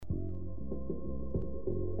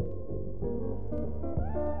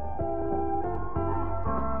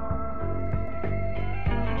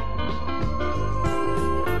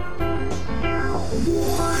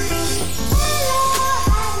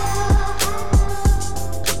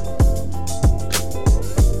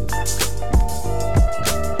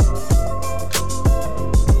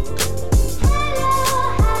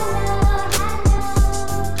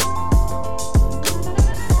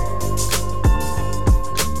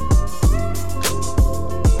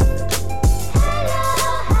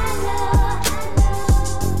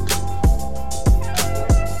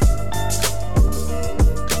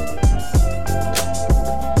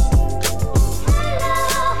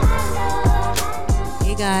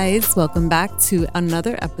Guys, welcome back to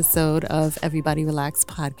another episode of Everybody Relax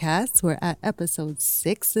podcast. We're at episode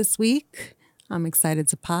 6 this week. I'm excited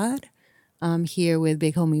to pod. I'm here with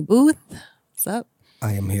Big Homie Booth. What's up?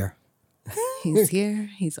 I am here. He's here.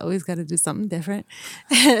 He's always got to do something different.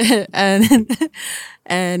 and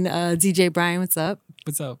DJ Brian, what's up?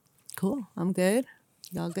 What's up? Cool. I'm good.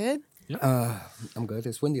 Y'all good? Yeah. I'm good.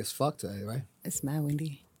 It's windy as fuck today, right? It's mad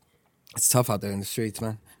windy. It's tough out there in the streets,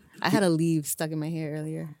 man. I had a leaf stuck in my hair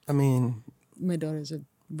earlier. I mean, My daughters were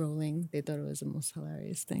rolling. They thought it was the most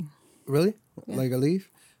hilarious thing. really? Yeah. Like a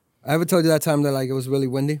leaf? I ever told you that time that like it was really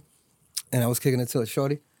windy and I was kicking it to a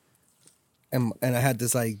shorty and I had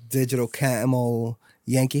this like digital camo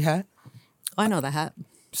Yankee hat. Oh, I know the hat.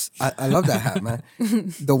 I love that hat, man.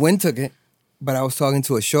 The wind took it, but I was talking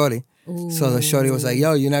to a shorty. So the shorty was like,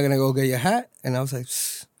 yo, you're not going to go get your hat? And I was like,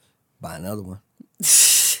 buy another one.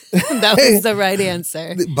 That was the right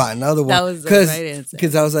answer. Buy another one. That was the right answer.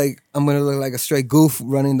 Because I was like, I'm going to look like a straight goof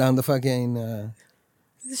running down the fucking... The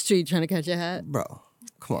street trying to catch a hat. Bro,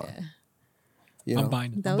 come on. Yeah. You know? I'm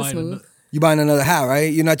buying. That I'm was buying smooth. You buying another hat,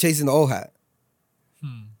 right? You're not chasing the old hat.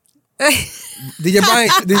 Did you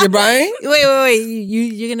buy Wait.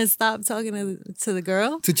 You're gonna stop talking to the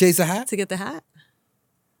girl to chase a hat? to get the hat?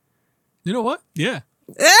 You know what? Yeah.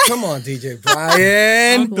 Come on, DJ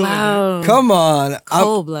Brian. doing Wow. Come on.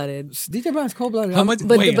 Cold blooded. DJ Brian's cold-blooded. How much?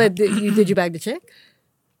 But wait. did you bag the chick?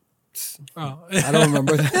 Oh. I don't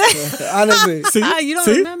remember that. Honestly. See? You don't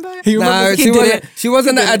See? remember? He Nah, remembers. she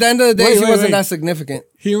wasn't at the end of the day, Wait, she wait, wasn't wait. that significant.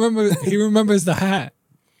 He remembers the hat,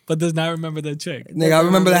 but does not remember the chick. Nigga, I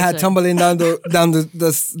remember the hat tumbling down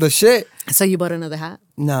the shit. So you bought another hat?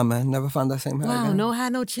 Nah, man, never found that same hat Wow, again. no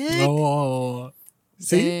hat, no chick. Oh.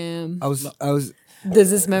 See? Damn. I was Does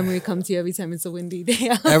this memory come to you every time it's a windy day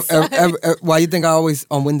outside? why you think I always,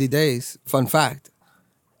 on windy days, fun fact,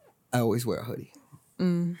 I always wear a hoodie.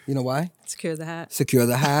 You know why? Secure the hat. Secure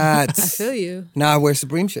the I hats. feel you. Now I wear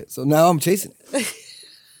Supreme shit, so now I'm chasing it.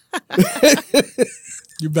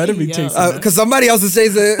 You better be chasing that. Because somebody else is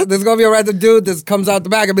chasing it. There's going to be a random dude that comes out the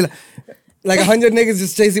back and be like 100 niggas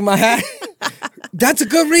just chasing my hat. That's a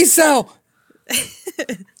good resale.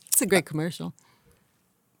 It's a great commercial.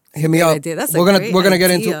 Hit me Great up. idea. That's a we're gonna great we're gonna get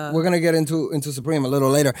idea. into Supreme a little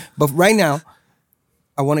later. But right now,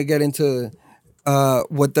 I want to get into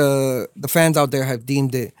what the fans out there have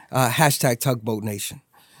deemed it hashtag Tugboat Nation,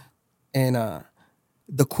 and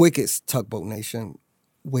the quickest Tugboat Nation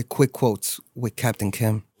with quick quotes with Captain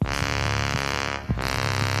Kim.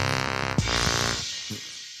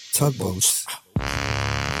 Tugboats.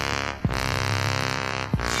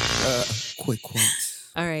 Quick quotes.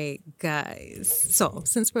 All right, guys. So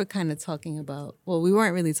since we're kind of talking about, well, we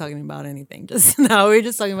weren't really talking about anything just now. We were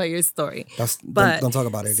just talking about your story. But Don't talk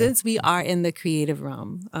about it again. Since we are in the creative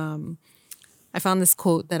realm, I found this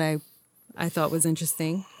quote that I thought was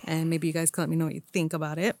interesting, and maybe you guys can let me know what you think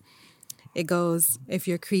about it. It goes, if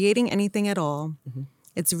you're creating anything at all,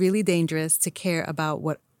 it's really dangerous to care about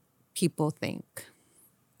what people think.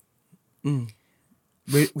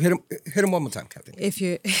 Wait, hit him one more time, Captain. If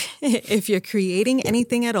you're creating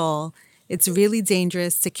anything at all, it's really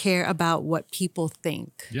dangerous to care about what people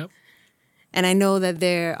think. Yep. And I know that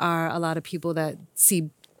there are a lot of people that see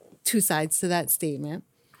two sides to that statement.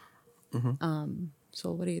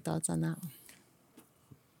 So what are your thoughts on that?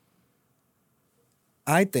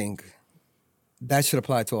 I think that should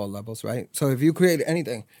apply to all levels, right? So if you create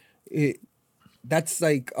anything, that's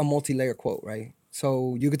like a multi-layer quote, right?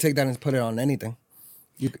 So you could take that and put it on anything.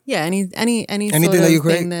 Yeah, anything Anything sort that you of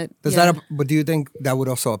create. thing that, Does yeah. but do you think that would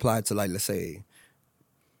also apply to, like, let's say,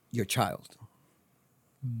 your child?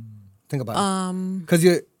 Think about it. Because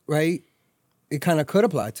right? It kind of could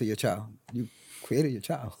apply to your child. You created your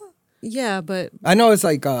child. Yeah, but I know it's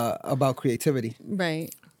like about creativity.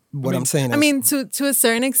 right. What I'm saying is, I mean, to a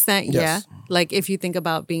certain extent, Yes. yeah. Like if you think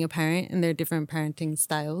about being a parent and there are different parenting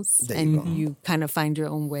styles, There you and go. you kind of find your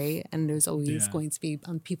own way, and there's always Yeah. going to be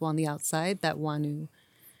people on the outside that want to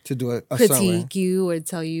to do it a certain way. critique you or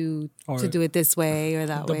tell you Or to do it this way or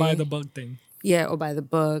that The way. buy the bug thing. Yeah, or by the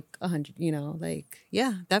book, 100. Like,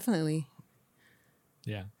 yeah, definitely.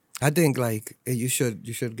 Yeah. I think like you should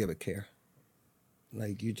give it care.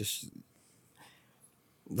 Like you just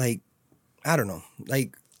like I don't know,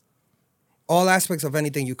 like all aspects of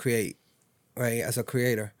anything you create, right? As a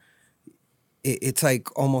creator, it's like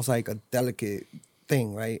almost like a delicate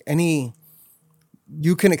thing, right?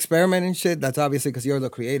 You can experiment and shit. That's obviously because you're the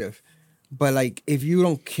creative, but like if you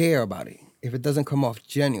don't care about it, if it doesn't come off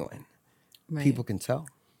genuine, Right. people can tell.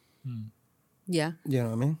 Yeah. You know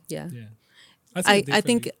what I mean? Yeah. Yeah. see it I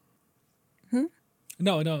think. differently.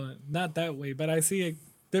 No, not that way. But I see it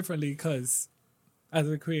differently because as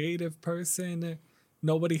a creative person,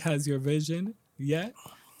 nobody has your vision yet.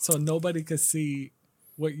 So nobody could see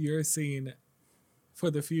what you're seeing for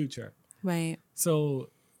the future. Right. So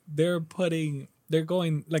they're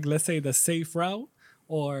going, like, let's say the safe route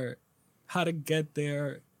or how to get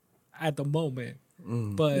there at the moment.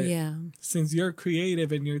 But Yeah. since you're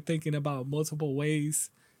creative and you're thinking about multiple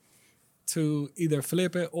ways to either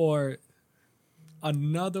flip it or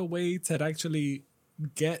another way to actually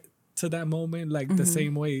get to that moment, like the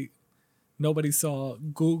same way nobody saw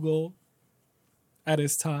Google at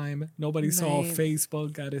its time, nobody saw Right.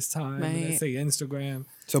 Facebook at its time, Right. let's say Instagram.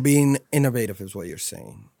 So being innovative is what you're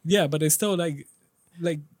saying. Yeah, but it's still like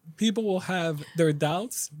people will have their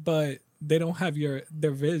doubts, but they don't have your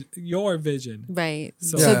vision. Right.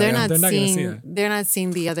 So- So, Yeah, they're yeah. not They're not gonna see seeing it. they're not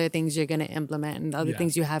seeing the other things you're gonna implement and the other Yeah.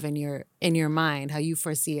 things you have in your mind, how you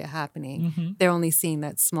foresee it happening. They're only seeing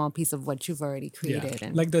that small piece of what you've already created. Yeah,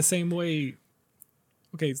 And like the same way.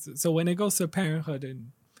 Okay, so when it goes to parenthood,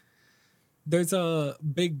 and there's a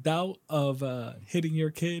big doubt of hitting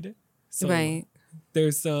your kid. So right.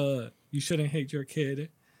 there's you shouldn't hit your kid,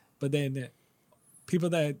 but then people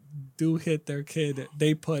that do hit their kid,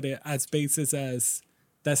 they put it as basis as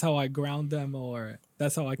that's how I ground them or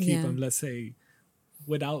that's how I keep Yeah. them. Let's say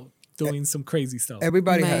without doing some crazy stuff.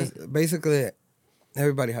 Everybody Right. has basically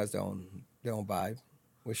everybody has their own vibe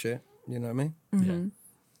with shit. You know what I mean? Yeah.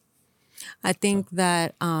 I think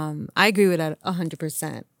that I agree with that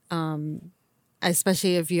 100%.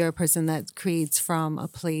 Especially if you're a person that creates from a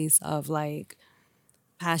place of like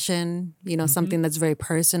passion, something that's very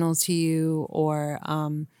personal to you, or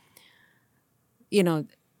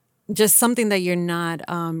just something that you're not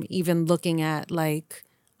even looking at like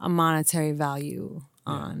a monetary value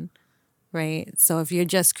on. Right. So if you're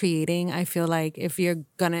just creating, I feel like if you're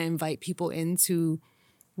gonna invite people into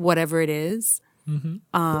whatever it is,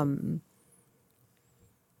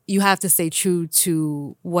 you have to stay true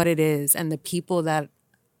to what it is and the people that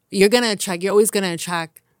you're gonna attract. You're always gonna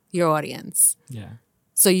attract your audience. Yeah.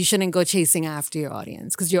 So you shouldn't go chasing after your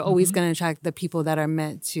audience because you're always gonna attract the people that are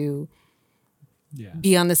meant to Yeah.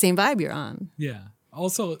 be on the same vibe you're on. Yeah.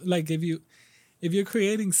 Also, like if you're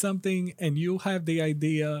creating something and you have the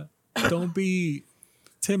idea, don't be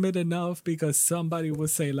timid enough because somebody will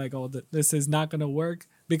say like, "Oh, this is not gonna work,"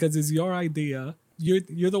 because it's your idea.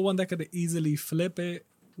 You're the one that could easily flip it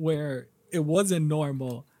where it wasn't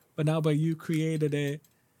normal, but now but you created it,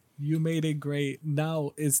 you made it great.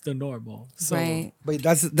 Now it's the normal. So Right. But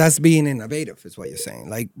that's being innovative, is what you're saying.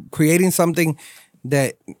 Like creating something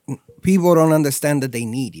that people don't understand that they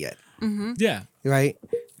need yet, yeah. right?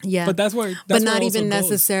 Yeah. But that's where but it not also even goes.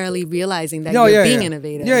 necessarily realizing that No, you're yeah, being yeah.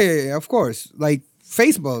 innovative. Yeah, of course. Like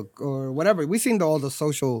Facebook or whatever. We've seen all the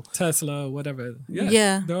social. Tesla, whatever. Yeah.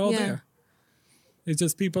 Yeah, They're all yeah. there. It's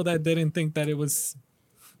just people that didn't think that it was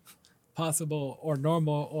possible or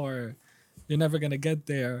normal or you're never going to get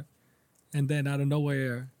there. And then out of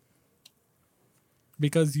nowhere,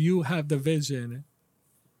 because you have the vision.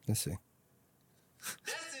 Let's see.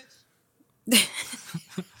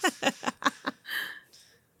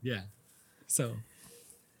 Yeah. So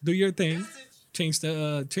do your thing. Change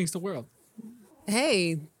the world.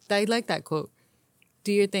 Hey, I like that quote.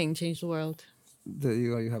 Do your thing, change the world.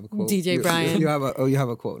 You have a quote. DJ Brian. You have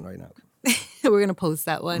a quote right now. We're going to post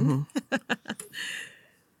that one.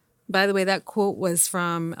 By the way, that quote was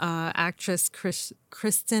from actress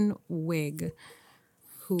Kristen Wiig,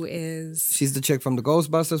 who is She's the chick from the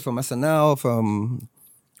Ghostbusters, from SNL, from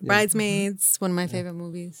Bridesmaids, one of my favorite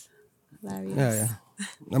movies. Hilarious. yeah.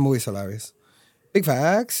 That movie's hilarious. Big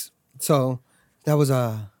facts. So that was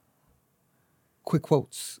quick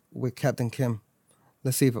quotes with Captain Kim.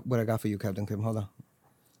 Let's see what I got for you, Captain Kim. Hold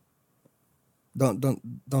on.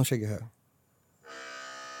 Don't shake your head.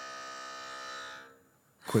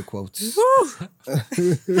 Quick quotes.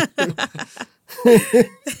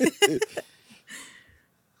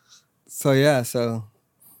 So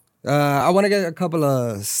I want to get a couple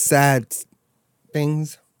of sad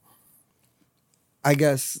things. I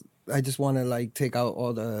guess I just want to like take out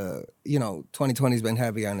all the, 2020's been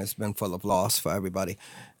heavy and it's been full of loss for everybody.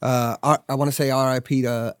 I want to say R.I.P.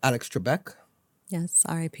 to Alex Trebek. Yes,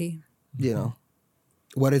 R.I.P. You know,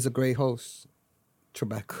 what is a great host?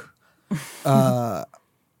 Trebek.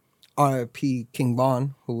 R.I.P. King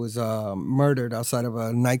Von, who was murdered outside of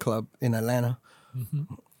a nightclub in Atlanta.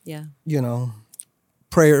 Yeah.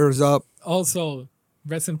 Prayers up. Also,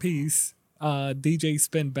 rest in peace, DJ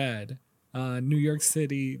Spin Bad, New York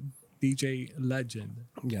City DJ legend.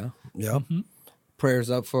 Yeah. Prayers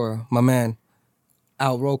up for my man,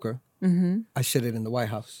 Al Roker. I shit it in the White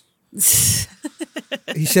House.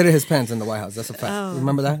 He shitted his pants in the White House. That's a fact. Oh.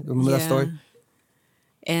 Remember that? Remember that story?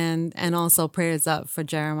 And also prayers up for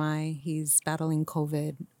Jeremiah. He's battling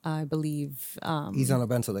COVID, I believe. He's on a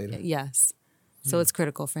ventilator. Yes. So it's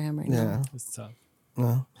critical for him right now. Yeah. It's tough.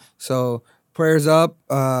 So prayers up.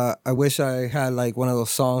 I wish I had like one of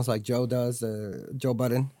those songs like Joe does, Joe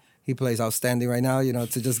Budden. He plays outstanding right now,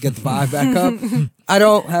 to just get the vibe back up. I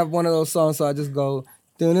don't have one of those songs, so I just go.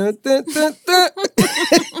 Dun, dun, dun, dun, dun.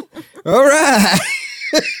 All right.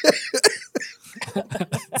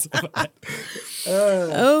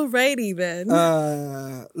 Alrighty then.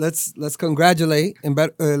 Let's congratulate in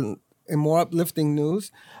more uplifting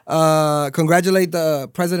news. Congratulate the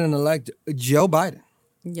president-elect Joe Biden.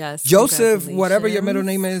 Yes. Joseph, whatever your middle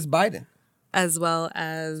congratulations. name is, Biden. As well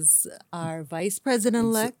as our vice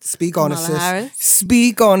president-elect. Speak on it, Kamala sis. Harris.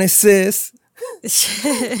 Speak on it, sis.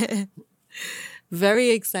 Very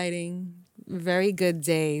exciting. Very good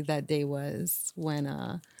day that day was when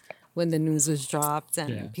the news was dropped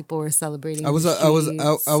and people were celebrating. I was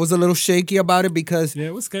a little shaky about it because Yeah,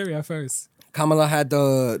 it was scary at first. Kamala had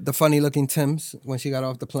the funny looking Timbs when she got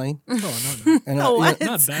off the plane. Oh, no. And What?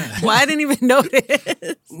 Not that. Well, I didn't even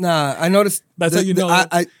notice. nah, I noticed. That's how you know.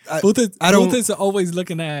 Booth is always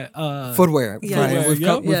looking at footwear. Yeah. Right.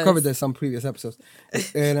 Footwear, We've Yes. covered this some previous episodes,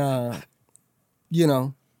 and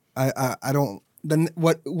I don't.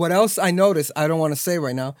 What else I noticed? I don't want to say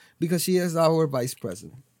right now because she is our vice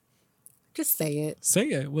president. Just say it. Say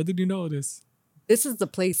it. What did you notice? This is the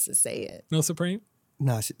place to say it. No Supreme?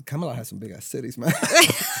 Nah, Kamala has some big ass cities, man.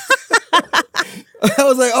 I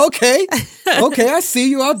was like, okay, I see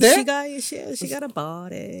you out there. She got your shit. She got a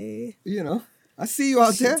body. I see you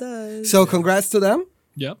out She there. does. So congrats to them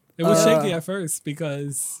Yep. It was shaky at first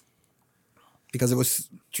because because it was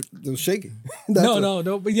shaky. That's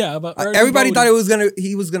no, but yeah, but early everybody voting- thought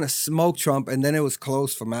he was gonna smoke Trump, and then it was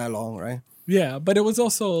closed for mad long, right? Yeah, but it was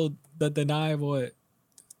also the denial.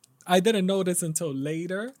 I didn't know this until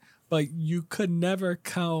later, but you could never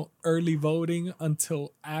count early voting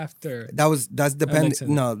until after. That's depending.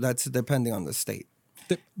 Election. No, that's depending on the state.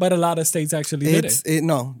 But a lot of states actually did it.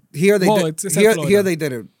 Here they Well, did. it's Here Florida. they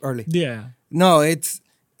did it early. Yeah. No, it's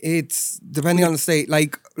depending on the state.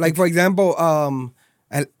 Like for example,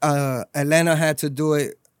 Atlanta had to do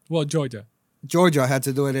it. Well, Georgia. Georgia had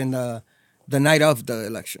to do it in the night of the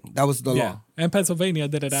election. That was the Yeah. law. And Pennsylvania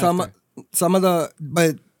did it Some after.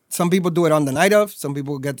 but some people do it on the night of. Some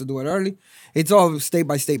people get to do it early. It's all state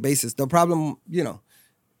by state basis. The problem,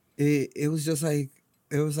 it was just like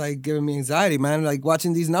it was like giving me anxiety, man. Like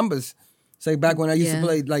watching these numbers. It's like back when I used to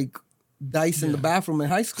play like dice in the bathroom in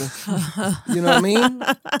high school. You know what I mean?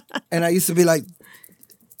 And I used to be like,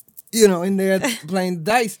 in there playing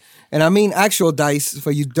dice. And I mean actual dice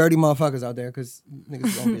for you dirty motherfuckers out there, because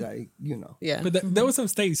niggas gonna be like, Yeah. But there were some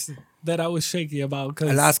states that I was shaky about. Cause,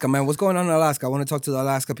 Alaska, man. What's going on in Alaska? I want to talk to the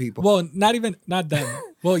Alaska people. well, not them.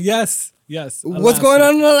 Well, yes. What's Alaska. going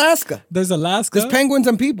on in Alaska? There's Alaska. There's penguins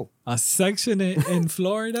and people. A section in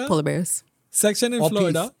Florida. Polar bears. Section in All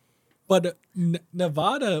Florida. peace. But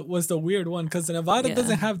Nevada was the weird one because Nevada Yeah.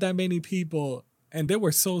 doesn't have that many people, and they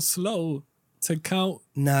were so slow to count.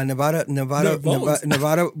 Nah, Nevada. votes.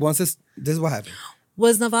 Nevada. Once this is what happened.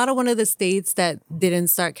 Was Nevada one of the states that didn't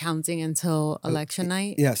start counting until election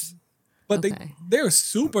night? Yes. But Okay. they're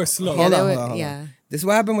super slow. Yeah, Hold on. yeah. This is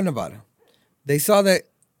what happened with Nevada. They saw that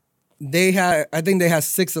I think they had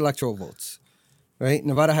 6 electoral votes, right?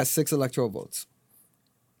 Nevada has 6 electoral votes.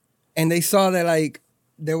 And they saw that like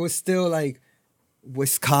there was still like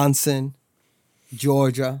Wisconsin,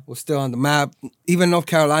 Georgia was still on the map. Even North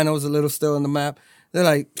Carolina was a little still on the map. They're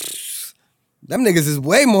like, them niggas is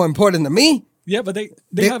way more important than me. Yeah, but they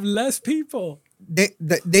They- have less people.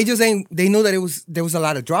 They just ain't. They knew that there was a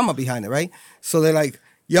lot of drama behind it, right? So they're like,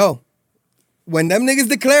 yo, when them niggas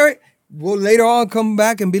declare it, we'll later on come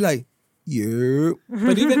back and be like, yeah,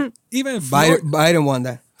 But even Biden won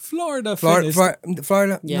that. Florida Florida, finished.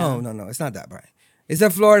 Florida. Yeah. No, it's not that, Brian. It's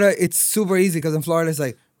that Florida. It's super easy because in Florida it's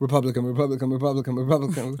like Republican.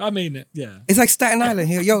 I mean, yeah. It's like Staten Island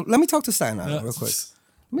here. Yo, let me talk to Staten Island real quick.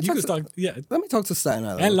 Let me You talk could to, talk, yeah, let me talk to Staten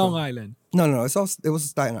Island. and real Long quick. Island. No, it was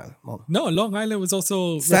Staten Island. Hold on. No, Long Island was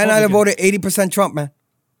also Staten Island Republican. voted 80% Trump, man.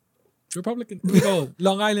 Republican. No,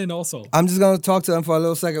 Long Island also. I'm just gonna talk to them for a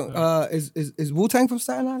little second. Is Wu-Tang from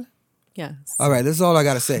Staten Island? Yes. All right, this is all I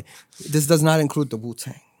gotta say. This does not include the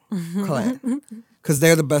Wu-Tang clan, because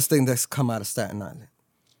they're the best thing that's come out of Staten Island,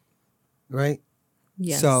 right?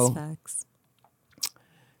 Yes. So- Facts.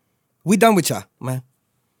 We done with y'all, man.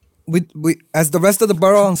 We as the rest of the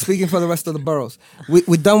borough. I'm speaking for the rest of the boroughs.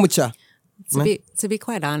 We done with y'all. To be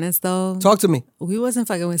quite honest, though, Talk to me. we wasn't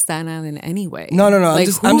fucking with Staten Island anyway. No. Like,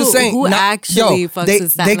 I'm just saying. who not- actually yo, fucks they,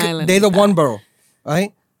 with Staten they, Island? They're the like that? one borough,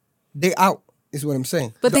 right? They out is what I'm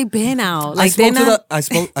saying. But they been out. I Like they spoke to not.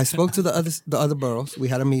 I spoke to the other boroughs. We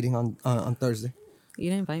had a meeting on Thursday. You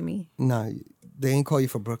didn't invite me. Nah, they ain't call you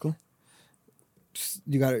for Brooklyn.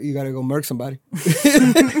 You gotta go murk somebody.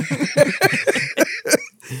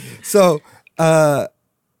 So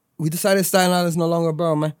we decided Staten Island is no longer a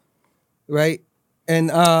borough, man. Right? And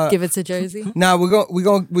Give it to Jersey. now we're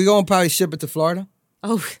gonna probably ship it to Florida.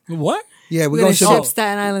 Oh, What? Yeah, we're we're gonna gonna ship ship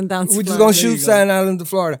Staten Island down to We're just Florida. gonna There shoot you go. Staten Island to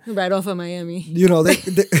Florida. right off of Miami. You know, that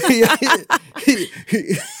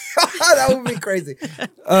would be crazy.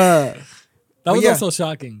 That was yeah. also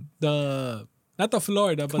shocking. Not the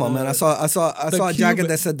Florida, but Come on, man. I saw a jacket Cuban-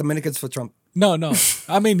 that said Dominicans for Trump. No.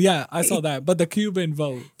 I mean, yeah, I saw that. But the Cuban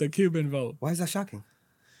vote. Why is that shocking?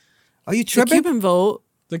 Are you The tripping? Cuban vote.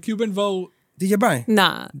 The Cuban vote. DJ Brian?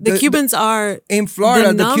 Nah, the The- Cubans are In Florida,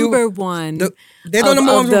 the the number Cuban, one. they're the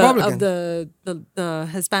number one Republican. of the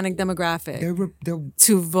Hispanic demographic They're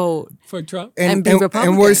to vote. For Trump? And be and we're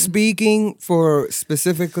Republican. speaking for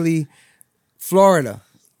specifically Florida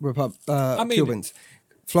Cubans.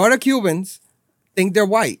 Florida Cubans think they're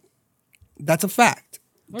white. That's a fact.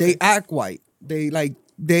 They act white. They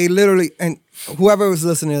literally, and whoever was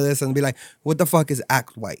listening to this and be like, what the fuck is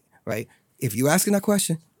act white, right? If you asking that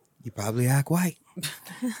question, you probably act white.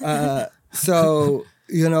 So,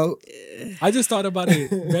 you know. I just thought about it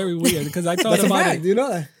very weird because I thought That's a about fact. it. You know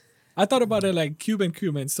that? I thought about it like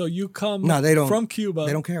Cuban. So you come No, they don't. from Cuba,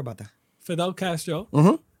 They don't care about that. Fidel Castro,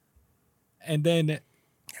 Mhm. and then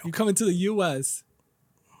you come into the U.S.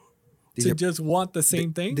 to DJ just want the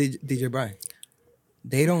same thing. DJ Brian.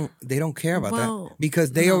 They don't care about Well, that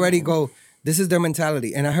because they already go, this is their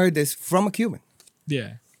mentality. And I heard this from a Cuban.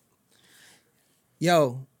 Yeah.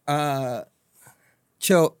 Yo,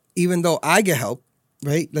 chill, even though I get help,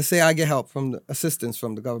 right? Let's say I get help from the assistance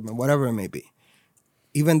from the government, whatever it may be.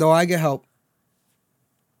 Even though I get help,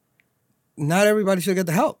 not everybody should get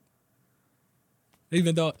the help.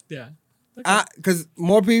 Even though, yeah. Because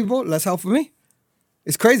more people, less help for me.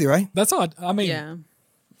 It's crazy, right? That's all. I mean, Yeah.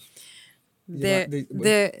 Yeah,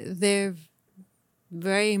 They're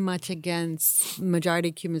very much against. Majority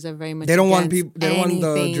of Cubans are very much. They don't want against people. They don't want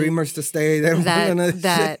the anything dreamers to stay. They don't that want none of this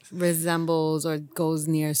that shit. resembles or goes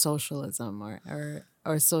near socialism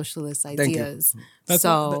or socialist you. ideas. that's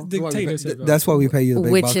So, the dictatorship. That's why we pay you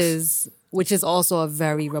the big bucks. which is also a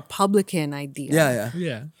very Republican idea. Yeah.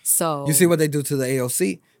 Yeah. So You see what they do to the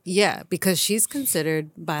AOC? yeah, because she's considered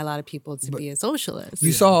by a lot of people to be a socialist.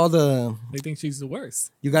 You saw all the. They think she's the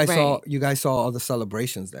worst. You guys saw. Right. You guys saw all the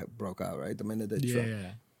celebrations that broke out, right? The minute that Yeah.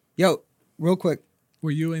 Trump. Yo, real quick. Were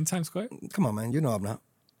you in Times Square? Come on, man. You know I'm not.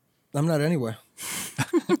 I'm not anywhere.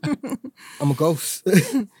 I'm a ghost.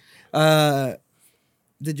 Did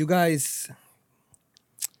you guys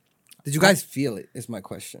feel it? Is my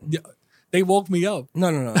question. Yeah. They woke me up.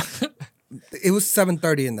 No. It was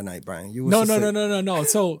 7:30 in the night, Brian. You was No. asleep.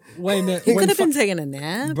 So when He when could have fi- been taking a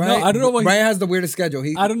nap. Brian, No, I don't know what Brian has the weirdest schedule.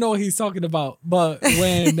 I don't know what he's talking about, but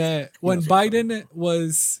when Biden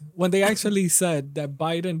when they actually said that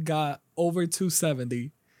Biden got over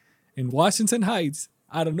 270 in Washington Heights,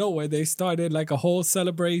 out of nowhere they started like a whole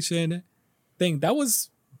celebration thing. That was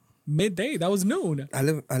midday. That was noon. I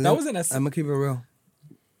live. That wasn't a- I'm gonna keep it real.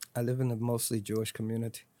 I live in a mostly Jewish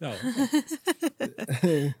community. No.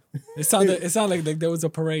 It sounded like there was a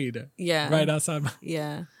parade. Yeah. Right outside.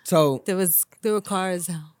 Yeah. So There were cars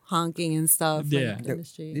honking and stuff. Yeah. in the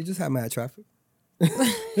street. you just had mad traffic.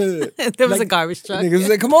 There was a garbage truck. Niggas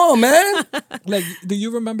like, come on, man. Like, do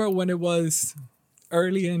you remember when it was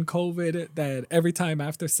early in COVID that every time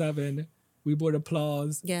after 7 we would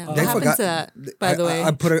applause? Yeah. Uh, What happened to that, by the way?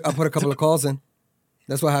 I put a couple of calls in.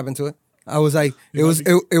 That's what happened to it. I was like, it was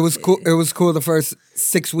cool. It was cool the first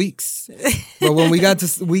 6 weeks, but when we got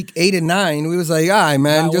to week 8 and 9, we was like, all right,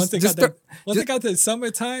 man, once it got to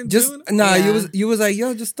summertime, June, Yeah. you was like,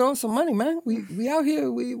 yo, just throw some money, man. We out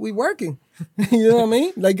here, we working. You know what I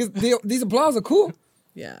mean? Like these applause are cool.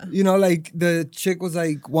 Yeah. You know, like the chick was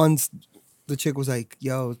like,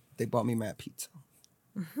 yo, they bought me mad pizza.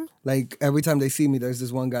 Like every time they see me, there's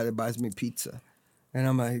this one guy that buys me pizza, and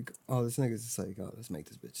I'm like, oh, this nigga's just like, oh, let's make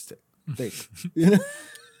this bitch thick. You know?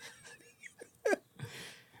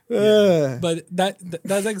 But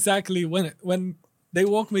that's exactly when they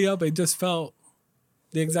woke me up. It just felt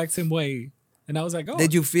the exact same way, and I was like, "Oh."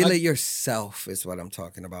 Did you feel it yourself? Is what I'm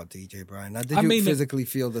talking about, DJ Brian. Now, did I you mean, physically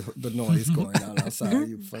feel the noise going on outside?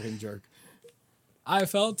 You fucking jerk. I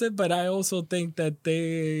felt it, but I also think that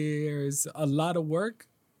there's a lot of work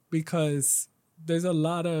because there's a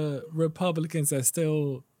lot of Republicans that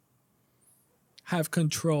still have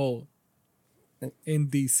control in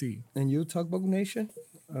DC. And you, Tugboat Nation,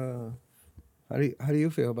 how do you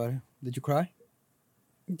feel about it? Did you cry?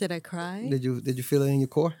 Did I cry? Did you feel it in your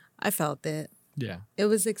core? I felt it. Yeah. It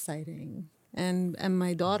was exciting. And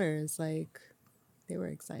my daughters, like, they were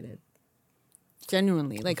excited.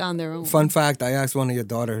 Genuinely, like on their own. Fun fact: I asked one of your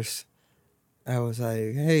daughters. I was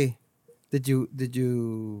like, "Hey, did you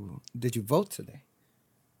vote today?"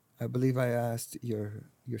 I believe I asked your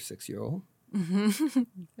 6-year-old. And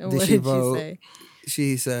Did what she did vote? she say?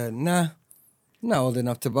 She said, "Nah, I'm not old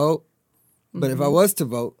enough to vote. But if I was to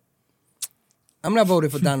vote, I'm not voting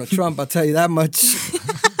for Donald Trump. I'll tell you that much."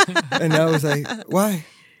 And I was like, "Why?"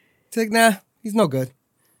 She's like, "Nah, he's no good."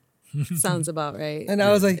 Sounds about right. And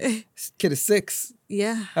I was like, "This kid is 6."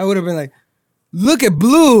 Yeah. I would have been like, "Look at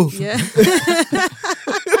Blue." Yeah.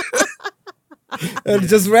 And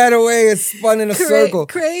just ran away and spun in a circle.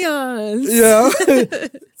 Crayons. Yeah.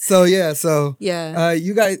 So Yeah.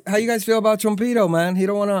 you guys, how you guys feel about Trumpito, man? He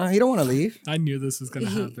don't wanna leave. I knew this was gonna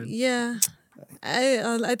happen. Yeah.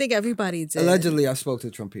 I think everybody did. Allegedly, I spoke to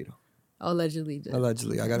Trumpito. Allegedly did.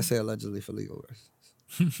 Allegedly, I gotta say allegedly for legal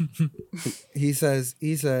reasons. he says,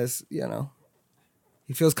 you know,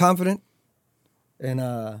 he feels confident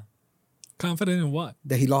and Confident in what?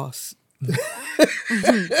 that he lost.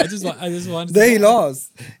 I just wanted. That to he know.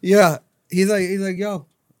 lost. Yeah. He's like, yo,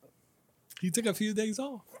 He took a few days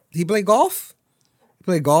off. he played golf. He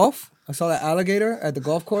played golf. I saw that alligator at the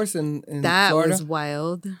golf course in That Florida. was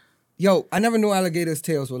wild. Yo, I never knew alligators'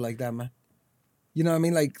 tails were like that, man. You know what I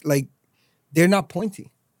mean? Like they're not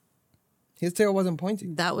pointy. His tail wasn't pointy.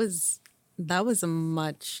 That was a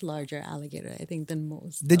much larger alligator, I think, than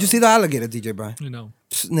most. Did you see the alligator, DJ Brian? You know.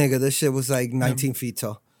 Psst, nigga, this shit was like 19 feet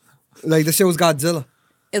tall. Like this shit was Godzilla.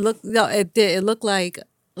 It looked it looked like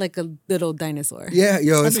a little dinosaur. Yeah,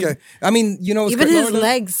 yo, it's mean- I mean, you know, it's Even his Florida-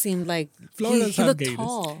 legs seemed like Florida's he have looked gators.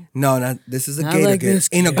 tall. No, not this is a Not gator like gator this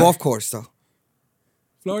in a gator. golf course though.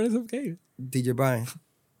 Florida's okay. DJ Brian,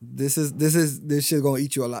 this shit gonna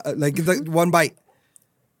eat you a lot. Like it's like one bite.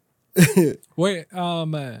 Where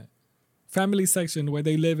family section where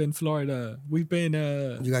they live in Florida. We've been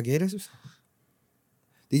You got gators?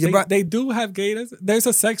 DJ Brian, they do have gators. There's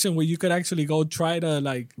a section where you could actually go try to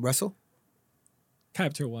like Russell?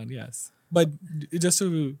 capture one, yes. But just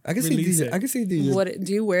to I can see release DJ. it. I can see DJ. What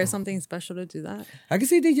do you wear something special to do that? I can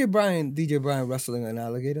see DJ Brian wrestling an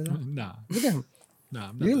alligator. Though. Nah. Look at him. Nah,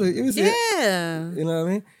 I'm not You doing look, that. you see it. Yeah. You know what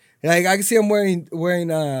I mean? Like I can see him wearing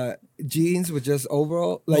jeans with just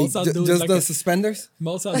overall, like Most I'll do is just like the a- suspenders,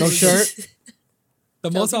 Most I'll no do is- shirt,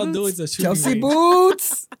 The most I'll do boots? is a shooting Chelsea range.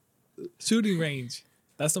 boots. Shooting range.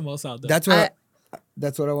 That's the most I'll do. That's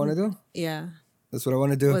what I want to do. Yeah. That's what I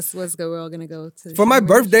want to do. What's good? We're all gonna go to For my Shooting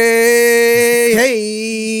Range. birthday,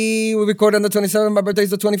 hey, we record on the 27th. My birthday's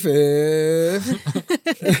the 25th.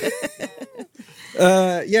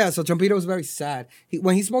 Yeah, so Trumpito was very sad.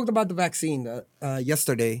 When he spoke about the vaccine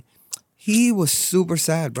yesterday, he was super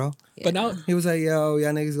sad, bro. But now, He was like, yo,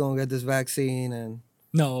 y'all niggas gonna get this vaccine. And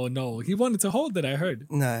no, he wanted to hold it. I heard.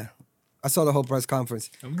 nah, I saw the whole press conference.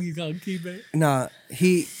 We gonna keep it. Nah,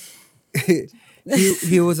 he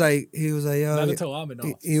was like, yo. Not until I'm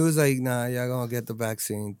in He was like, nah, y'all gonna get the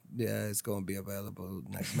vaccine. Yeah, it's gonna be available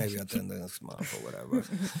maybe at the end of next month or whatever.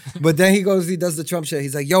 But then he does the Trump shit.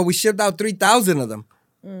 He's like, yo, we shipped out 3,000 of them.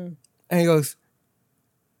 And he goes,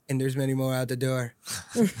 and there's many more out the door.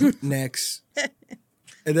 Next.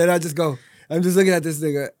 And then I'm just looking at this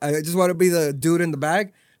nigga. I just want to be the dude in the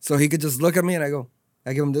bag so he could just look at me and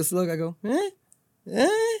I give him this look. I go, eh?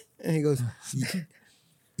 And he goes,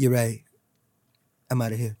 you're right. I'm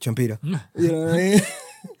out of here, Trumpito. You know what I mean?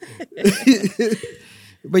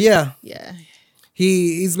 But yeah, Yeah.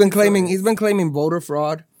 he's been claiming voter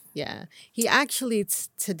fraud. Yeah. He actually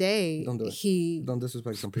today Don't do it. he Don't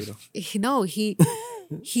disrespect Trumpito.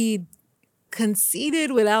 he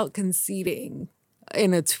conceded without conceding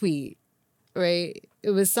in a tweet, right?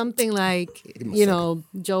 It was something like,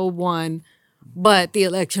 Joe won, but the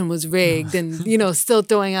election was rigged and, still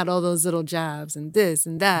throwing out all those little jabs and this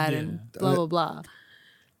and that and blah, blah, blah.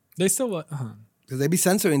 They still Because they be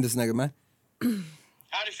censoring this nigga, man.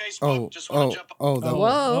 Oh, Just wanna oh, jump oh, that, Whoa.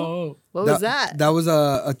 Oh, What was that? That was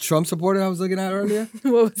a Trump supporter I was looking at earlier.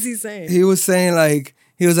 What was he saying? He was saying like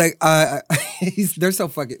they're so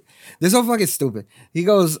fucking stupid. He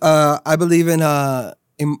goes, I believe in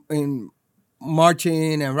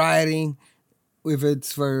marching and rioting if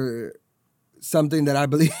it's for something that I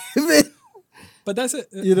believe in. but that's it.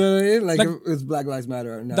 You know what I mean? Like, Like- if it's Black Lives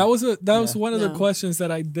Matter or not. That was one of the Yeah. questions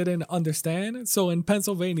that I didn't understand. So in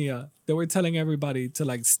Pennsylvania, they were telling everybody to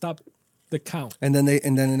like stop the count. and then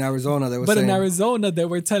in Arizona they were But saying, in Arizona, they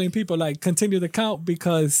were telling people like continue the count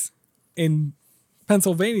because in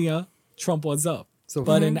Pennsylvania, Trump was up. So-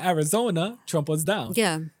 But in Arizona, Trump was down.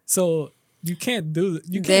 Yeah. So you can't do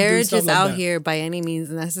They're do stuff just like out that. here by any means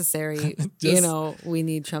necessary. Just- We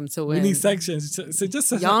need Trump to We win. need sections. So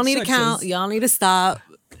just Y'all need to count. sections. Y'all need to stop.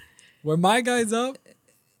 Where my guy's up,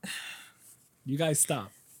 you guys stop.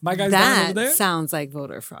 My guy's down over That there. sounds like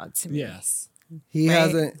voter fraud to me. Yes. he Right.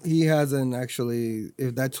 hasn't actually.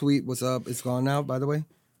 If that tweet was up, it's gone now. By the way,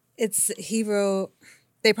 He wrote,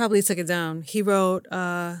 they probably took it down. He wrote,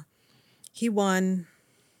 he won.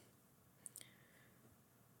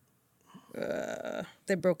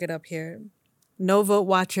 They broke it up here. No vote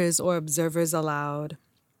watchers or observers allowed.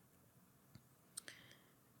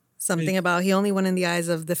 Something about he only won in the eyes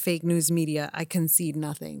of the fake news media. I concede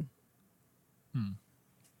nothing.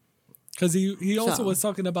 Because he also So- was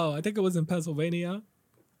talking about, I think it was in Pennsylvania.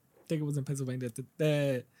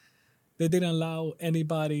 That they didn't allow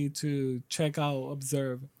anybody to check out,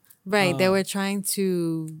 observe. Right. They were trying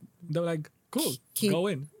to, They were like, cool, Keep- go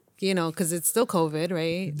in. because it's still COVID,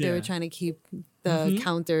 right? They were Yeah. trying to keep the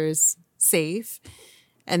counters safe.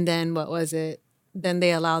 And then what was it? Then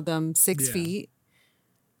they allowed them 6 Yeah. feet,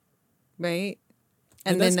 right?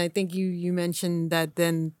 And And then that's- I think you mentioned that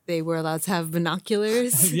then they were allowed to have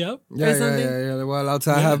binoculars. Yep. yeah. something? They were allowed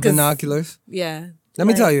to have 'Cause- binoculars. Yeah. Let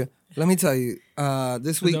me Like- tell you.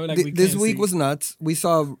 This So week, they were like, "We this can't week see." was nuts. We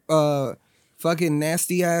saw fucking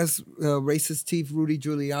nasty ass racist teeth Rudy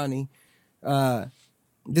Giuliani.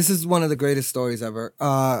 This is one of the greatest stories ever.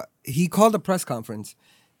 He called a press conference.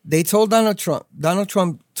 They told Donald Trump. Donald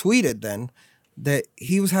Trump tweeted then that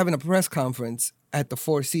he was having a press conference at the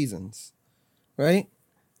Four Seasons, right?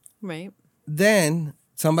 Right. Then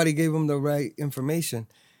somebody gave him the right information,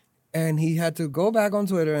 and he had to go back on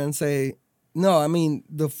Twitter and say, "No, I mean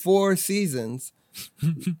the Four Seasons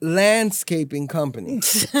landscaping company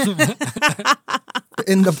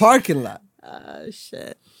in the parking lot."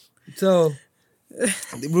 Shit. So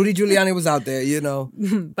Rudy Giuliani was out there,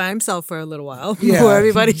 By himself for a little while Yeah. before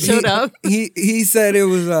everybody showed up. He said it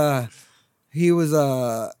was I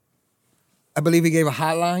believe he gave a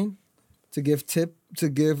hotline to give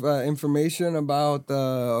information about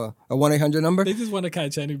a 1-800 number. They just want to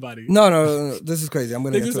catch anybody. No. This is crazy. I'm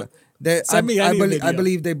gonna They get to just- it. They, send me any I video.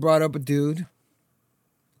 believe they brought up a dude.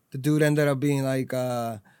 The dude ended up being like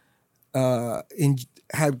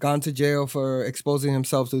had gone to jail for exposing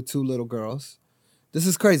himself to 2 little girls. This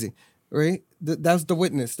is crazy, right? That's the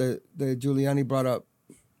witness that Giuliani brought up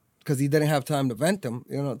because he didn't have time to vent them,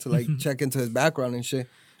 to like check into his background and shit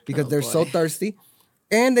because they're so thirsty.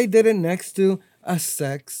 And they did it next to a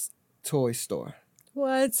sex toy store.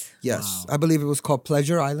 What? Yes, I believe it was called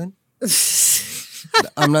Pleasure Island.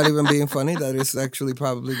 I'm not even being funny. That is actually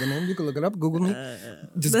probably the name. You can look it up. Google me.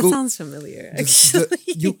 Just That Goo- sounds familiar, just-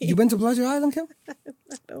 actually. you been to Pleasure Island, Kim? I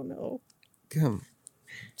don't know. Kim,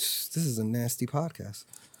 this is a nasty podcast.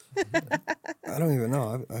 I don't even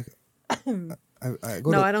know. I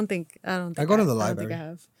go No, to, I don't think. I go to the I don't library. think I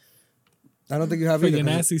have. I don't think you have For either. your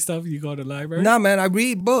 'cause- nasty stuff, you go to the library. Nah, man, I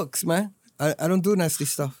read books, man. I don't do nasty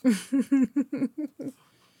stuff.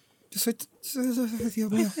 Dios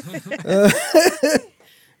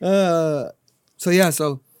mío.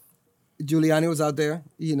 So Giuliani was out there,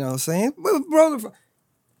 saying, bro,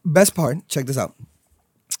 best part, check this out.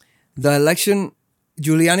 The election,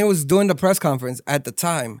 Giuliani was doing the press conference at the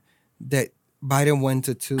time that Biden went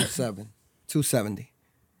to 270.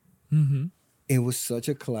 Mm-hmm. It was such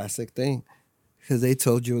a classic thing because they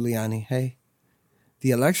told Giuliani, hey,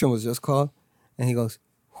 the election was just called. And he goes,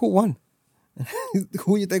 who won?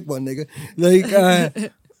 Who you think won, nigga?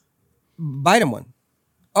 Like, Biden won.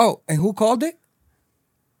 Oh, and who called it?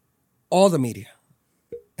 All the media.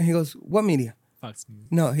 And he goes, what media? Fox News.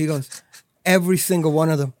 No, he goes, every single one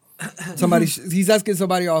of them. He's asking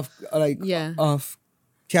somebody off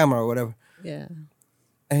camera or whatever. Yeah.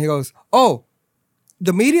 And he goes, oh,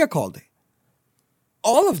 the media called it.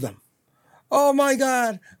 All of them. Oh my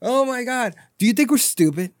God. Oh my God. Do you think we're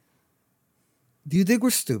stupid? Do you think we're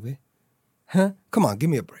stupid? Huh? Come on, give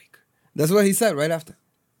me a break. That's what he said right after.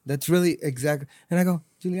 That's really exactly. And I go,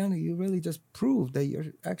 Juliana, you really just proved that you're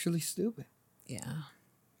actually stupid. Yeah.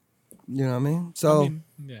 You know what I mean? So I mean,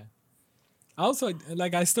 yeah. Also,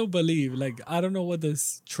 like, I still believe, like, I don't know what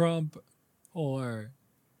this Trump or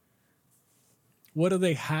what do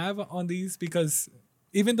they have on these, because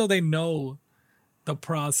even though they know the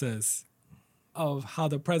process of how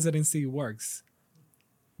the presidency works,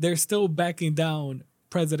 they're still backing down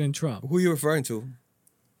President Trump. who are you referring to?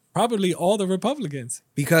 Probably all the Republicans.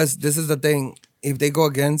 Because this is the thing. If they go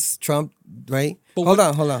against Trump, right? But Hold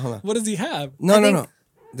what- on. What does he have No.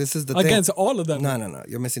 This is the against thing. all of them? No.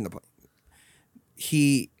 You're missing the point.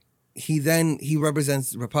 He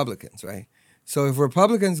represents Republicans, right? So if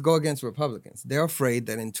Republicans go against Republicans, they're afraid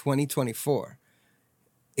that in 2024,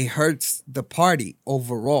 it hurts the party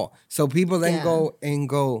overall. So people then Yeah.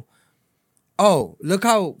 go, oh, look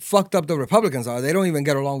how fucked up the Republicans are. They don't even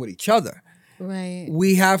get along with each other. Right.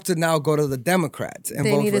 We have to now go to the Democrats and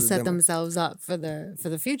They vote need for to the set Democrats. themselves up for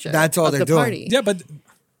the future. That's all of they're the doing. Party. Yeah, but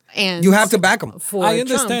And You have to back them. for I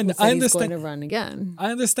understand- Trump, who I said he's understand- going to run again.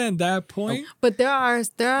 I understand that point. But there are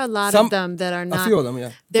a lot Some- of them that are A not. few of them,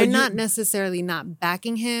 yeah. They're But you- not necessarily not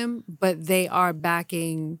backing him, but they are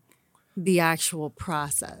backing the actual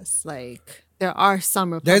process. Like there are some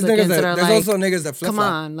There's Republicans niggas that that, are there's like, also niggas that flip come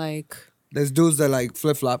flop. on, like There's dudes that like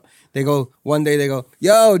flip flop. They go one day they go,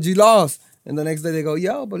 yo, G lost. And the next day they go,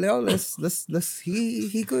 yo, but Leo, let's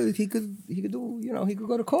he could do, you know, he could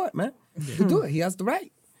go to court, man. He could do it. He has the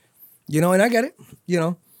right. You know, and I get it. You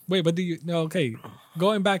know. Wait, but do you? No, okay.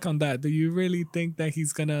 Going back on that, do you really think that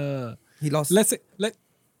he's gonna? He lost. Let's say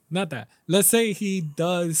not that. Let's say he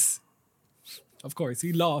does. Of course,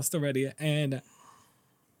 he lost already, and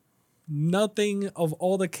nothing of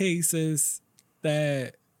all the cases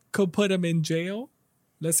that could put him in jail.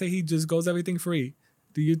 Let's say he just goes everything free.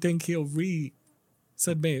 Do you think he'll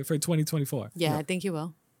resubmit for 2024? yeah, I think he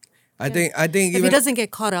will. I think If even he doesn't get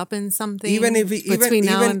caught up in something, even if he between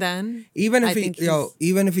now even, and then, even I if he think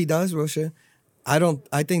even if he does, real shit,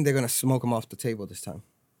 I think they're gonna smoke him off the table this time.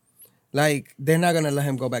 Like they're not gonna let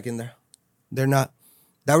him go back in there. They're not.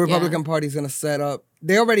 That Republican Party's gonna set up.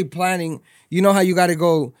 They're already planning. You know how you gotta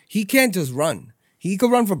go. He can't just run. He could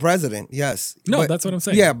run for president, yes. No, But- that's what I'm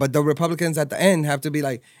saying. Yeah, but the Republicans at the end have to be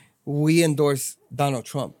like, we endorse Donald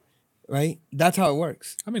Trump, right? That's how it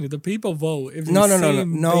works. I mean, if the people vote, if the No,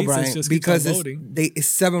 same basis Brian, just because keeps on it's, voting, it's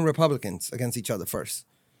 7 Republicans against each other first.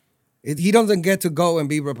 He doesn't get to go and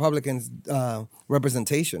be Republicans'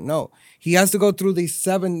 representation. No, he has to go through these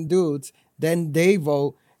 7 dudes. Then they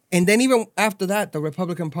vote, and then even after that, the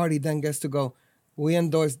Republican Party then gets to go. We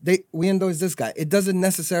endorse this guy. It doesn't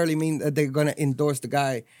necessarily mean that they're gonna endorse the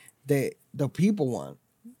guy that the people want.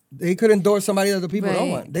 They could endorse somebody that the people don't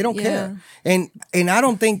Right. want. They don't Yeah. care. And I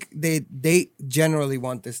don't think they generally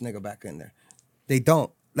want this nigga back in there. They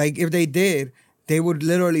don't. Like if they did, they would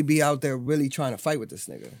literally be out there really trying to fight with this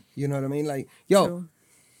nigga. You know what I mean? Like, yo, True.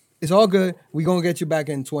 it's all good. We gonna get you back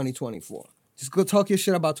in 2024. Just go talk your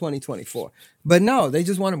shit about 2024. But no, they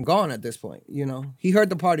just want him gone at this point. You know, he hurt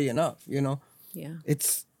the party enough. You know, yeah.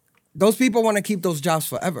 it's those people want to keep those jobs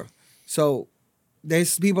forever. So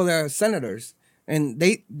there's people that are senators, and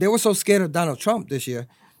they were so scared of Donald Trump this year,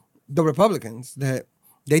 the Republicans, that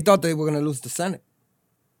they thought they were gonna lose the Senate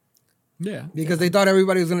yeah. because they thought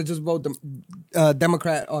everybody was gonna just vote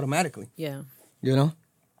Democrat automatically. Yeah. You know,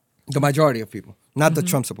 the majority of people, not the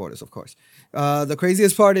Trump supporters, of course. The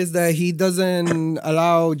craziest part is that he doesn't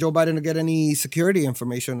allow Joe Biden to get any security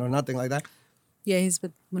information or nothing like that. Yeah, he's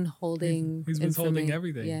been holding. He's withholding informa-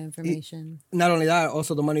 everything. Yeah, information. Not only that,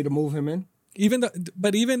 also the money to move him in, Even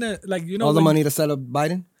like you know, all the when- money to set up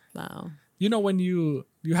Biden. Wow. you know when you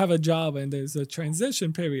have a job and there's a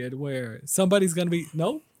transition period where somebody's gonna be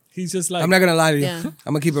he's just like I'm not gonna lie to you. Yeah.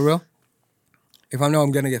 I'm gonna keep it real. If I know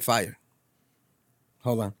I'm gonna get fired,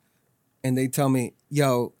 hold on, and they tell me,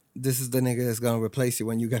 "Yo, this is the nigga that's gonna replace you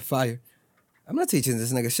when you get fired," I'm not teaching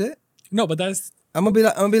this nigga shit. no, but that's I'm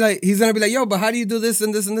gonna be like, he's gonna be like, "Yo, but how do you do this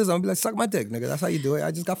and this and this?" I'm gonna be like, "Suck my dick, nigga. That's how you do it.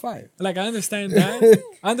 I just got fired." like I understand that.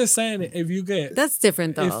 I understand if you get That's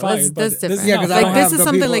different though. If fired, but That's this is different. Yeah, 'cause I like don't this have is the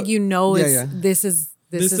something people- like Yeah, is yeah. this is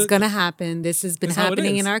This is- gonna happen. This has been This is how it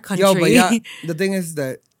happening is. in our country. Yo, but yeah, the thing is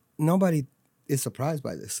that nobody is surprised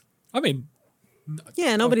by this. I mean,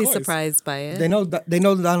 yeah, nobody's course. surprised by it. They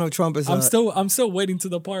know Donald Trump is. I'm still waiting to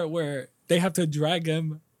the part where they have to drag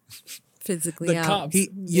him, physically the out. cops He,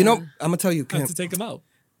 you know, Yeah. I'm gonna tell you, have Kim. to take him out.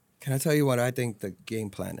 Can I tell you what I think the game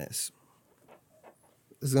plan is?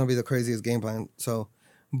 This is gonna be the craziest game plan. So,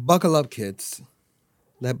 buckle up, kids.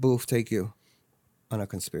 Let Booth take you on a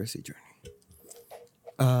conspiracy journey.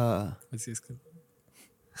 Let's see,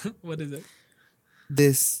 what is it?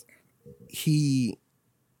 This he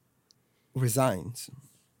resigns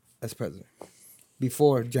as president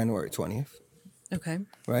before January 20th, Okay.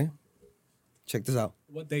 right? Check this out.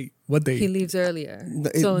 What date? What date? He leaves earlier.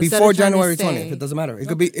 The- So instead before of trying to January stay- 20th. It doesn't matter. It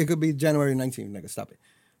could be January 19th. Nigga, stop it.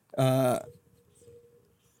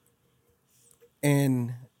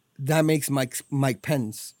 And that makes Mike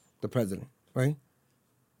Pence the president, right?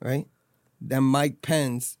 Right? Then Mike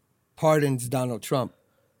Pence pardons Donald Trump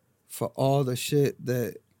for all the shit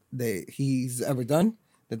that he's ever done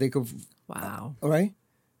that they could, Wow. all right?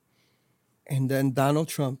 And then Donald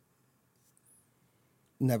Trump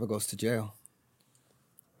never goes to jail.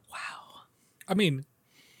 I mean,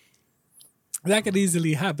 that could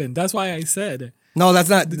easily happen. That's why I said. No, that's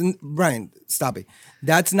not, Brian, stop it.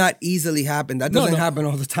 That's not easily happen. That doesn't No. happen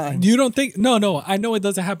all the time. You don't think? No. I know it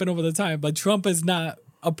doesn't happen over the time, but Trump is not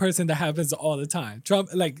a person that happens all the time. Trump,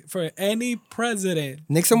 like for any president,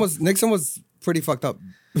 Nixon was pretty fucked up.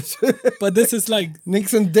 but this is like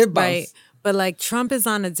Nixon did bounce. Right. But like Trump is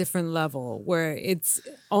on a different level where it's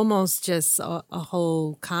almost just a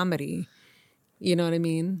whole comedy. You know what I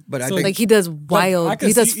mean? But I So, think Like he does I wild, can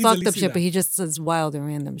he does easily fucked up see shit, that. but he just does wild and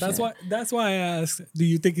random that's shit. why I asked, do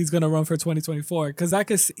you think he's gonna run for 2024? Because I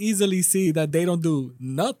could easily see that they don't do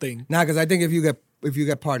nothing. nah, because I think if you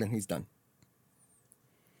get pardoned, he's done.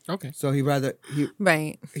 Okay. So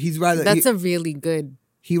Right. he's rather That's a really good.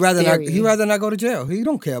 he rather theory. not go to jail. He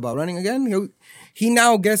don't care about running again. He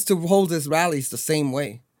now gets to hold his rallies the same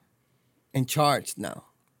way, and charged now.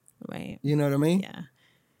 Right. You know what I mean? Yeah.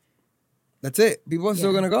 That's it. People are still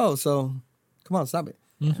Yeah. gonna go. So come on, stop it.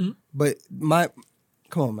 Mm-hmm. But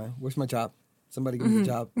come on, man. Where's my job? Somebody give Mm-hmm. me a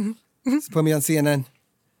job. Just put me on CNN.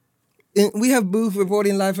 We have Booth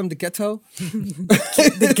reporting live from the ghetto.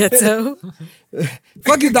 The ghetto.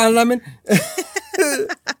 Fuck you, Don Lemon.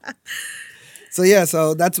 So yeah,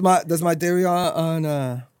 so that's my theory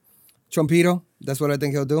on Trumpito. That's what I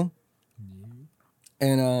think he'll do.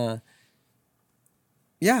 And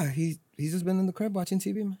yeah, he's just been in the crib watching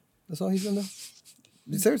TV, man. That's all he's been doing.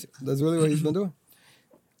 Seriously, that's really what he's been doing.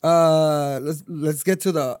 Let's get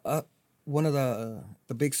to the one of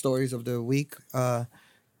the big stories of the week.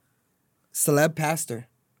 Celeb pastor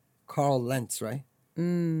Carl Lentz, right?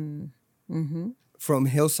 Mm-hmm. From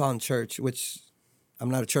Hillsong Church, which I'm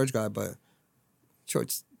not a church guy, but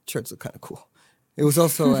church are kind of cool. It was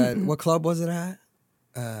also at what club was it at?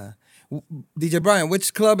 DJ Brian,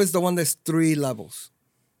 which club is the one that's 3 levels?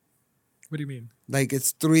 What do you mean? Like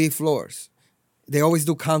it's 3 floors. They always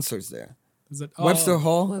do concerts there. Is it Webster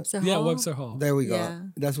Hall. Webster Yeah, Hall? Webster Hall. There we go. Yeah.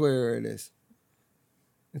 That's where it is.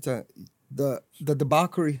 It's the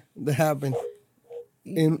debauchery that happened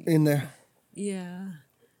in there. Yeah.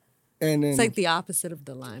 And then It's like the opposite of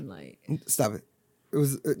the Limelight. stop it. It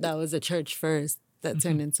was That was a church first that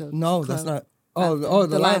turned into a no, club that's not. after. Oh,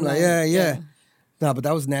 the Limelight. Yeah. Yeah. No, but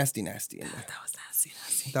that was nasty in there. That was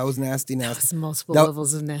nasty. That was nasty. That's multiple That-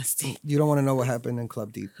 levels of nasty. You don't want to know what happened in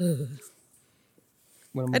Club Deep.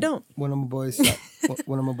 I don't. One of my boys,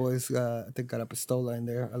 I think got a pistola in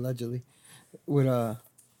there allegedly, with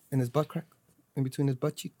in his butt crack, in between his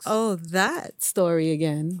butt cheeks. Oh, that story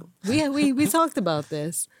again. We talked about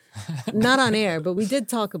this. Not on air, but we did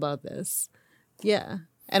talk about this. Yeah.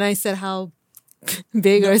 And I said how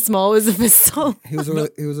big or small was the pistol. He was a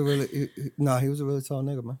really tall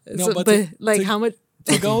nigga, man. No, but but to- like to- how much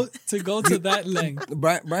to go to that length.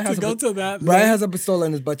 Brian has To go to that Brian length. has a pistola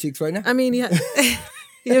in his butt cheeks right now. I mean, yeah.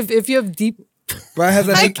 if you have deep Brian has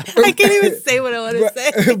I can't even say what I want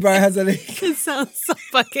to say. Brian has a It sounds so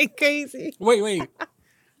fucking crazy. Wait.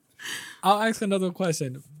 I'll ask another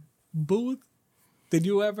question. Booth, did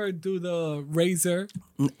you ever do the razor?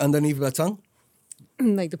 underneath the tongue.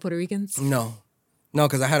 Like the Puerto Ricans. No,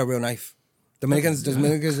 because I had a real knife. Dominicans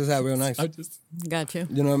just have real knives. I just Got you.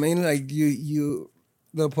 You know what I mean? Like you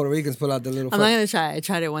the Puerto Ricans pull out the little I'm fuck, not gonna try. I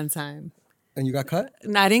tried it one time. and you got cut.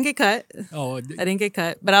 No, I didn't get cut. oh, I didn't get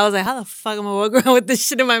cut. But I was like, how the fuck am I walking around with this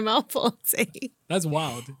shit in my mouth all day? that's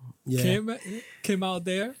wild. Yeah. Kim out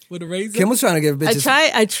there with a razor. Kim was trying to give bitches.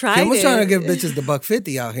 I tried. Kim was it. trying to give bitches the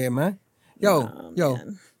 $150 out here, man. Yo,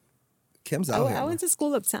 Kim's out here. I man. went to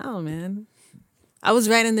school uptown, man. I was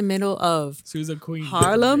right in the middle of She was a queen.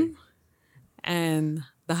 Harlem and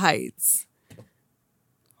the Heights.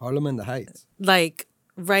 Harlem and the Heights. Like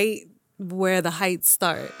right where the Heights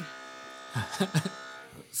start.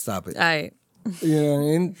 Stop it. All right. You know what I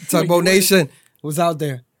mean? Tugboat Nation was out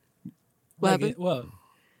there. What Like happened? what?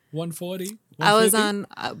 140? I was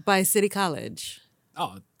 150? on by City College.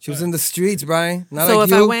 Oh, She was in the streets, Brian. Not So like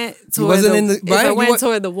if you. I went You toward wasn't the, in the if Brian. I you went wa-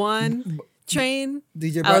 toward the 1 train,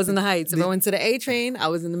 DJ. I was Brian- in the Heights. If I went to the A train, I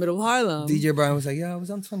was in the middle of Harlem. DJ Brian was like, "Yeah, I was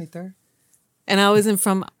on 23rd." And I wasn't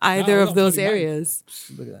from either was of on those 49. areas.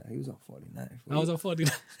 Look at that. He was on 49. I was on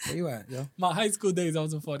 49. Where you at, yo? My high school days, I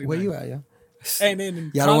was on 49. Where you at, yo? And then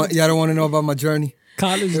in Y'all don't want to know about my journey.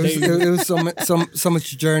 college It was, days, it was so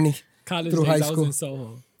much journey. college through days, high I was school. in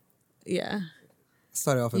Soho. Yeah.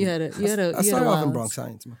 Started off in, You had I started off in wild. Bronx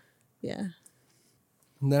Science, man. Yeah.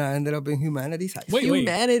 And then I ended up in humanities high school. Wait.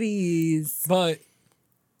 Humanities. But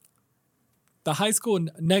the high school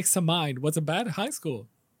next to mine was a bad high school.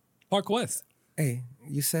 Park West. Hey,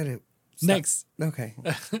 you said it. Stop. Next. Okay.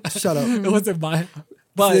 Shut up. It wasn't mine.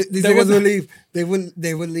 But These there niggas was would a, leave.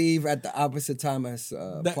 They would leave at the opposite time as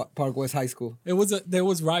Park West High School. there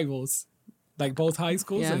was rivals, like both high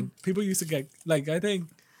schools, Yeah. and people used to get like I think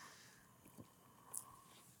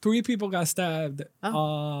 3 people got stabbed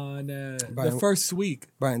on the Brian- first week.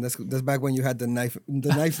 Brian, that's back when you had the knife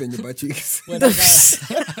in your butt cheeks. When I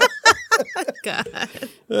got, God.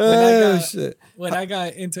 Oh got- shit! when I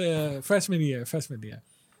got into freshman year.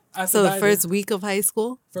 After So the that, first week of high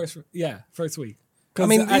school? first week. I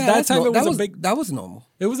mean, at yeah, that that's time no- it was a big That was normal.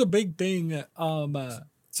 it was a big thing.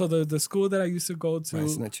 So the school that I used to go Right, to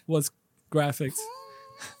snitch. was graphics,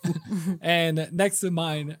 and next to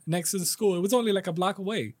the school, it was only like a block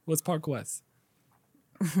away, was Park West.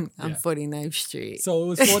 On 49th Street. So it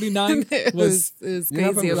was 49 it was was You're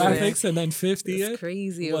not crazy from over there. graphics, and then 50th It's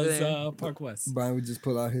crazy over was there. Park West. Brian would just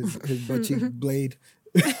pull out his butt cheek blade.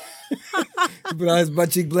 He put out his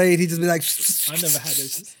butt cheek blade. He just be like, I never had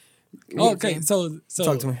this. Okay, so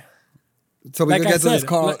talk to me. So we Like can I get to this said,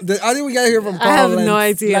 Carl. like- I think we got to hear from Carl. I have Lentz. no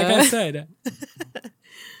idea. Like I said,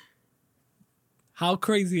 how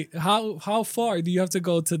crazy? How far do you have to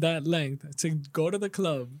go to that length to go to the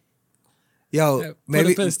club? Yo, Put a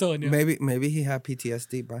maybe pistol in you. maybe he had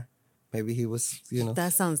PTSD, bro. Maybe he was,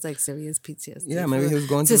 That sounds like serious PTSD. Yeah, maybe he was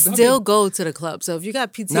going to through still go to the club. So if you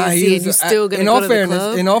got PTSD Nah, and he was. you're still gonna in go all to fairness, the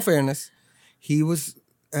club, in all fairness, he was,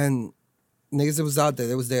 and niggas that was out there,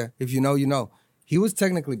 that was there. If you know, you know. He was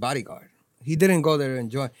technically bodyguard. He didn't go there to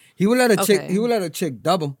enjoy. He would let a chick. Okay. He would let a chick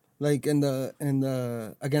dub him like in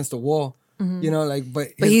the against the wall. You know, like but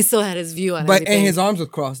he still had his view on but everything. and his arms were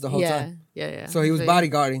crossed the whole time. Yeah. So he was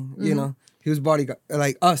bodyguarding. You know, he was bodyguard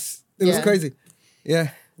like us. It was Yeah. crazy. Yeah,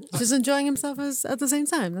 Just enjoying himself at the same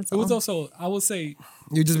time. That's It was all. also, I would say,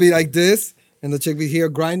 you just be like this, and the chick be here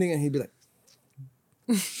grinding, and he'd be like,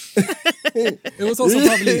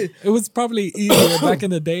 it was probably easier back in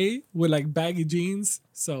the day with like baggy jeans.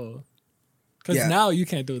 So, because Yeah. now you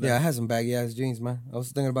can't do that. yeah, I had some baggy ass jeans, man. I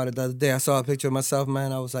was thinking about it the other day. I saw a picture of myself,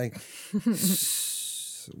 man. I was like,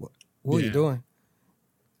 what are you Yeah. doing?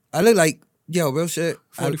 I look like, yo, real shit.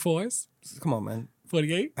 44s, Come on, man.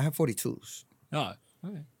 48. I have 42s. Oh,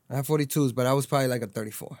 okay. I have 42s, but I was probably like a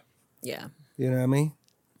 34. Yeah. You know what I mean?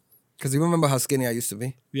 Because you remember how skinny I used to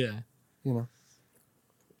be, Yeah. you know?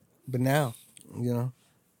 But now, you know,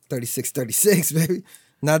 36, baby.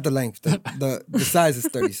 Not the length. The size is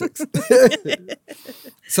 36.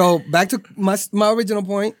 So back to my original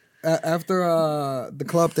point after the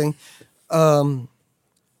club thing.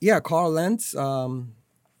 Yeah, Carl Lentz.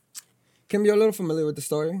 Kim, you're a little familiar with the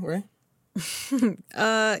story, right?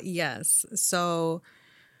 Yes. So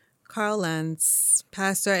Carl Lentz,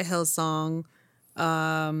 pastor at Hillsong,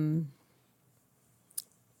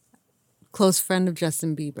 close friend of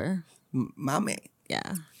Justin Bieber. My man.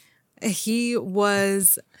 Yeah. He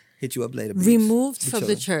was Hit you up later. Beats. removed We from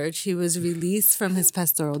the chillin'. church. He was released from his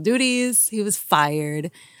pastoral duties. He was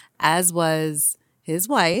fired, as was his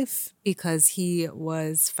wife, because he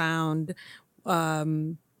was found.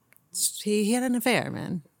 He had an affair,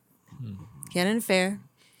 man. He had an affair,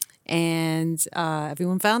 and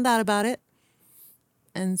everyone found out about it,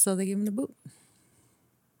 and so they gave him the boot.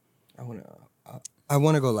 I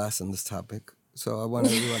want to go last on this topic, so I want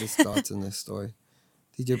everybody's thoughts on this story.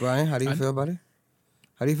 DJ Brian, how do you feel about it?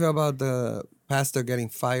 How do you feel about the pastor getting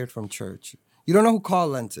fired from church? You don't know who Carl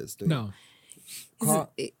Lentz is, do you? No.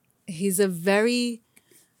 He's a very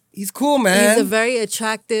He's cool, man. He's a very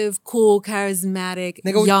attractive, cool, charismatic,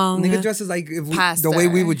 nigga, young nigga dresses like if we, pastor. the way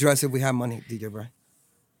we would dress if we had money, DJ Brian.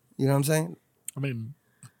 You know what I'm saying? I mean,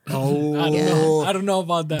 Oh, I don't know. I don't know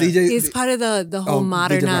about that. DJ. He's part of the whole DJ Brian,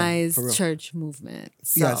 modernized for real. church movement.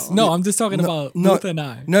 So. Yes. No, I'm just talking about Ruth and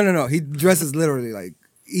I. No. He dresses literally like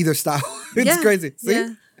either style. It's Yeah, crazy. See? Yeah.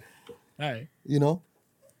 All right. You know?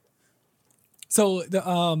 So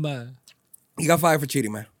the He got fired for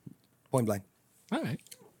cheating, man. Point blank. all right.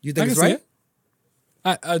 You I think can it's see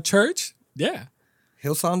right? it. A church? Yeah.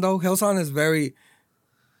 Hillsong though, Hillsong is very.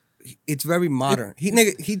 It's very modern. He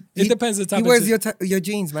It depends the type He of wears shit. your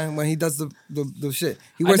jeans, man. When he does the shit,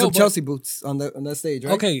 he I wears know, some but- Chelsea boots on that stage,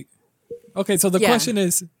 right? Okay. So the Yeah. question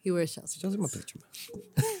is, He wears Chelsea. Show me a picture.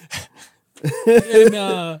 Man.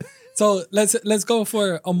 And so let's go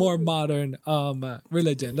for a more modern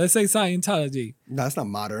religion. Let's say Scientology. No, that's not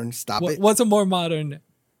modern. Stop it. What's a more modern?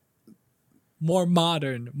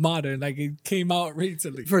 Like it came out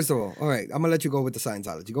recently. First of all right, I'm gonna let you go with the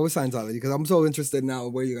Scientology. Go with Scientology because I'm so interested now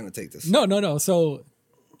where you're gonna take this. No. So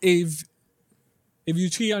if you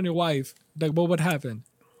cheat on your wife, like what would happen?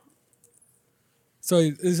 So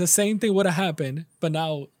it's the same thing would have happened, but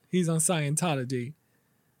now he's on Scientology.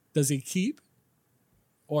 Does he keep,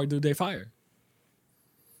 or do they fire?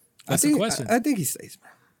 That's the question. I think he stays,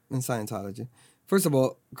 man, in Scientology. First of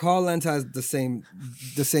all, Carl Lentz has the same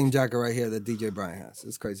jacket right here that DJ Brian has.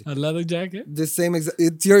 It's crazy. A leather jacket? It's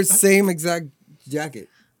your same exact jacket.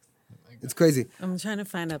 It's crazy. I'm trying to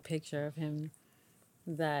find a picture of him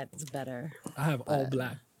that's better. I have all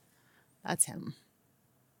black. That's him.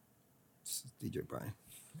 It's DJ Brian.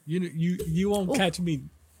 You won't catch me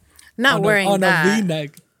Not wearing on that. a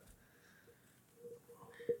V-neck.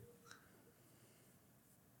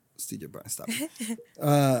 It's DJ Brian. Stop it.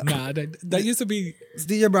 Nah, that used to be It's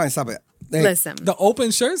DJ Brian. Stop it. Hey, Listen, the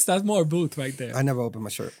open shirts. That's more Booth right there. I never open my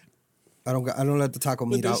shirt. I don't let the taco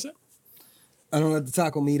With meat this out. shit? I don't let the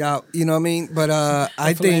taco meat out. You know what I mean? But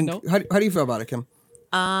I think. Filando? How do you feel about it, Kim?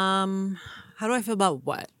 how do I feel about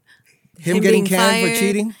what? Him getting being canned for fired?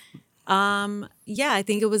 cheating. Yeah, I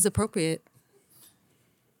think it was appropriate.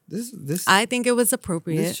 This I think it was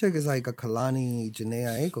appropriate. this chick is like a Kalani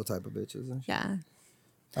Janaea Aiko type of bitch, isn't she? Yeah.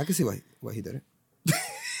 I can see why he did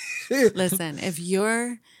it. Listen, if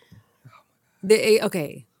you're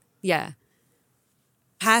okay, yeah.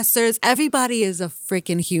 Pastors, everybody is a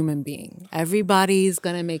freaking human being. Everybody's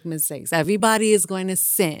going to make mistakes. Everybody is going to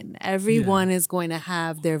sin. Everyone is going to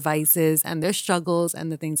have their vices and their struggles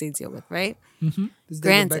and the things they deal with, right? This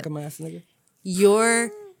Granted. David Beckham ass nigga.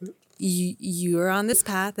 You're on this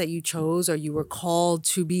path that you chose or you were called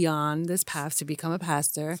to be on this path to become a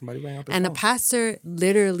pastor. Somebody rang out their And a phone. pastor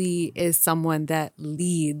literally is someone that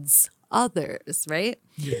leads others, right?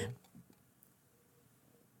 Yeah.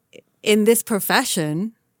 In this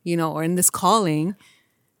profession, or in this calling,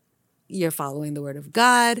 you're following the word of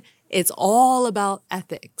God. It's all about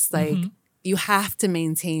ethics. Like you have to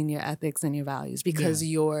maintain your ethics and your values because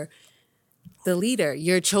you're the leader.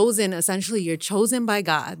 You're chosen by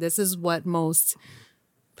God. This is what most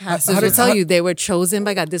pastors will tell you. They were chosen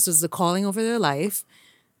by God. This was the calling over their life.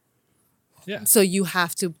 Yeah. So you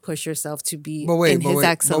have to push yourself to be But wait, in but his wait, but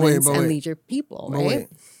excellence wait. and lead your people, But right? wait.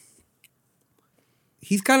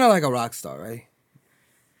 He's kind of like a rock star, right?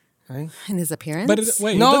 Right? In his appearance. But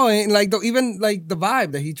wait. No, and like even like the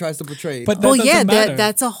vibe that he tries to portray. But well, that yeah, doesn't matter.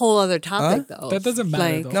 that's a whole other topic, though. That doesn't matter,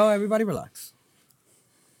 Like, though. No, everybody relax.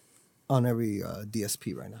 On every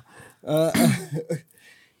DSP right now.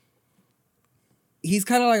 He's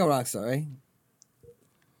kind of like a rock star, right?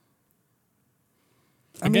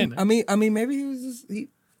 I Again. mean, maybe he was just he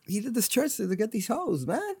did this church to get these hoes,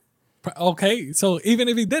 man. Okay, so even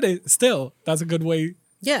if he did it, still, that's a good way.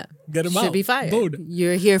 Yeah. Get him Should out. be fired. Booed.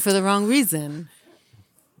 You're here for the wrong reason.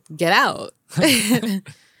 Get out.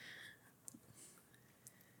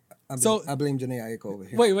 I blame Janae Aiko over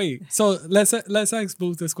here. Wait. So let's ask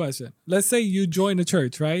Booth this question. Let's say you join the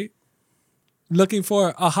church, right? Looking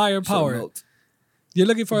for a higher power. Note. You're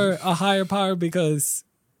looking for a higher power because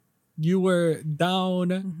you were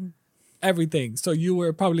down everything. So you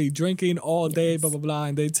were probably drinking all day, blah, blah, blah.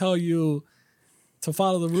 And they tell you to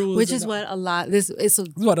follow the rules. Which is what a lot,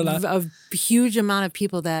 What a lot. a huge amount of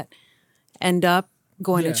people that end up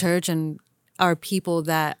going Yeah. to church and are people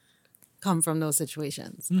that come from those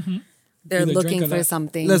situations. They're Either drink looking a for lot.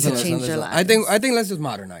 something Listen, to listen, change their listen. lives. I think let's just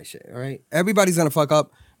modernize shit, all right? Everybody's gonna fuck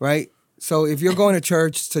up, right? So if you're going to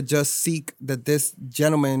church to just seek that this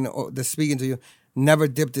gentleman that's speaking to you never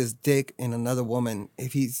dipped his dick in another woman,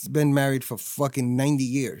 if he's been married for fucking 90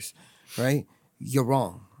 years, right? You're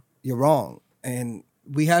wrong. You're wrong. And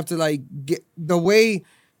we have to like get the way.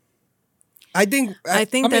 I think I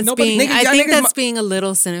mean, nobody- Niggas- y'all think niggas that's being a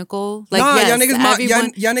little cynical. Like, nah, yes, y'all niggas,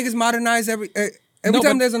 everyone, y'all niggas modernize every No, time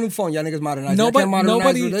but- there's a new phone. Y'all niggas modernize. Y'all can't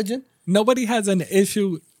modernize religion. Nobody has an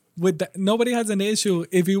issue with that. Nobody has an issue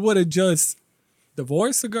if you would have just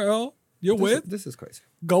divorced the girl you're with, This is crazy.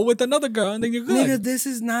 go with another girl, and then you're good. Nigga, this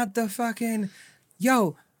is not the fucking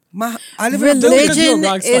I live in a Because you're a religion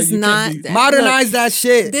rock star, is you not can't be- modernize Look, that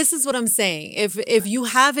shit. This is what I'm saying. If you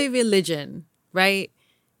have a religion, right,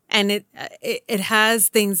 and it has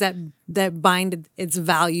things that bind its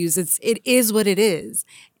values, it is what it is,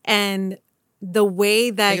 and the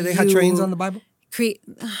way that Nigga, they had trains on the Bible. create.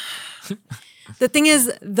 The thing is,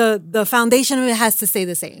 the foundation of it has to stay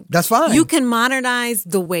the same. That's fine. You can modernize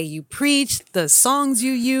the way you preach, the songs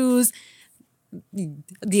you use,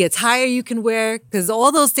 the attire you can wear, because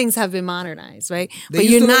all those things have been modernized, right? They But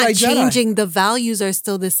used you're to look not like Jedi. changing. The values are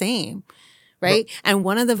still the same, right? And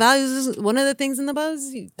one of the values is one of the things in the Bible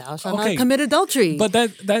is thou shalt Okay. not commit adultery. But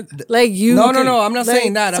that like you, No, Okay. I'm not Like,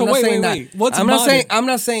 saying that. so I'm not wait, saying wait. that. What's I'm not modern? saying. I'm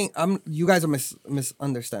not saying. You guys are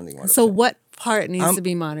misunderstanding. What So I'm what part needs to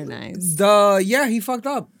be modernized? saying. He fucked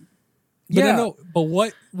up. But Yeah. no, but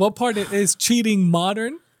what part is cheating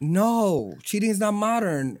modern No, cheating is not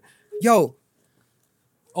modern. Yo,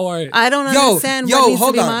 or I don't understand yo, what needs to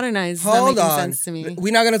hold be on. modernized. It's not Hold making on. sense to me.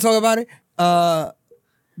 We're not gonna talk about it.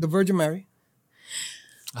 The Virgin Mary.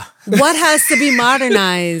 What has to be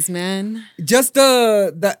modernized, man? Just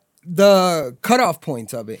the cutoff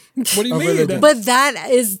points of it. what do you Of mean? religion. But that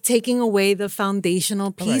is taking away the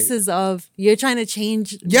foundational pieces of you're trying to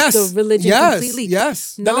change the religion completely.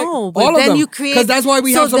 Yes. No, All but of then them. you create 'Cause that's why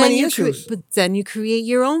we have so then many you issues. but then you create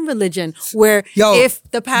your own religion where Yo, if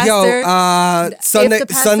the pastor Sundays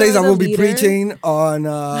pastor I or will the be leader- preaching on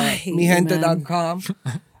hate you, mihente.com.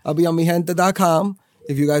 I'll be on mihente.com.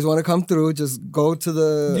 If you guys want to come through, just go to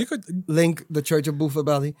the You could- link, the Church of Buford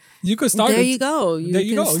Valley, You could start. There you go. There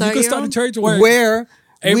you can go. You start could your start a own- church where where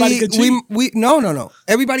everybody can cheat. no.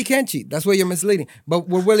 Everybody can't cheat. That's where you're misleading. But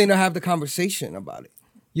we're willing to have the conversation about it.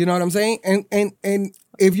 You know what I'm saying? And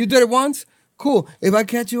if you did it once, cool. If I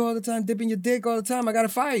catch you all the time dipping your dick all the time, I gotta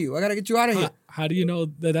fire you. I gotta get you out of here. How do you know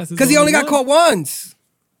that that's Because he only got caught once.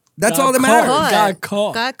 That's all that matters. Got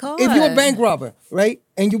caught. Got caught. If you're a bank robber, right,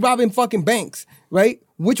 and you're robbing fucking banks, right,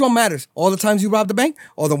 which one matters? All the times you robbed the bank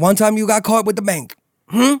or the one time you got caught with the bank?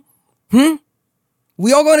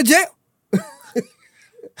 We all going to jail.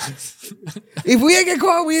 If we ain't get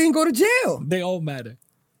caught, we ain't go to jail. They all matter.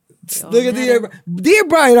 Look at DJ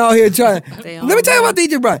Brian out here trying. They Let me all tell you about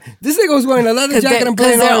DJ Brian. This nigga was wearing a leather jacket and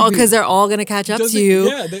playing R&B. Because they're all gonna catch up Just- to you.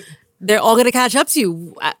 Yeah, They're all gonna catch up to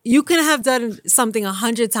you. You can have done something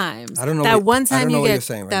 100 times. I don't know that what- one I time don't know you what get you're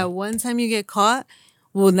saying right that now. one time you get caught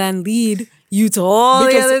will then lead you to all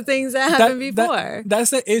Because the other things that happened before. That's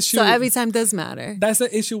the issue. So every time does matter. That's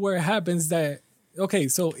the issue where it happens that okay,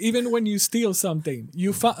 so even when you steal something,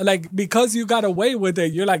 you like because you got away with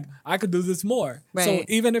it, you're like, I could do this more. So Right.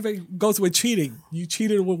 even if it goes with cheating, you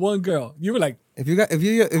cheated with one girl, you were like, If you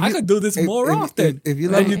I could do this more often. If you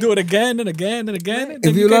and love you do it again and again and again. And then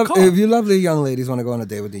If you you get love, caught. if you lovely young ladies want to go on a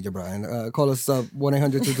date with DJ Brian, call us up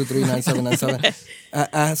 1-800-223-9797.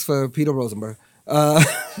 Ask for Peter Rosenberg.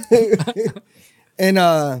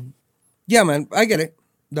 Yeah, man, I get it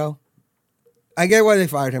though. I get why they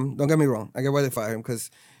fired him. Don't get me wrong. I get why they fired him because,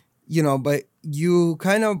 but you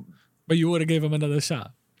kind of but you would have gave him another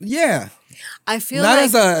shot. yeah. I feel Not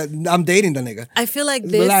like as I'm dating the nigga. I feel like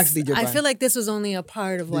this. Relax, DJ I Brian. feel like this was only a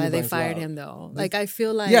part of why they Brian's fired wild. him, though. Like I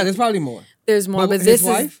feel like Yeah, there's probably more. there's more, but his this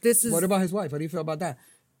wife? is What about his wife? How do you feel about that?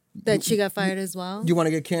 that she got fired as well. You want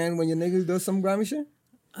to get canned when your nigga does some grimy shit?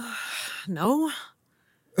 No,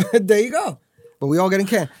 There you go. But we all getting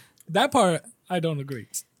canned. That part I don't agree.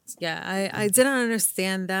 yeah, I didn't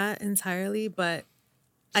understand that entirely, but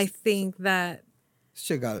I think that This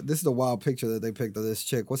chick got it. This is the wild picture that they picked of this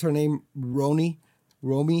chick. What's her name? Romy?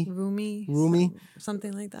 Rumi,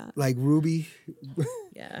 something like that. Like Ruby?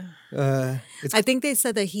 Yeah, It's I think they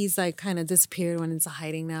said that he's like kind of disappeared, went into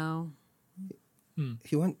hiding now.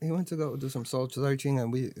 he went to go do some soul searching,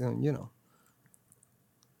 and we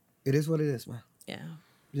it is what it is, man. Yeah,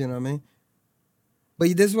 You know what I mean?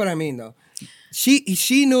 But this is what I mean, though.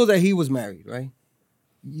 She knew that he was married, right?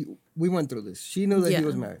 We went through this. She knew that he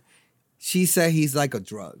was Yeah. married. She said he's like a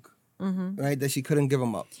drug, right? That she couldn't give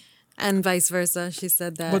him up. and vice versa. She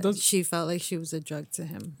said that But those- she felt like she was a drug to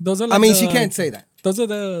him. Those are I like mean, she can't say that. Those are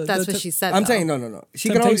the That's the what she said. I'm though. saying no. She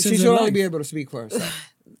Temptations should in only life. be able to speak for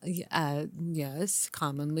herself. Yes,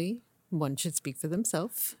 commonly one should speak for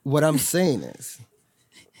themselves. What I'm saying is,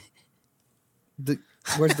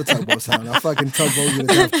 where's the tugboat sound? I'll fucking tugboat you to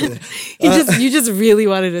death today. You just really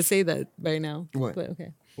wanted to say that right now. What? But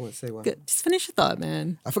okay. What? Say what? Good. Just finish your thought,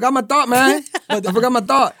 man. I forgot my thought, man. I forgot my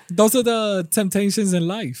thought. Those are the temptations in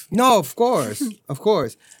life. No, of course.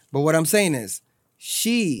 But what I'm saying is,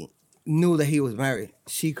 she knew that he was married.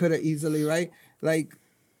 She could have easily, right? Like,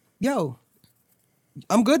 yo,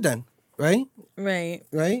 I'm good then, right? Right.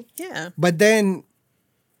 Right? Yeah. But then,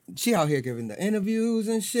 she out here giving the interviews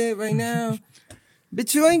and shit right now.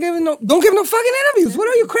 Bitch, you ain't don't give no fucking interviews. What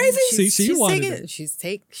are you, crazy? See, she wanted taking it.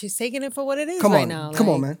 She's taking it for what it is Come right on. now. Come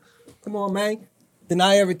on, man. Come on, man.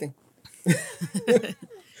 Deny everything.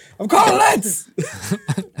 I'm calling Let's.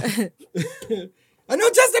 I know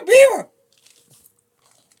Justin Bieber.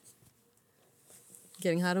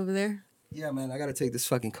 Getting hot over there? Yeah, man, I gotta take this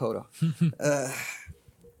fucking coat off.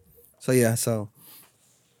 So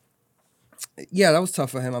Yeah, that was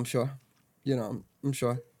tough for him, I'm sure. You know, I'm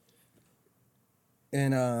sure.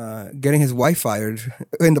 And getting his wife fired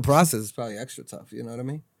in the process is probably extra tough. You know what I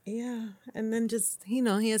mean? Yeah, and then just he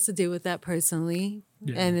has to deal with that personally,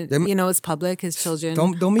 Yeah. and Them- it's public. His children,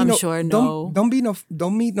 Don't meet I'm no sure don't meet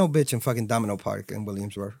no bitch in fucking Domino Park in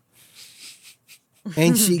Williamsburg.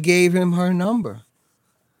 And she gave him her number.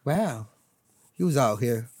 Wow, he was out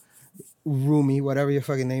here, Rumi, whatever your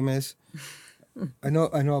fucking name is. I know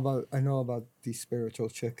about these spiritual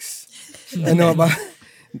chicks. I know about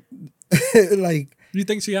like You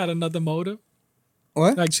think she had another motive?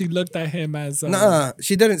 what? Like she looked at him as Nah,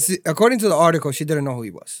 she didn't. See, according to the article, she didn't know who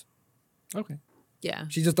he was. Okay. Yeah,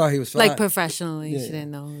 She just thought he was fine. like professionally, Yeah, she yeah.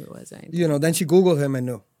 didn't know who it was or anything. You know, then she Googled him and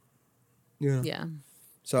knew. You know. Yeah,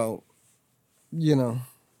 So, you know,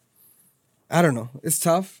 I don't know. It's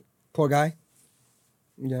tough. Poor guy.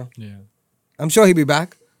 You know, Yeah. I'm sure he'll be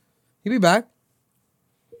back. He'll be back.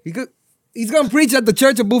 He's gonna preach at the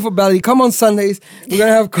Church of Buford Belly. Come on Sundays. We're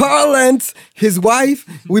gonna have Carl Lentz, his wife.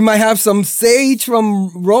 We might have some sage from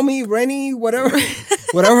Rennie, whatever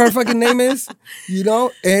her fucking name is. You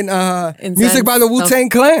know, and Incense. music by the Wu-Tang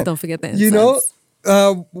Clan. don't forget the You know,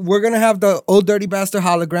 incense. we're gonna have the Old Dirty Bastard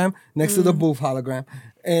hologram next to the Booth hologram,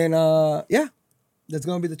 and yeah, that's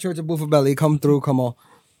gonna be the Church of Buford Belly. Come through, come on.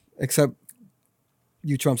 Except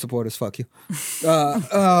you Trump supporters, fuck you.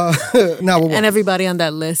 Now we'll And everybody on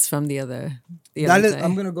that list from the other that list, day.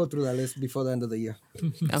 I'm gonna go through that list before the end of the year.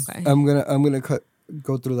 Okay, I'm gonna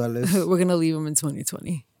go through that list. we're gonna leave them in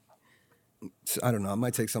 2020. I don't know. I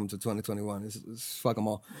might take some to 2021. It's fuck them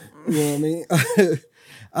all. You know what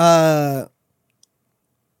I mean?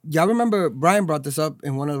 Y'all remember Brian brought this up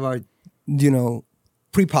in one of our,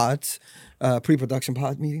 pre-pods, pre-production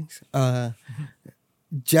pod meetings.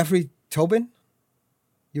 Jeffrey Tobin.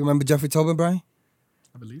 You remember Jeffrey Tobin, Brian?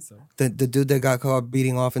 I believe so. The dude that got caught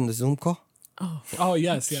beating off in the Zoom call. Oh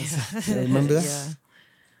yes. You remember that? Yeah.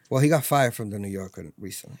 Well, he got fired from the New Yorker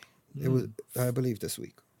recently. It was, I believe, this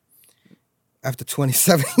week. After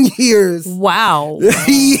 27 years. Wow.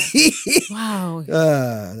 Wow.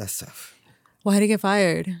 That's tough. Why did he get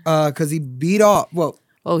fired? Because he beat off. Well,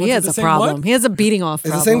 Oh, he Was it has the a same problem. one? He has a beating off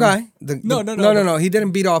it's problem. the same guy. No. He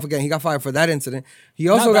didn't beat off again. He got fired for that incident. He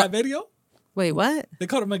also Not got that video? Wait, what? They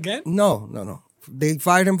caught him again? no. They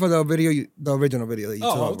fired him for the video, the original video that you Oh,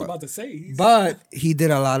 I talked was about. about to say. But he did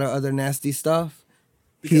a lot of other nasty stuff.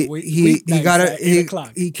 Because He got at 8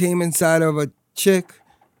 o'clock. he came inside of a chick,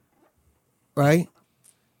 right?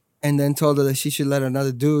 And then told her that she should let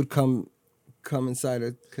another dude come inside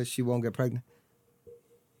her because she won't get pregnant.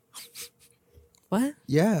 What?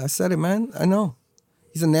 Yeah, I said it, man. I know.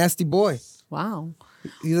 He's a nasty boy. Wow.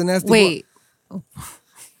 He's a nasty Wait.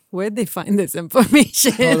 Where'd they find this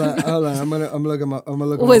information? boy. Hold on. I'm looking him up.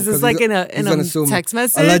 Was this like in a text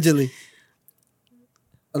message?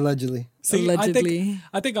 Allegedly. See, Allegedly.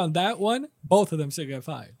 I think on that one, both of them should get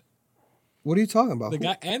fired. What are you talking about? The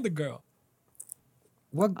guy and the girl.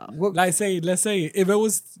 What? Let's say if it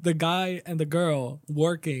was the guy and the girl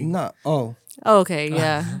working. Nah. Oh, Okay,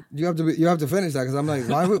 yeah. you have to finish that because I'm like,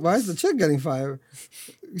 why is the chick getting fired?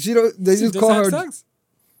 They She just call had her. sex.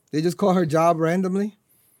 They just call her job randomly.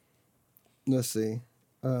 Let's see.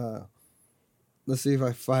 Let's see if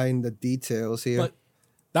I find the details here. But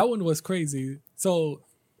that one was crazy. So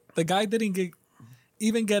the guy didn't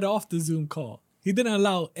even get off the Zoom call. He didn't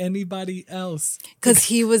allow anybody else. Because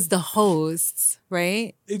he was the host,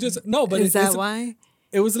 right? It just no, but Is that why?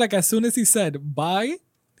 It was like as soon as he said bye,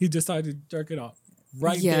 he just started jerking off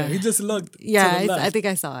right Yeah. there. He just looked. Yeah, to the left. I think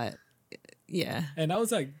I saw it. Yeah, And I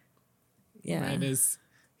was like, yeah. man, he's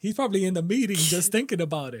probably in the meeting just thinking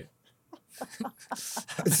about it.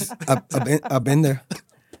 I've been there.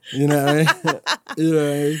 You know what I mean? You know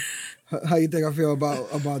what I mean? How you think I feel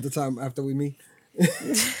about the time after we meet?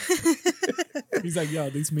 He's like, yo,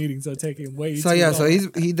 these meetings are taking way So too yeah, long. so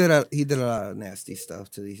he did a lot of nasty stuff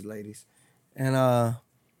to these ladies, and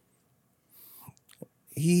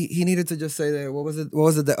he needed to just say that what was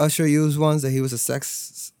it that Usher used once, that he was a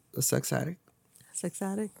sex addict. Sex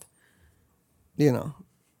addict. You know,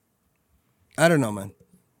 I don't know, man.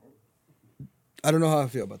 I don't know how I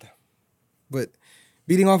feel about that, but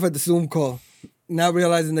beating off at the Zoom call, not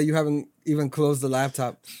realizing that you haven't even closed the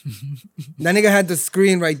laptop. That nigga had the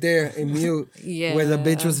screen right there in mute, where the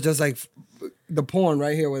bitch was just like the porn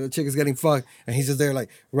right here, where the chick is getting fucked, and he's just there like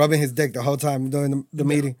rubbing his dick the whole time during the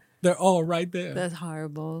meeting. They're all right there. That's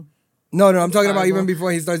horrible. No, I'm talking about even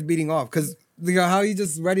before he starts beating off, because how he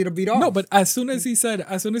just ready to beat off. No, but as soon as he said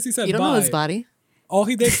You don't know his bye, body. all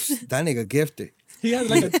he did, that nigga gifted. he had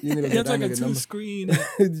like a You need to he had get that like a nigga number. two-screen. Let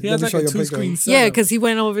He had me like show a you a picture. two-screen setup. Yeah, because he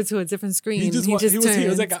went over to a different screen. he was turned. here. He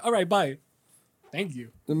was like, all right, bye. Thank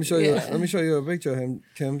you. Let me show you. Yeah. Let me show you a picture of him,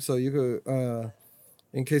 Kim, so you could,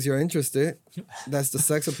 in case you're interested. That's the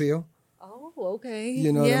sex appeal. Oh, okay.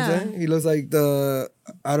 You know what I'm saying? He looks like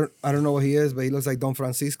I don't know what he is, but he looks like Don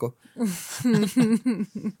Francisco.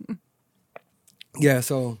 Yeah,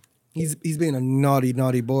 so he's being a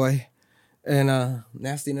naughty boy, and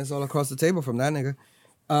nastiness all across the table from that nigga.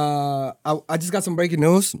 I just got some breaking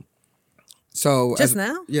news. So Just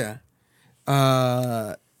now? Yeah.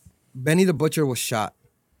 Benny the Butcher was shot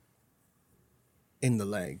in the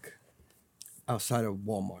leg outside of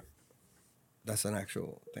Walmart. That's an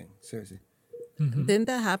actual thing. Seriously. Didn't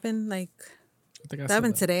that happen? Like I think I that saw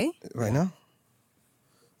happened that. today? Right now?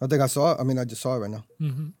 I think I saw it. I mean, I just saw it right now.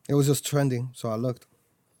 Mm-hmm. It was just trending, so I looked.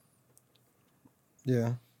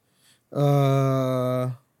 Yeah. 3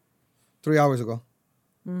 hours ago.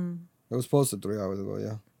 It was posted 3 hours ago,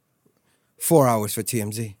 yeah. 4 hours for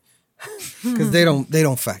TMZ. Because they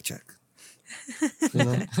don't fact check. You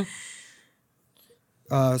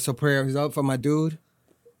know? So prayers up for my dude.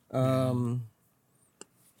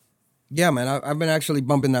 Yeah, man, I've been actually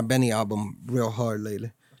bumping that Benny album real hard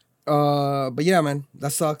lately. But yeah, man,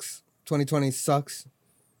 that sucks. 2020 sucks.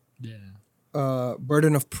 Yeah.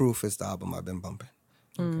 Burden of Proof is the album I've been bumping.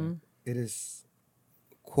 Okay. It is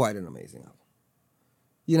quite an amazing album.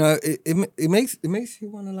 You know, it makes you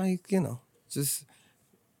want to, like, you know, just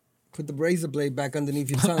put the razor blade back underneath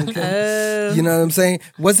your tongue. Kim. You know what I'm saying?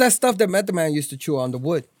 What's that stuff that Method Man used to chew on, the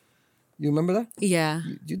wood? You remember that? Yeah.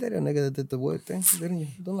 You dated a nigga that did the wood thing, didn't you?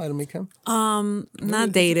 Don't lie to me, Kim.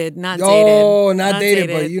 Not dated. Not dated. Oh, not dated,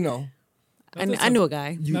 but you know. I knew a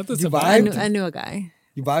guy. You, Not the you survivor. vibe? I knew a guy.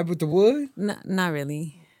 You vibe with the wood? Not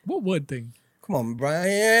really. What wood thing? Come on,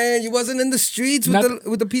 Brian. You wasn't in the streets with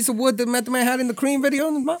Not- the piece of wood that Method Man had in the Cream video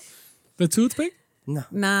in his mouth? The toothpick? No.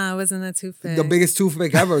 Nah, it wasn't a toothpick. The biggest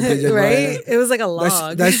toothpick ever, DJ Brian. right? It was like a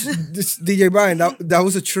log. That's DJ Brian. That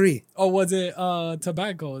was a tree. Or was it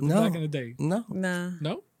tobacco No. back in the day? No. nah.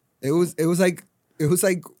 No? It was like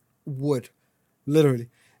wood, literally.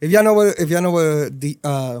 If y'all know what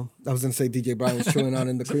I was gonna say DJ Brian was chewing on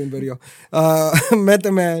in the Cream video.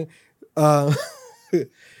 Method Man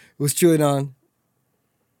was chewing on.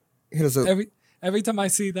 Hit us up. Every time I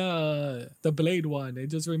see the Blade one, it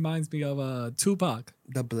just reminds me of Tupac.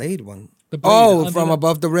 The Blade one. The Blade Oh, under from the-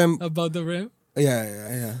 above the rim. Above the rim.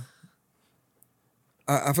 Yeah.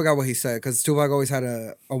 I forgot what he said because Tupac always had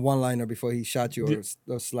a one-liner before he shot you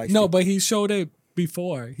or sliced No, you. but he showed it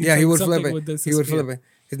before. He said would something flip it. with this He would spear. flip it.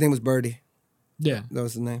 His name was Birdie. Yeah. That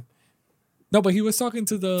was his name. No, but he was talking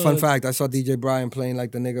to the Fun fact, I saw DJ Brian playing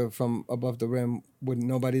like the nigga from above the rim with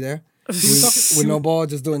nobody there. was with no ball,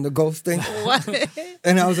 just doing the ghost thing. What?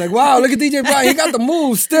 And I was like, wow, look at DJ Brian. He got the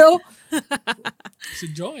move still.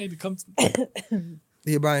 should join. It comes.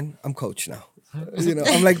 DJ Brian, I'm coach now. You know,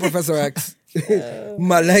 I'm like Professor X.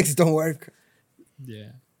 My legs don't work.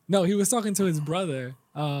 Yeah. No, he was talking to his brother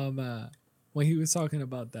when he was talking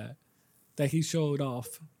about that he showed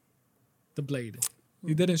off the blade.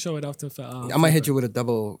 He didn't show it off to I might hit you with a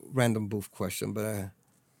double random booth question, but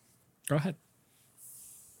Go ahead.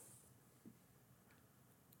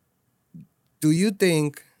 do you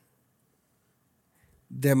think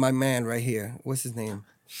that my man right here, what's his name?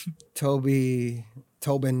 Tobin,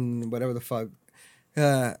 whatever the fuck,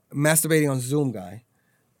 masturbating on Zoom guy.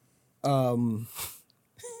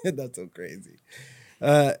 That's so crazy.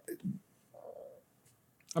 I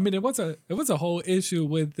mean, it was a whole issue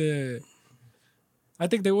with the. I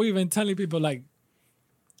think they were even telling people like,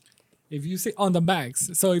 if you see on the Macs,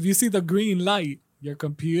 so if you see the green light, your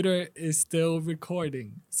computer is still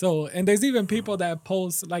recording. So, and there's even people that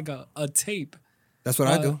post like a tape That's what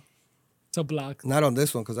I do. to block. Not on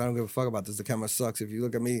this one because I don't give a fuck about this. The camera sucks. If you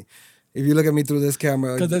look at me through this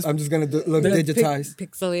camera, 'Cause there's- I'm just gonna look there's digitized.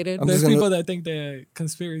 Pixelated. I'm There's just gonna- people that think the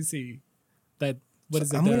conspiracy, that what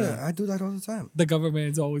is it? I do that all the time. The government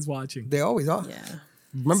is always watching. They always are. Yeah.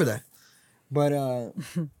 Remember that. But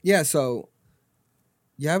yeah. So,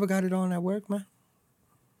 you ever got it on at work, man?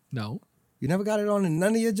 No, You never got it on in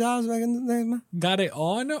none of your jobs back in the day, man. got it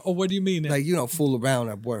on, or what do you mean? Like, fool around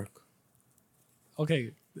at work.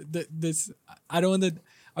 Okay, this I don't.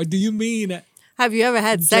 Or do you mean? Have you ever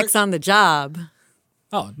had sex on the job?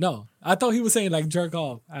 Oh no, I thought he was saying like jerk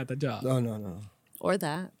off at the job. No. Or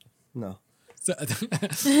that? No. So,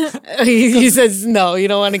 he says no. You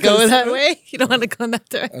don't want to go that way. You don't want to go in that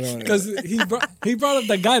direction. because he brought up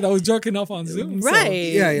the guy that was jerking off on Zoom. so-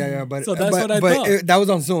 Right. Yeah. But So that's what I thought. that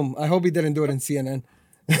was on Zoom. I hope he didn't do it in CNN.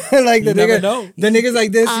 Like the You never nigga, know. the niggas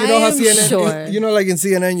like this. You know how I'm CNN? sure. You know, like in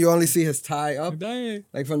CNN, you only see his tie up, Dang.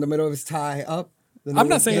 like from the middle of his tie up. I'm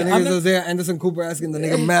not saying- the I'm niggas not- was there. Anderson Cooper asking the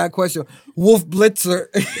nigga mad question. Wolf Blitzer.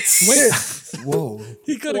 Wait. Whoa,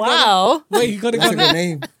 He could have Wow. Wait, he could have that's a gone. good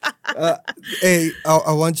name. Hey,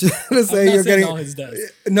 I want you to say I'm not you're saying getting. on his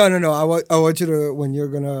desk. No. I want you to, when you're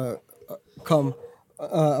gonna come.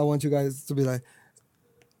 I want you guys to be like,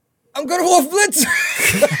 I'm gonna Wolf Blitzer.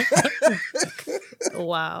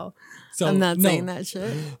 Wow. So I'm not no, saying that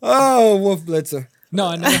shit. Oh, Wolf Blitzer. No,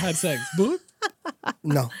 I never had sex. Booth?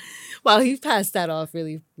 No, Wow, he passed that off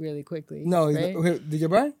really, really quickly. no. right? Did you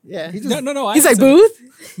Brian? Yeah. He just, No. I He's like, answered-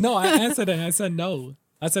 Booth? No, I answered it. I said no.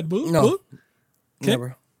 I said Booth. No. Booth?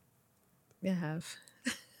 never. Yeah, I have.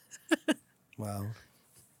 Wow.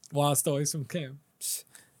 Wild stories from Kim.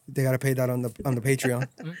 They gotta pay that on the Patreon.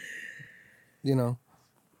 You know,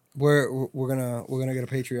 we're gonna get a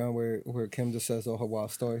Patreon where Kim just says all her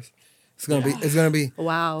wild stories. It's gonna be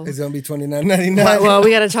Wow. $29.99. Well,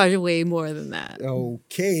 we got to charge way more than that.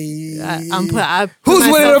 Okay. I put Who's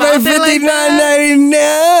winning myself about out there like that.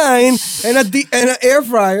 $59.99 and an air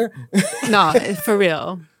fryer? No, for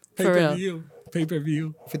real. For real.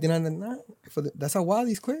 Pay-per-view. $59.99 that's how wild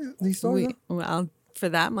these stories are. Well, for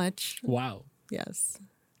that much, Wow. yes.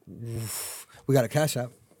 We got a cash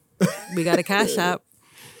app. We got a cash app.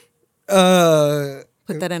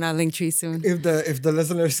 Put that in our link tree soon. If the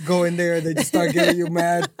listeners go in there, they just start getting you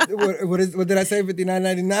mad. What did I say?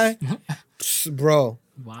 $59.99, bro.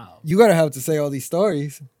 Wow. You gotta have to say all these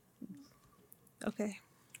stories, Okay.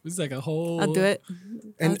 This is like a whole. I'll do it.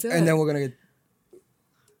 and I'll do and it. then we're gonna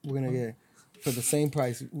get for the same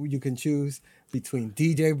price. You can choose between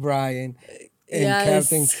DJ Brian and Yes.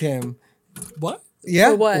 Captain Kim. What? Yeah,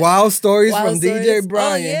 For what? wild stories Wild from DJ stories?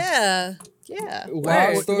 Brian. Oh, yeah. Yeah.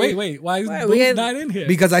 Wild Word. stories. Wait. Why is Why? Booth We had- not in here?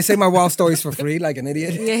 Because I say my wild stories for free, like an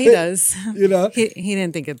idiot. Yeah, he does. You know, He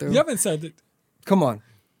didn't think it through. you haven't said it. come on.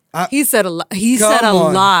 He said a lot. He Come said a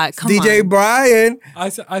on. lot. Come DJ on. Brian. I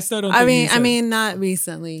still don't. I think mean, you said it. not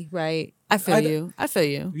recently, right? I feel you. I feel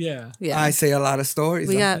you. Yeah. Yeah. I say a lot of stories.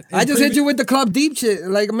 We though. got- I just hit you with the Club Deep shit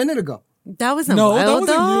like a minute ago. That wasn't No, wild, that wasn't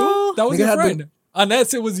though. you. That was Nigga your had the- friend.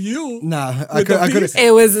 Unless it was you. Nah, I With the could. piece?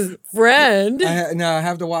 It was his friend. I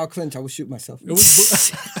have the wild clinch. I would shoot myself. It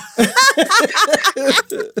was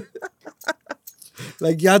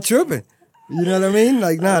Like y'all tripping. You know what I mean?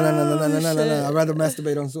 Like no. I'd rather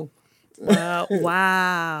masturbate on Zoom.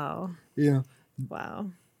 Wow. You know, Wow.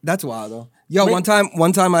 that's wild though. Yo, one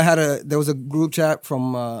time I had there was a group chat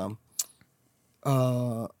from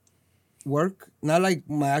work, not like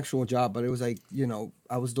my actual job, but it was like, you know,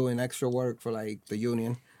 I was doing extra work for like the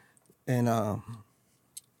union, and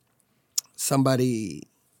somebody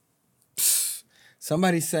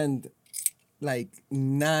sent like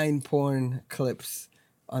 9 porn clips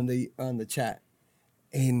on the chat,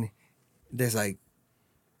 and there's like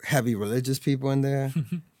heavy religious people in there.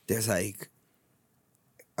 There's like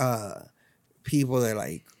people that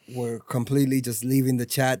like were completely just leaving the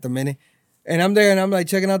chat the minute. And I'm there and I'm like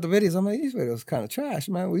checking out the videos. I'm like, these videos kind of trash,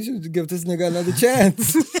 man. We should give this nigga another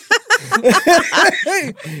chance. You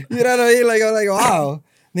know what I mean? Like I'm like, wow.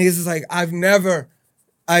 Niggas is like, I've never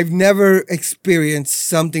experienced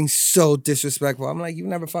something so disrespectful. I'm like, you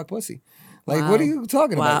never fucked pussy. Like, what are you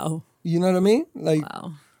talking about? Wow. You know what I mean? Like,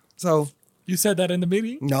 Wow. so You said that in the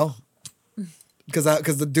meeting? no,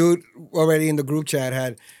 because the dude already in the group chat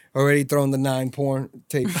had already thrown the 9 porn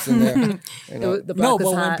tapes in there. You know? The No, block was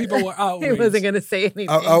but when hot. people were he outraged. wasn't gonna say anything.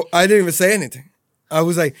 I didn't even say anything. I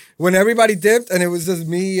was like, when everybody dipped and it was just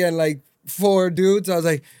me and like 4 dudes, I was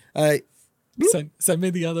like, Send me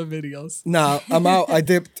the other videos. nah, I'm out. I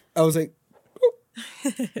dipped. I was like,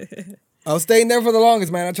 boop. I was staying there for the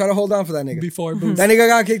longest, man. I tried to hold on for that nigga. Before Booth. That nigga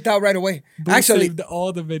got kicked out right away. Booth Actually, saved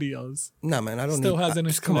all the videos. nah, man, I don't Still need. has in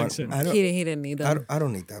his come on, collection. I don't. He didn't need them. I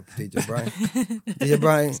don't need that, DJ Brian. DJ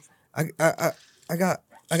Brian, I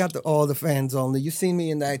got all the fans only. You see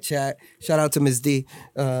me in that chat. Shout out to Ms. D.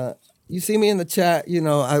 You see me in the chat. You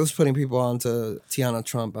know, I was putting people on to Tiana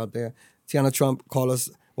Trump out there. Tiana Trump, call us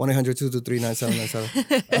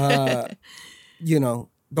 1-800-223-9797. You know,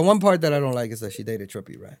 the one part that I don't like is that she dated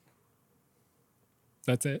Trippie Redd.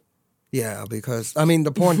 That's it. Yeah, because I mean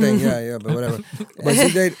the porn thing, yeah, but whatever. But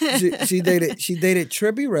she dated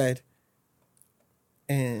Trippie Redd,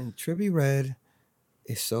 and Trippie Redd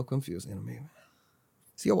is so confusing to me.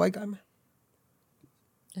 Is he a white guy, man?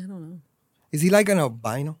 I don't know. Is he like an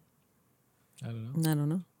albino? I don't know. I don't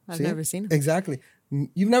know. I've See? never seen him. Exactly.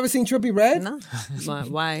 You've never seen Trippie Redd? No.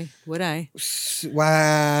 Why would I?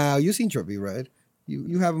 Wow, you seen Trippie Redd?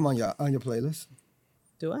 You have him on your playlist?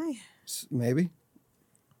 Do I? Maybe.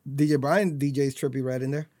 DJ Brian DJ's Trippie Redd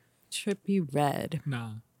in there. Trippie Redd.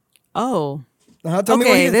 Nah. Oh. Tell me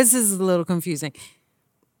what he Okay, is. this is a little confusing.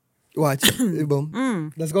 Watch.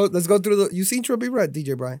 Boom. Let's go through the. You seen Trippie Redd,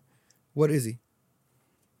 DJ Brian? What is he?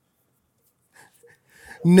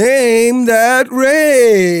 Name that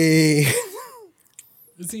Ray.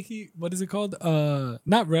 Isn't he? What is it called?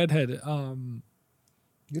 Not redhead.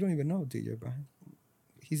 You don't even know DJ Brian.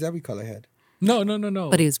 He's every color head. No.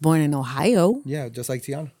 But he was born in Ohio. Yeah, just like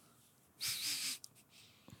Tiana.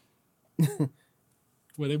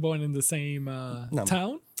 Were they born in the same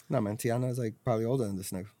town? No, man. Tiana is like probably older than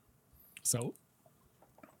this nigga. So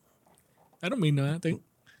I don't mean nothing.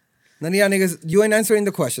 None of y'all niggas, you ain't answering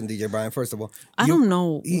the question, DJ Brian, first of all. I don't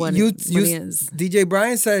know what he is. DJ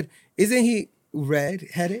Brian said, isn't he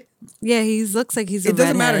red-headed? Yeah, he looks like he's a It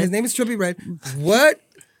doesn't matter. redhead. His name is Trippie Redd. What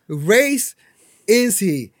race is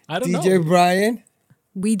he? I don't DJ know. Brian?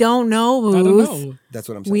 We don't know. I don't Booth. know. That's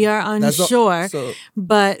what I'm saying. We are That's all- unsure. so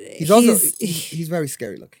but he's very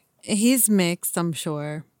scary looking. he's mixed, I'm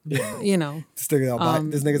sure. Yeah. You know. This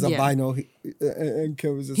nigga's yeah. albino. And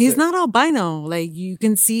Kim is He's not albino. Like, you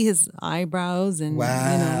can see his eyebrows and,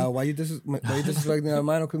 Wow. you know. Why you disrespecting the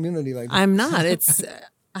albino community like that? I'm not. It's,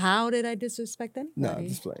 how did I disrespect No, anybody? I'm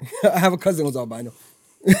just playing. I have a cousin who's albino.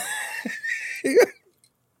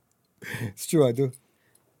 It's true, I do.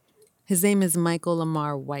 His name is Michael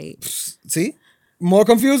Lamar White. See? More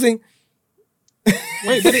confusing.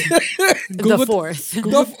 Wait, but The fourth.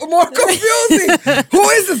 More confusing. Who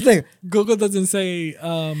is this thing? Google doesn't say.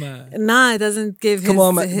 Nah, it doesn't give his, Come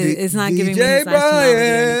on, man. it's not giving me DJ his nationality or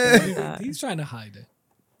anything like Brian. that. He's trying to hide it.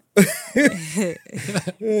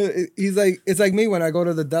 He's like, it's like me when I go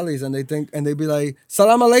to the delis and they be like,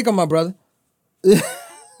 Salam alaikum, my brother.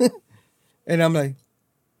 And I'm like,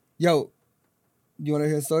 yo, you want to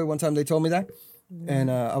hear a story? One time they told me that. And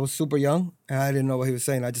I was super young and I didn't know what he was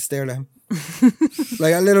saying. I just stared at him.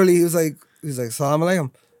 Like, he was like, Salam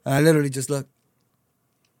alaikum. And I literally just looked.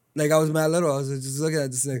 Like, I was mad little. I was just looking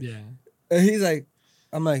at this thing. Yeah. And he's like,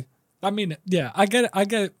 I'm like, I mean, yeah, I get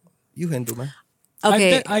it. you Hindu, man.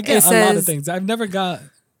 Okay, I get it a lot of says- things. I've never got,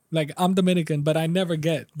 like, I'm Dominican, but I never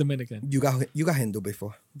get Dominican. You got Hindu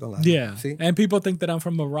before. Don't lie. Yeah. See? And people think that I'm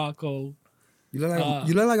from Morocco. You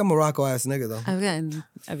look like a Morocco ass nigga though. I've gotten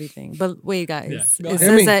everything. But wait, guys. Yeah, go It ahead. says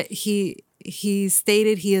Amy. that he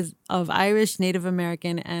stated he is of Irish, Native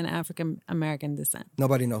American, and African American descent.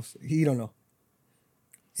 Nobody knows. He don't know.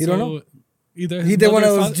 He don't know. Either He his did one of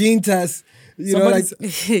mother, those father- gene tests. You know, like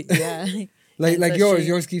somebody's- Yeah. like That's a yours. shame.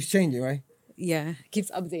 Yours keeps changing, right? Yeah.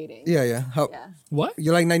 Keeps updating. Yeah. How Yeah. What?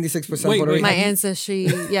 you're like 96% Wait, Puerto wait. Rican. My ancestry,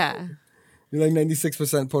 yeah. You're like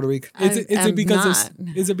 96% Puerto Rican. Is I'm it because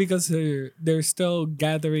not. is it because they're still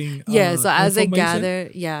gathering? Yeah, so as they information?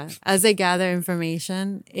 They gather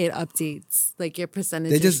information, it updates. Like your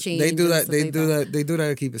percentages just change. they do and that. stuff They like do that. They do that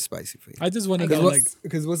to keep it spicy for you. I just want to Because know,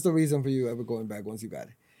 like, what's the reason for you ever going back once you got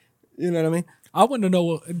it? You know what I mean? I want to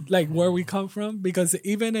know, like, where we come from, because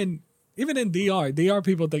even in DR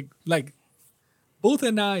people think, like, Booth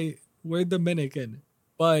and I, we're Dominican,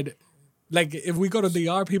 but like if we go to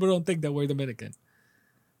DR, people don't think that we're Dominican.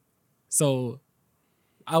 So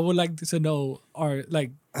I would like to know, or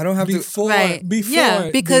like, I don't have before Right. before yeah,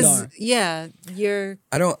 because DR. you're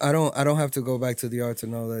I don't have to go back to the art to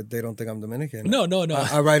know that they don't think I'm Dominican. No.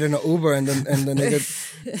 I ride in an Uber and the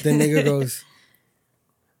nigga goes,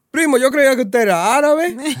 Primo, yo creía que usted era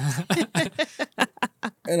árabe.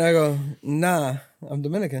 And I go, nah, I'm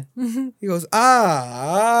Dominican. He goes,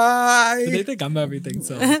 They think I'm everything.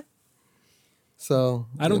 So So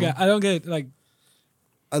I don't get like,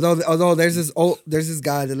 although there's this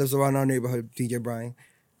guy that lives around our neighborhood, DJ Brian,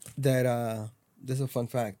 that this is a fun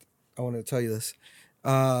fact. I wanted to tell you this.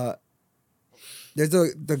 There's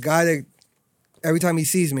the guy that every time he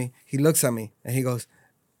sees me, he looks at me and he goes,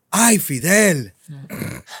 "Ay, Fidel,"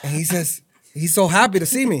 and he says he's so happy to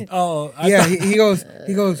see me. oh, He goes,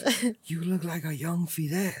 "You look like a young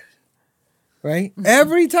Fidel," right?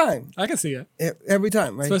 Every time, I can see it, every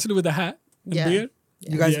time, right? especially with the hat and Yeah. beard.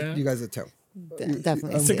 You guys, Yeah. you guys are terrible.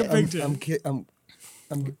 definitely. Take a picture.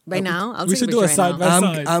 Right now, I'll We take should a do a picture right side now.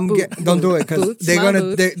 by side. Don't do it because Boots, they're my gonna.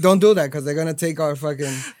 boots. Don't do that because they're gonna take our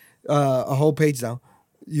fucking a whole page down.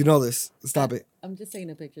 You know this. Stop it I'm just taking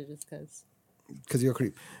a picture just because. because you're a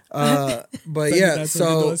creep. But That's yeah, what we do,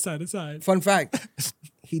 so side to side. fun fact,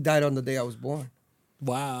 he died on the day I was born.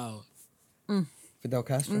 Wow. Fidel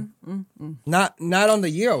Castro. Not on the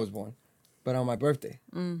year I was born, but on my birthday.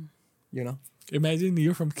 You know. Imagine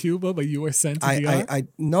you're from Cuba, but you were sent to DR.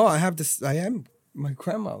 I have this. I am. My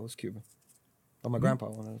grandma was Cuban, or my grandpa.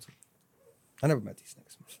 One of those. I never met these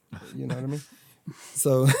things. You know what I mean?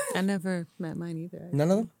 So I never met mine either.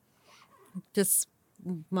 none of them. Just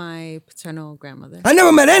my paternal grandmother. I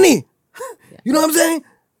never met any. You know what I'm saying?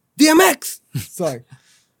 DMX. Sorry.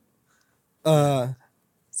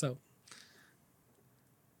 So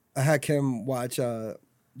I had Kim watch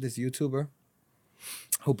this YouTuber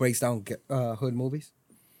who breaks down hood movies.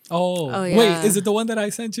 oh yeah. wait, is it the one that I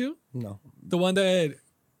sent you? No, The one that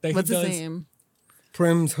What's he his does? name?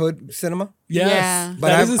 Prim's Hood Cinema. Yes. Yeah. But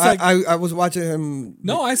That is just like I was watching him.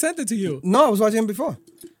 no, I sent it to you. No, I was watching him before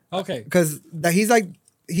Okay. because he's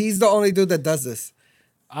the only dude that does this.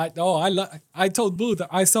 I told Booth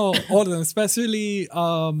I saw all of them, especially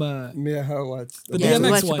Yeah, how watch The Yeah, we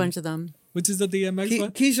DMX watched one. a bunch of them. which is the DMX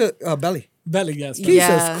one? Keisha Belly. Belly, yes. Yeah.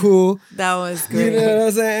 Keisha's cool. That was You great. know what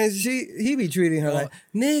I'm saying? He be treating her like,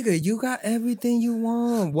 nigga, you got everything you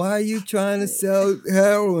want. Why are you trying to sell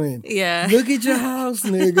heroin? Yeah. Look at your house,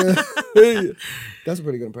 nigga. That's a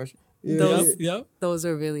pretty good impression. Yeah. Those- Yep. Those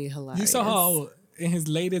are really hilarious. You saw how in his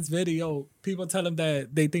latest video, people tell him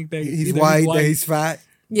that they think that He's either white, that he's fat.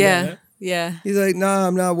 Yeah. Yeah. He's like, nah,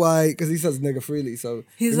 I'm not white, because he says nigga freely. So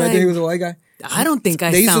He's imagine like, he was a white guy. I don't think I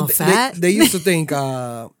They used sound to, fat. They used to think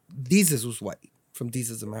Jesus was white from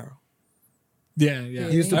Jesus and Mero. Yeah, yeah.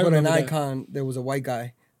 He used to I put an remember that. icon. There was a white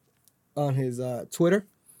guy on his Twitter,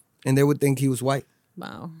 and they would think he was white.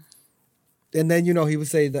 Wow. And then he would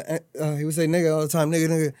say nigga all the time,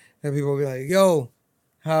 nigga, and people would be like, yo,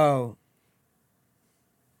 how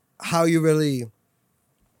you really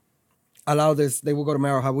allow this? They will go to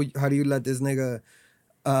Mero. How do you let this nigga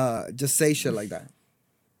just say shit like that?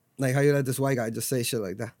 Like, how you let this white guy just say shit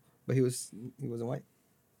like that? But he wasn't white.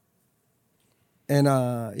 And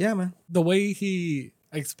yeah, man. The way he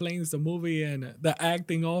explains the movie and the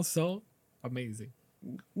acting also, amazing.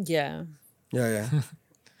 Yeah. Yeah.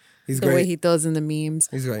 He's The way great. he throws in the memes.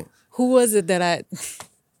 He's great. Who was it that I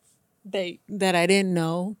that I didn't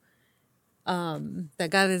know? That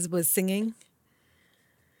guy that was singing.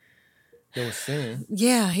 They were singing.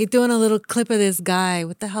 Yeah, he threw in a little clip of this guy.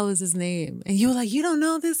 What the hell is his name? And you were like, you don't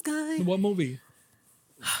know this guy? What movie?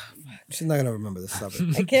 She's not gonna remember this stuff.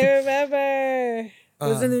 I can't remember.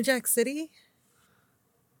 Was it New Jack City?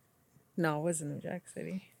 No, it wasn't New Jack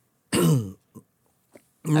City. All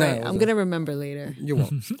right, I'm gonna remember later. You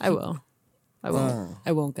won't. I will. I won't.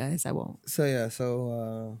 I won't, guys. I won't. So yeah,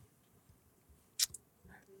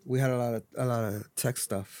 we had a lot of tech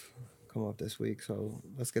stuff come up this week. So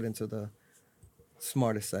let's get into the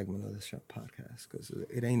smartest segment of this show podcast, because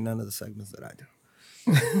it ain't none of the segments that I do.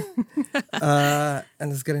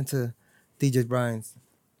 And let's get into DJ Brian's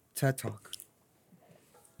TED Talk.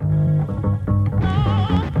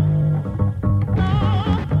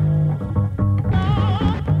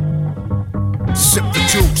 Sip the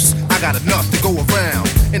juice, I got enough to go around,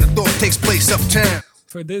 and the thought takes place uptown.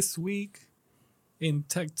 For this week in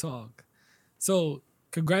Tech Talk. So,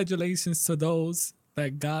 congratulations to those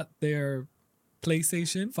that got their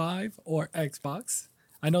PlayStation 5 or Xbox.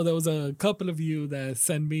 I know there was a couple of you that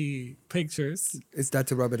sent me pictures It's that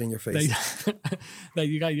to rub it in your face. that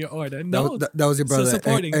you got your order. No, that was your brother, So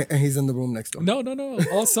supporting. and he's in the room next door. No.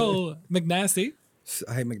 Also, McNasty.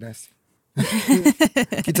 I hate McNasty.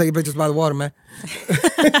 Keep taking pictures by the water, man.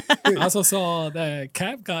 I also saw that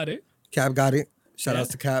Cap got it, Cap got it. Shout Yeah.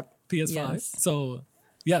 outs to Cap. PS5. Yes. So,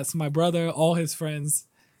 yes, my brother, all his friends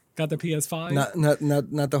got the PS5.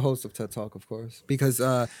 Not the host of TED Talk, of course, because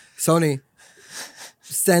Sony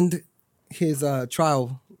sent his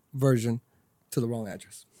trial version to the wrong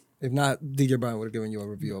address. If not, DJ Brian would have given you a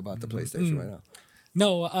review about the PlayStation right now.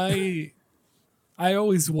 No, I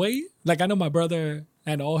always wait. Like, I know my brother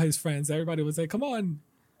and all his friends, everybody was like, come on,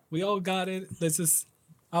 we all got it.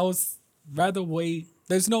 I was rather wait.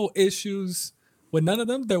 There's no issues with none of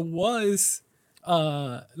them. There was,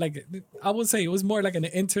 like, I would say it was more like an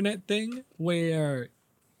internet thing where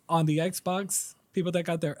on the Xbox, people that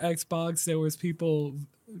got their Xbox, there was people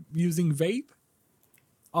using vape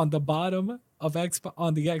on the bottom of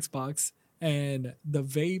on the Xbox, and the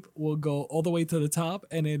vape will go all the way to the top,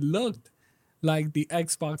 and it looked like the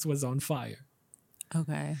Xbox was on fire.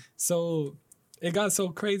 Okay. So it got so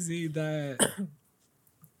crazy that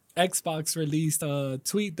Xbox released a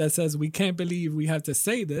tweet that says, "We can't believe we have to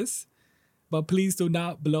say this, but please do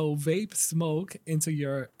not blow vape smoke into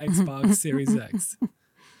your Xbox Series X."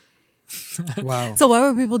 Wow. So why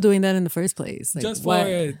were people doing that in the first place? Like, Just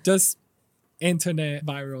why- for just internet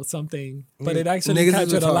viral something, but it Niggas actually is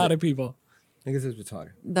captured a lot retarded. of people. Niggas is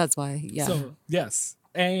retarded. That's why. Yeah. So yes,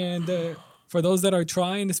 and for those that are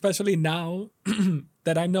trying, especially now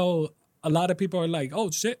that I know a lot of people are like,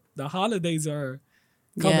 "Oh shit, the holidays are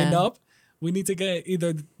coming Yeah. up. We need to get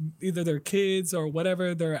either their kids or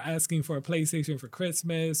whatever they're asking for a PlayStation for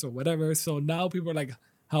Christmas or whatever." So now people are like,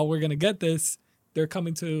 "How we're gonna get this?" They're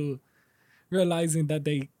coming to realizing that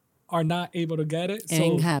they are not able to get it.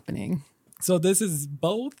 Ain't happening. So this is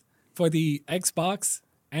both for the Xbox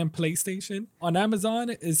and PlayStation. On Amazon,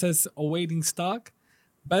 it says awaiting stock.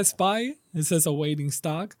 Best Buy, it says awaiting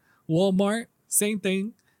stock. Walmart, same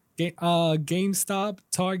thing. GameStop,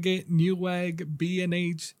 Target, Newegg,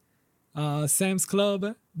 B&H, Sam's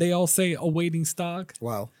Club, they all say awaiting stock.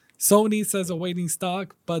 Wow. Sony says awaiting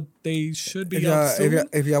stock, but they should be If up y'all, soon.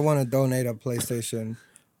 if y'all want to donate a PlayStation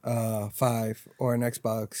 5 or an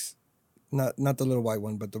Xbox, not the little white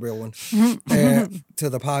one, but the real one, and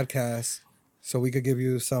to the podcast, so we could give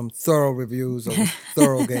you some thorough reviews of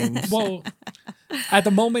thorough games. Well, at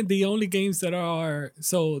the moment, the only games that are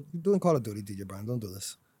so You're doing Call of Duty, DJ Brian. Don't do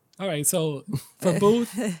this. all right. So for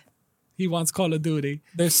Booth, he wants Call of Duty.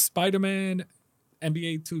 There's Spider-Man,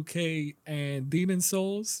 NBA 2K, and Demon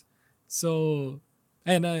Souls. So,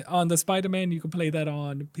 and on the Spider-Man, you can play that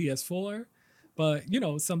on PS4. But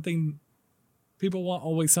something people want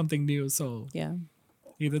always something new. So Yeah.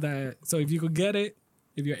 either that. So if you could get it,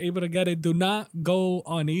 if you're able to get it, do not go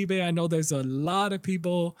on eBay. I know there's a lot of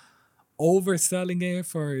people overselling it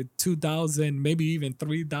for $2,000, maybe even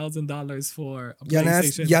 $3,000 for a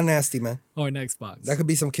PlayStation Y'all nasty, man. or an Xbox. That could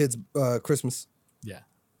be some kids' Christmas. Yeah.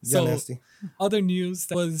 Y'all So nasty. other news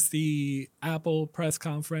was the Apple press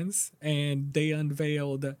conference, and they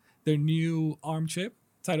unveiled their new ARM chip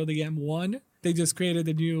titled the M1. They just created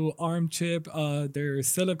the new ARM chip, their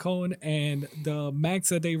silicone, and the Macs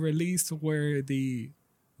that they released were the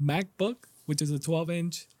MacBook, which is a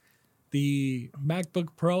 12-inch, the MacBook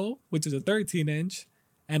Pro, which is a 13-inch,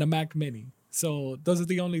 and a Mac Mini. So those are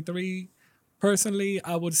the only three. Personally,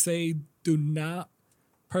 I would say do not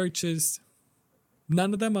purchase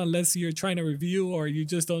none of them unless you're trying to review or you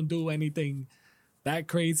just don't do anything that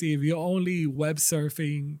crazy. If you're only web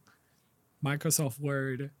surfing, Microsoft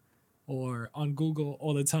Word, or on Google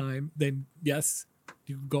all the time, then yes,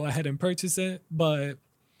 you can go ahead and purchase it. But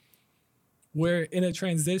we're in a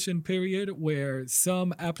transition period where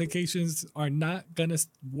some applications are not going to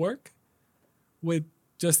work with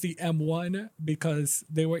just the M1 because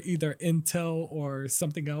they were either Intel or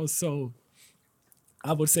something else. So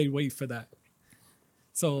I would say wait for that.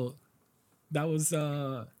 So that was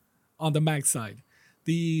on the Mac side.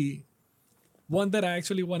 The one that I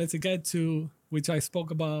actually wanted to get to, which I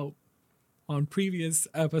spoke about on previous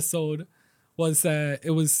episode, was that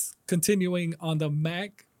it was continuing on the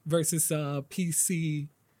Mac versus PC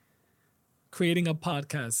creating a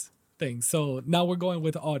podcast thing. So now we're going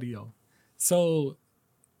with audio. So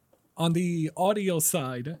on the audio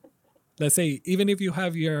side, let's say even if you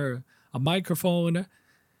have a microphone,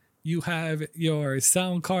 you have your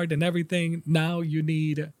sound card and everything, now you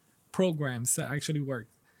need programs that actually work.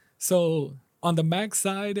 So on the Mac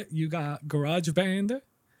side, you got GarageBand,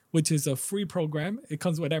 which is a free program. It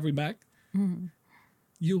comes with every Mac. Mm-hmm.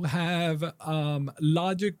 You have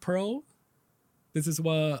Logic Pro. This is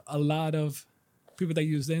what a lot of people that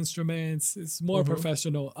use instruments, it's more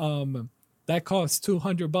professional. That costs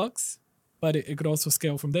 $200, but it could also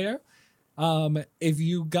scale from there. If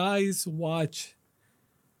you guys watch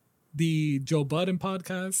the Joe Budden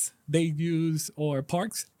podcast, they use, or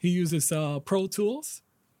Parks, he uses Pro Tools,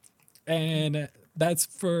 and that's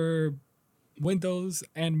for Windows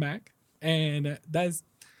and Mac, and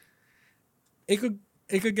it could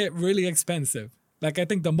get really expensive. Like I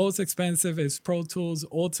think the most expensive is Pro Tools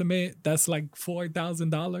Ultimate. That's like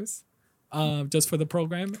 $4,000 just for the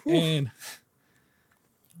program. Oof. And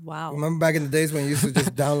Wow. Remember back in the days when you used to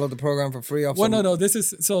just download the program for free off? well, no,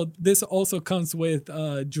 this also comes with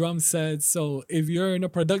drum sets. So if you're in a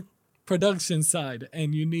production side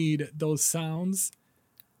and you need those sounds,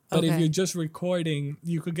 but if Okay. you're just recording,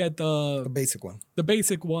 you could get the basic one. the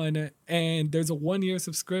basic one, and there's a 1-year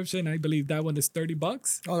subscription. I believe that one is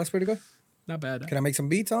 $30. Oh, that's pretty good. Not bad. Can I make some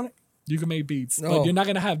beats on it? You can make beats, No. but you're not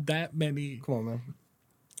gonna have that many. Come on, man.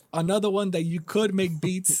 Another one that you could make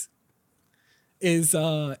beats is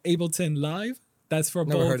Ableton Live. That's for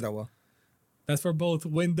Never both. heard that one. That's for both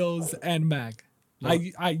Windows and Mac.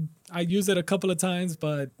 I use it a couple of times,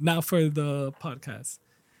 but not for the podcast.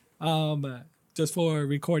 Just for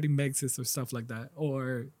recording mixes or stuff like that.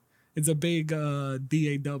 Or it's a big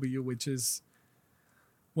DAW, which is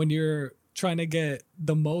when you're trying to get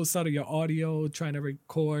the most out of your audio, trying to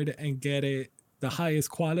record and get it the highest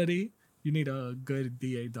quality, you need a good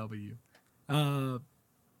DAW.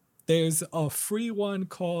 There's a free one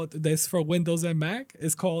that's for Windows and Mac.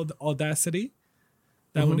 It's called Audacity.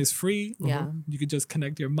 That one is free. Yeah. You can just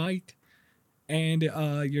connect your mic and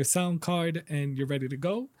your sound card and you're ready to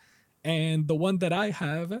go. And the one that I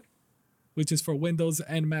have, which is for Windows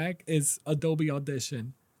and Mac, is Adobe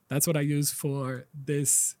Audition. That's what I use for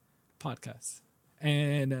this podcast.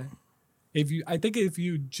 And I think if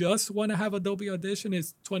you just want to have Adobe Audition,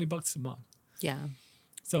 it's $20 a month. Yeah.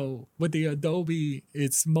 So with the Adobe,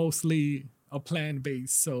 it's mostly a plan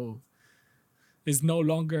base. So it's no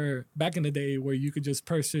longer back in the day where you could just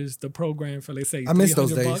purchase the program for, let's say, I miss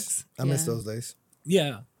those $300. days. I miss Yeah. those days.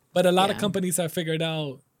 Yeah, but a lot of Yeah. companies have figured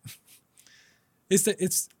out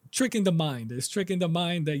it's tricking the mind. It's tricking the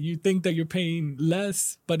mind that you think that you're paying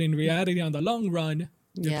less, but in reality, on the long run,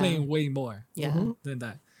 you're Yeah. paying way more Yeah. than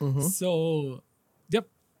that. So, yep,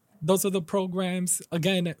 those are the programs.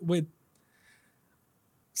 Again, with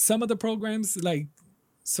some of the programs, like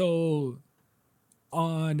so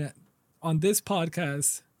on this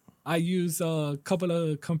podcast, I use a couple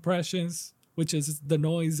of compressions, which is the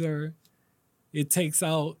noiser. It takes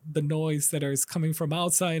out the noise that is coming from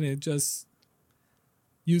outside and it just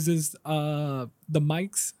uses the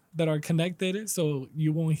mics that are connected, so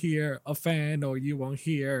you won't hear a fan or you won't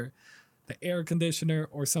hear the air conditioner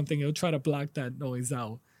or something. It'll try to block that noise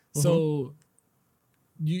out. So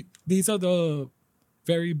these are the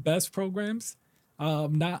very best programs.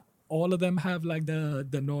 Not all of them have like the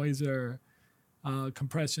noiser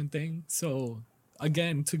compression thing. So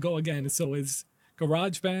again, so it's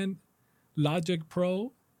GarageBand, Logic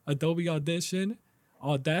Pro, Adobe Audition,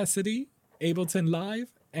 Audacity, Ableton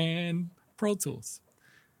Live, and Pro Tools.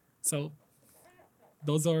 So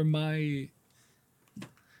those are my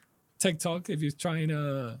tech talk. If you're trying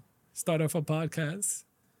to start off a podcast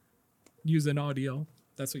using audio,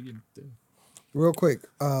 that's what you do. Real quick,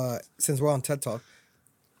 since we're on TED Talk,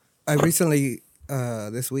 I recently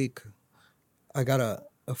this week I got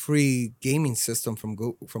a free gaming system from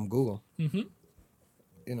Google. Mm-hmm.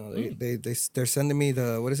 You know, they're sending me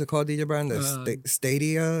the, what is it called, DJ Brian? The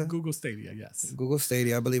Stadia. Google Stadia, yes. Google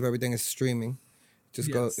Stadia. I believe everything is streaming. Just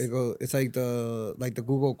Yes. It's like the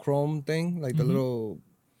Google Chrome thing, like the little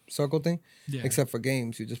circle thing. Yeah. Except for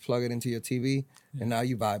games, you just plug it into your TV, and now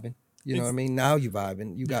you vibing. You know what I mean? Now you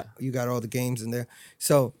vibing. You got all the games in there.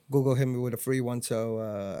 So Google hit me with a free one. So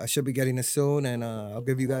I should be getting it soon, and I'll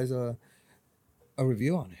give you guys a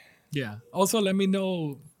review on it. Yeah. Also, let me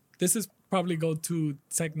know. This is probably go too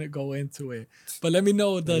technical into it, but let me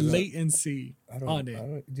know the latency on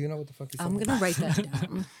it. Do you know what the fuck you're I'm saying? gonna write that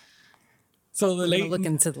down. So the I'm gonna look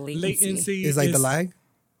into the latency. It's like the lag.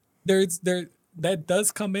 That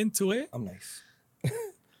does come into it. I'm nice.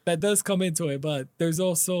 That does come into it, but there's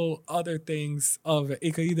also other things of it.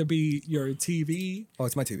 It could either be your TV. Oh,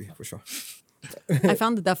 it's my TV for sure. I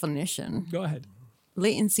found the definition. Go ahead.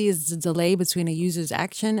 Latency is the delay between a user's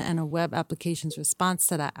action and a web application's response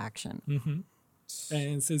to that action.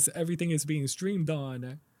 And since everything is being streamed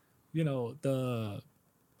on, the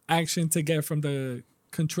action to get from the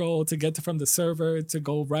control to get from the server to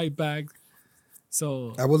go right back.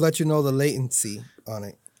 So I will let you know the latency on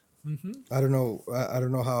it. I don't know. I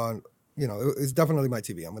don't know how. It's definitely my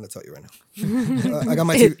TV. I'm gonna tell you right now. I got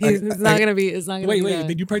my TV. It's not gonna be. It's not gonna be. wait.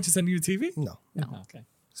 Did you purchase a new TV? No, Oh, okay.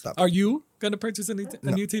 stop. Are you gonna purchase a new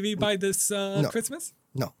TV by this Christmas?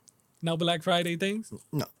 No, No Black Friday things?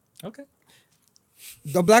 no. Okay.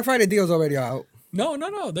 The Black Friday deal's already out.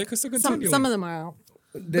 No. They could still continue. Some of them are out.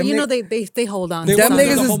 Them But they hold on. They them wanna do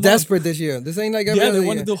the niggas whole is month. desperate this year. This ain't like every Yeah, they other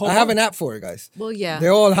wanna year. do whole I have month. an app for it, guys. Well, yeah.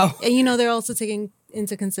 They're all out. And they're also taking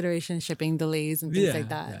into consideration shipping delays and things Yeah, like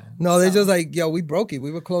that. yeah. No, they're just like, yo, we broke it.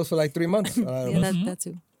 We were closed for like 3 months. Yeah, that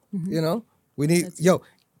too. You know, we need,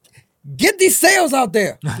 get these sales out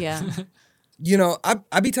there. Yeah.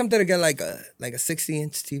 I'd be tempted to get like a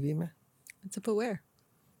 60-inch TV, man. To put where?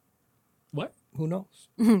 What? Who knows?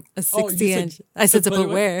 A Oh, you 60-inch. I said to put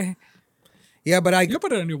where? Yeah, but You can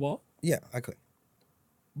put it on your wall. yeah, I could.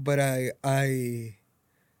 But I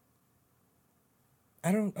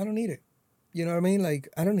don't need it. You know what I mean? Like,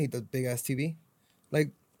 I don't need the big ass TV.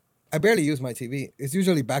 Like, I barely use my TV. It's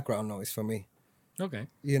usually background noise for me. Okay.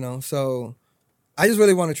 So I just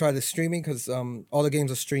really want to try the streaming because all the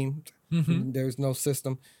games are streamed. There's no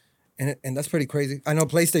system, and that's pretty crazy. I know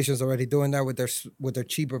PlayStation's already doing that with their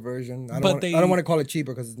cheaper version. I don't want to call it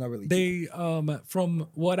cheaper because it's not really. They from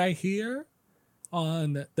what I hear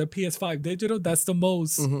on the PS5 digital, that's the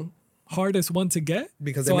most hardest one to get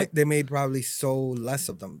because So they made probably so less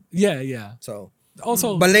of them. yeah. So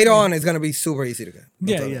Also, but later on it's gonna be super easy to get.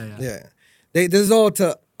 Yeah. This is all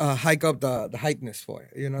to hike up the hypeness for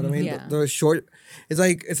it. You know what I mean? Yeah. The short. It's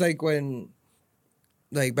like when.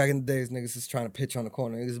 Like back in the days, niggas is trying to pitch on the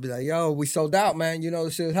corner. Niggas be like, "Yo, we sold out, man. You know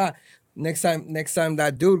the shit is hot." Next time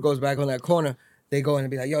that dude goes back on that corner, they go in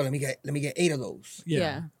and be like, "Yo, let me get 8 of those."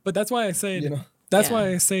 Yeah. But that's why I said. You know? That's Yeah. why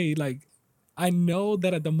I say like, I know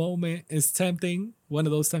that at the moment it's tempting. One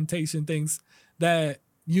of those temptation things that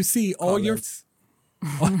you see all your. Comments.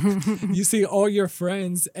 you see all your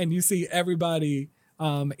friends and you see everybody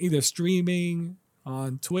either streaming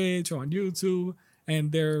on Twitch or on YouTube,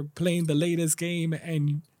 and they're playing the latest game,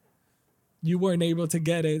 and you weren't able to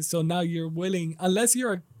get it. So now you're willing, unless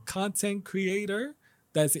you're a content creator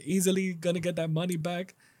that's easily gonna get that money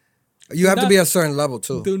back. You have to be a certain level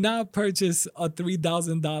too. Do not purchase a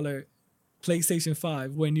 $3,000 PlayStation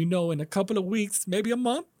 5 when you know in a couple of weeks, maybe a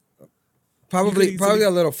month. Probably a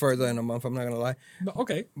little further in a month. I'm not gonna lie.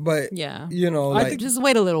 Okay. But Yeah. you know, I like, think- Just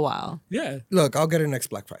wait a little while. Yeah. look, I'll get it next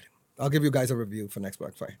Black Friday. I'll give you guys a review for next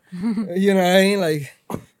Black Friday. You know what I mean? Like,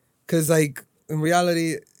 because like in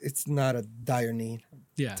reality, it's not a dire need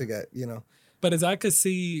Yeah. to get. You know, But as I could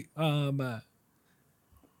see,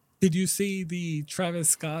 did you see the Travis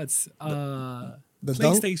Scott's the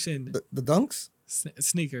PlayStation the dunks.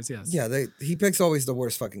 sneakers? Yes. Yeah, he picks always the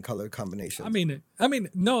worst fucking color combinations. I mean,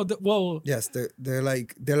 no. Well, yes, they're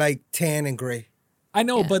like tan and gray. I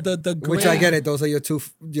know, Yeah. but the gray, Which I get it. Those are your two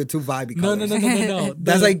vibey No, colors. no.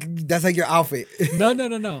 That's like your outfit.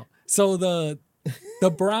 No. So the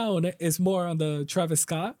brown is more on the Travis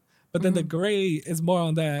Scott, but then the gray is more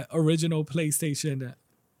on that original PlayStation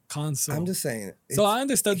console. I'm just saying. So I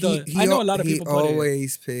understood I know a lot of people He put it,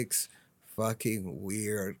 always picks fucking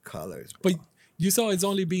weird colors, but you saw it's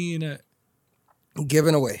only being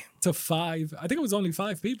giving away. to 5. I think it was only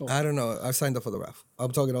 5 people. I don't know. I signed up for the raffle.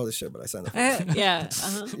 I'm talking all this shit, but I signed up. Yeah.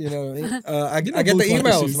 You know what I mean? I know get the Booth wants the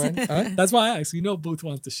emails, shoes. man. Huh? That's why I asked. You know, Booth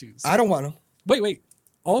wants the shoes. I don't want them. Wait.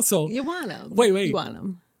 Also, You want them. Wait. You want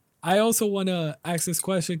them. I also want to ask this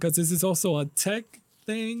question because this is also a tech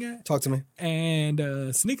thing Talk to me. and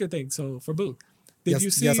a sneaker thing. So for Booth, did Yes,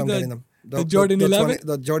 you see yes, I'm getting them. the Jordan 11?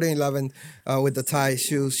 The Jordan 11 with the tie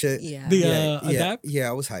shoes shit. Yeah. The Adapt? Yeah,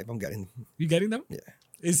 I was hype. I'm getting them. You getting them? Yeah.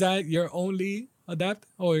 Is that your only Adapt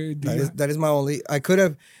or do you? That is my only. I could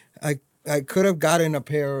have gotten a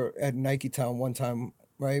pair at Nike Town one time,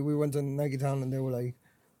 right? We went to Nike Town and they were like,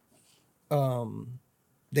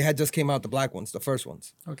 they had just came out, the black ones, the first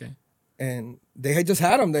ones, Okay. and they had just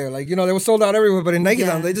had them there. Like, you know, they were sold out everywhere, but in Nike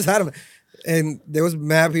Town Yeah. they just had them, and there was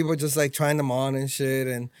mad people just like trying them on and shit.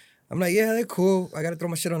 And I'm like, yeah, they're cool. I gotta throw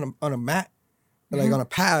my shit on a mat, like on a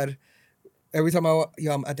pad. Every time I think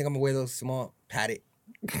I'm gonna wear those small padded.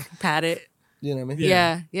 Pat it. You know what I mean?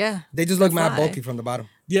 Yeah. Yeah. They just look mad Fly. bulky from the bottom.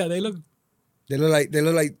 Yeah, they look. They look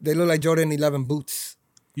like Jordan 11 boots.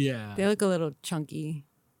 Yeah. They look a little chunky,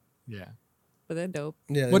 Yeah. but they're dope.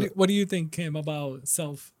 Yeah. What do you think, Kim, about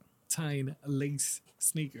self-tying lace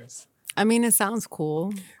sneakers? I mean, it sounds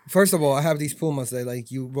cool. First of all, I have these Pumas that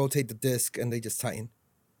like you rotate the disc and they just tighten.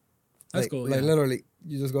 That's like, cool. Like yeah. literally,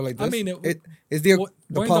 you just go like this. I mean, it's the weren't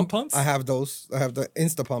the pump. pumps? I have those. I have the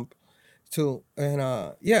Insta Pump too,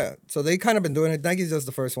 and yeah. So they kind of been doing it. Nike's just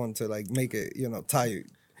the first one to like make it, you know, tie you.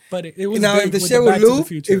 But it was Now, big if the with shit Back would to the loop,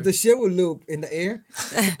 Future. if the shit would loop in the air,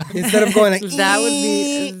 instead of going like That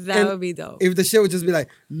and would be dope. If the shit would just be like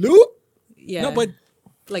loop, Yeah. No, but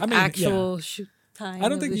like I mean, actual tying I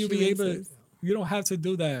don't of think the you'll be able. shoelaces. You don't have to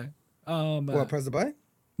do that. what, press the button?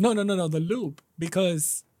 No, the loop,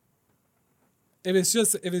 because if it's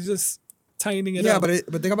just tightening it Yeah, up.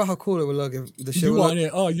 but think about how cool it would look if the shit You would want look,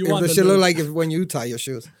 it. Oh, you if want the the shit look loop. like when you tie your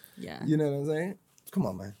shoes. Yeah. You know what I'm saying? Come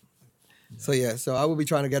on, man. So yeah, so I will be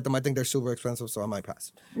trying to get them. I think they're super expensive, so I might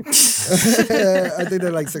pass. I think they're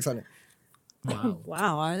like 600. Wow.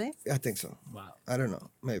 Wow, are they? I think so. Wow. I don't know,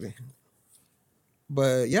 maybe.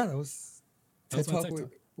 But yeah, that was That's TED my Talk TED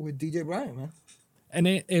Talk. with DJ Brian, man. And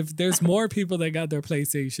then if there's more people that got their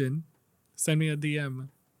PlayStation, send me a DM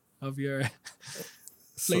of your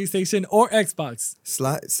PlayStation or Xbox.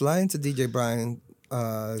 Slide into DJ Brian.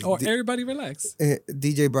 Or everybody relax.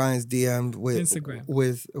 DJ Brian's DM'd with Instagram.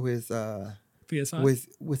 with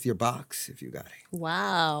PS5. your box if you got it.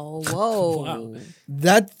 Wow. Whoa. Wow.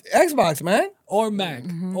 That Xbox, man. Or Mac.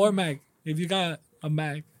 Or Mac. If you got a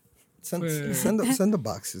Mac. Send For- the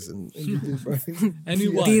boxes and DJ Brian.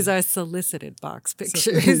 Anyone. These are solicited box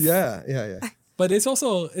pictures. yeah. But it's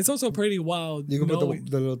also pretty wild. You can put knowing-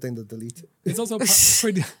 the little thing to delete. It's also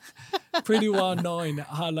pretty well knowing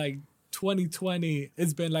how like 2020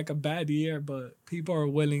 it's been like a bad year, but people are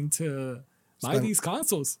willing to buy Spend- these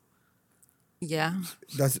consoles. Yeah.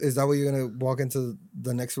 Is that what you're gonna walk into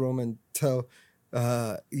the next room and tell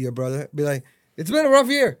your brother? Be like, it's been a rough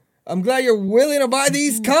year. I'm glad you're willing to buy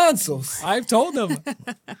these consoles. I've told them.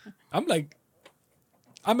 I'm like,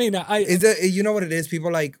 I mean, Is it, you know what it is?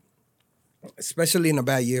 People like, especially in a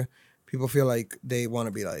bad year, people feel like they want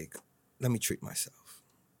to be like, let me treat myself.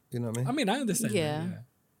 You know what I mean? I understand. Yeah. That, yeah.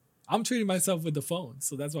 I'm treating myself with the phone,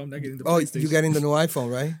 so that's why I'm not getting the Oh, PlayStation. you getting the new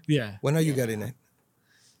iPhone, right? Yeah. When are you getting it?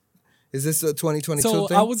 Is this a 2022 So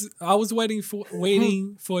thing? I was waiting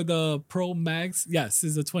for the Pro Max. Yes,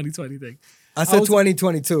 it's a 2020 thing. I said was-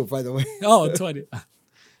 2022, by the way. Oh, 20.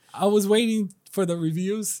 I was waiting for the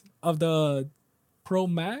reviews of the Pro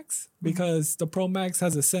Max because the Pro Max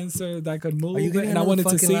has a sensor that could move, Are you getting and I another wanted to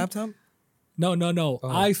fucking see. laptop? No.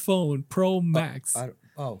 iPhone Pro Max.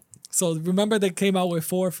 So remember they came out with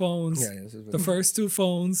 4 phones. Yeah, this is The first 2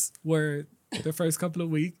 phones were the first couple of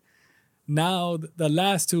weeks. Now the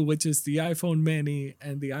last 2, which is the iPhone Mini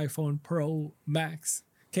and the iPhone Pro Max,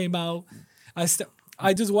 came out.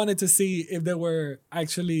 I just wanted to see if they were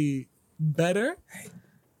actually better,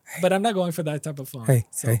 but I'm not going for that type of phone. Hey,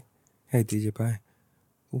 So hey, DJ Pie.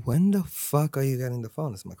 When the fuck are you getting the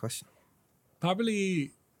phone? That's my question.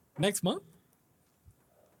 probably next month.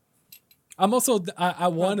 I'm also I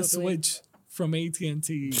want to Probably. switch from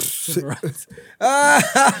AT&T to Verizon.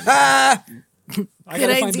 I Good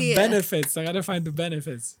gotta find the idea. benefits. I gotta find the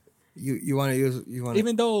benefits. You want to use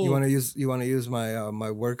Even though- you want to use my my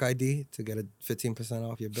work ID to get a 15%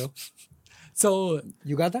 off your bill. So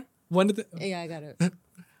You got that? one of the Yeah, I got it.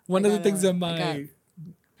 one I of the got things a- that I my got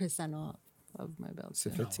percent off of my bill. Is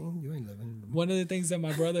it too. 15? You ain't living. one of the things that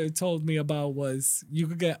my brother told me about was you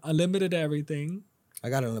could get unlimited everything I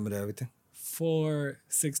got unlimited everything. for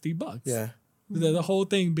 $60. Yeah. The whole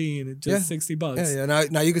thing being just Yeah. $60. Yeah.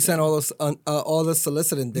 Now you can send all those all the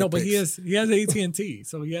soliciting dick No, but pics. he has AT&T,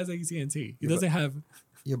 so he has AT&T. He doesn't have.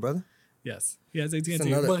 Your brother? Yes, he has AT&T,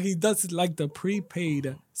 another- but he does like the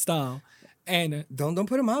prepaid style, and Don't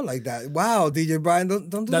put him out like that. Wow, DJ Brian, don't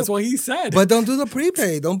do that's the, what he said. But don't do the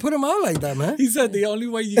prepaid. Don't put him out like that, man. he said the only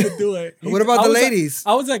way you could do it. What about I the was like- ladies?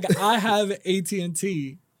 I was like, I have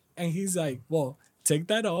AT&T, and he's like, well, take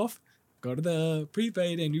that off, go to the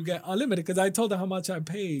prepaid, and you get unlimited. Because I told him how much I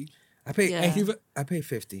pay. I pay Yeah. And he I pay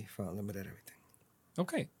 50 for unlimited everything.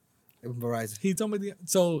 okay. Verizon. He told me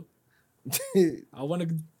so. I want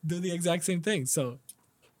to do the exact same thing. So,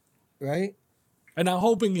 Right? and I'm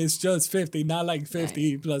hoping it's just 50, not like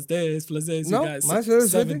 50 plus this plus this. No, you got mine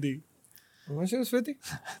says 50. 70. How much is 50?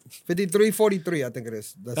 53.43, I think it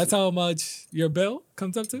is. That's how much your bill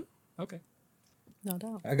comes up to? Okay. No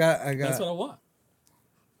doubt. I got That's what I want.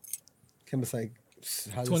 Kim was like,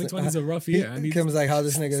 how this- 2020 is a rough year. I need Kim was like, how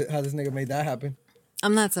this nigga made that happen?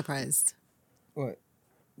 I'm not surprised What?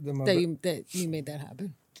 that you made that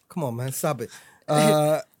happen. Come on, man, stop it.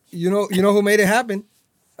 You know who made it happen?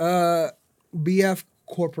 BF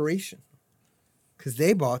Corporation, because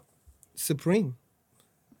they bought Supreme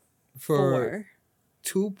for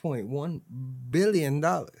 $2.1 billion.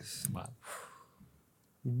 Wow.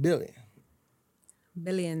 Billion.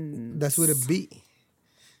 Billions. That's with a B.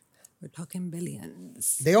 We're talking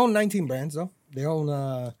billions. They own 19 brands though. They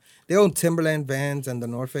own Timberland, Vans, and the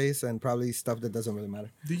North Face, and probably stuff that doesn't really matter.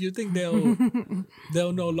 Do you think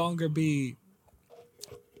they'll no longer be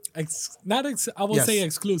I won't Yes. say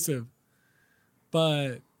exclusive,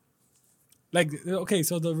 but like okay,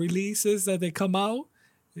 so the releases that they come out,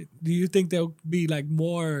 do you think they'll be like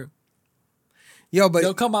more? Yo, but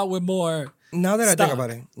They'll come out with more. now that I stock.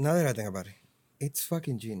 think about it, it's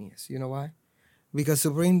fucking genius. You know why? Because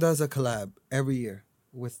Supreme does a collab every year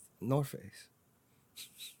with North Face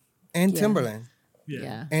and Yeah. Timberland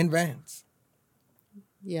Yeah. and Vans,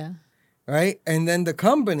 Yeah. right? And then the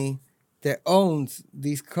company that owns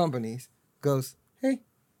these companies goes, hey,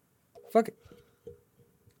 fuck it.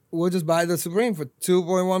 We'll just buy the Supreme for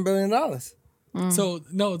 $2.1 billion. So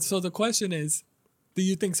no, so the question is, do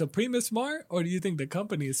you think Supreme is smart or do you think the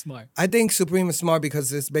company is smart? I think Supreme is smart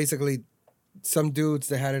because it's basically some dudes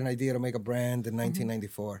that had an idea to make a brand in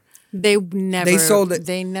 1994. They sold it.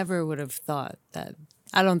 They never would have thought that.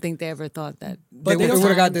 I don't think they ever thought that. But they they would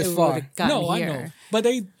have got this it far. would've gotten No, I here. know, but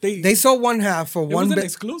they They sold one half for it one was an bit.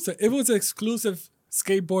 exclusive. It was an exclusive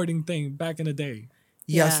skateboarding thing back in the day.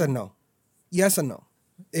 Yes Yeah. and no. Yes and no.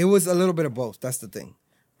 It was a little bit of both. That's the thing,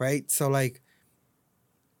 right? So like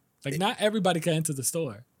Like not everybody can enter the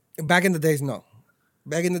store. back in the days, no.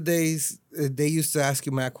 Back in the days, they used to ask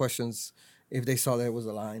you mad questions if they saw that it was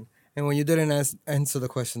a line, and when you didn't answer the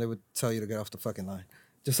question, they would tell you to get off the fucking line,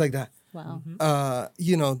 just like that. Wow.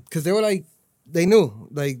 You know, because they were like, they knew,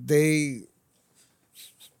 like they.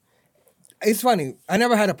 It's funny. I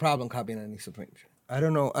never had a problem copying any Supreme shit. I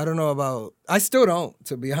don't know about. I still don't,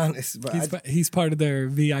 to be honest. But He's part of their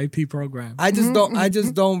VIP program. I just don't. I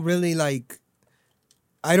just don't really like.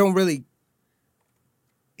 I don't really.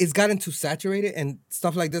 It's gotten too saturated, and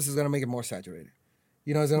stuff like this is gonna make it more saturated.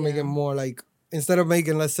 You know, it's gonna make it more like, instead of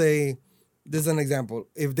making, let's say, this is an example.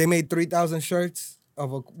 If they made 3,000 shirts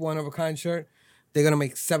of a one of a kind shirt, they're gonna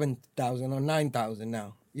make 7,000 or 9,000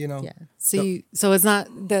 now. You know. Yeah. So it's not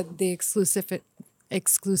that the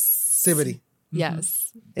exclusivity.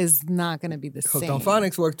 Yes, is not going to be the Hooked same. on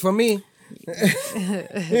Phonics worked for me.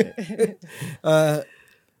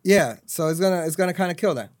 Yeah, so it's gonna kind of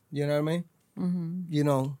kill that. You know what I mean? Mm-hmm. You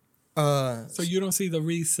know, So you don't see the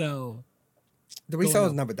resell. the resellers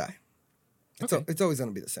up. never die. Okay. It's always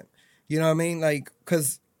gonna be the same. You know what I mean? Like,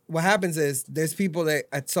 because what happens is there's people that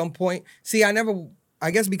at some point see. I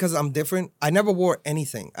guess because I'm different, I never wore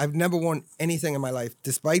anything. I've never worn anything in my life,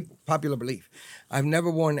 despite popular belief. I've never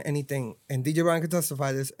worn anything, and DJ Brian can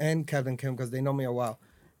testify this, and Kevin Kim, because they know me a while,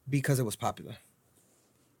 because it was popular.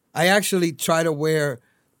 I actually try to wear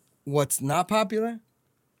what's not popular,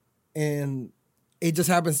 and it just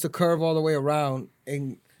happens to curve all the way around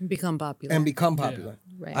and Become popular. become popular.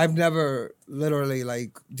 Right. I've never literally,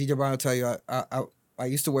 like DJ Brian will tell you, I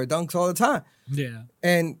used to wear Dunks all the time, Yeah.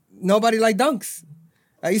 and nobody liked Dunks.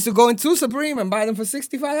 I used to go into Supreme and buy them for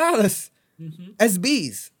 $65.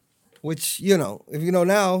 SBs, which, you know, if you know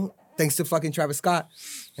now, thanks to fucking Travis Scott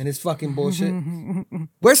and his fucking bullshit.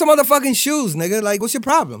 Wear some motherfucking shoes, nigga. Like, what's your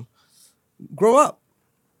problem? Grow up.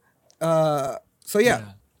 So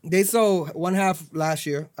yeah, they sold one half last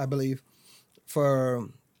year, I believe, for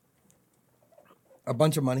a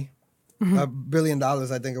bunch of money. $1 billion, I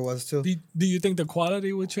think it was too. Do you think the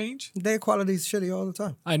quality would change? Their quality is shitty all the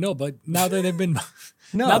time. I know, but now that they've been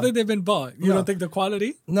No. now that they've been bought, you No. don't think the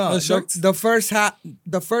quality? No, of shirts? the first half,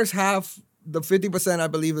 the 50% I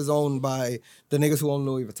believe is owned by the niggas who own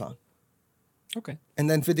Louis Vuitton, Okay. and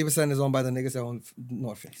then 50% is owned by the niggas that own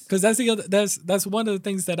North Face. Because that's the other that's one of the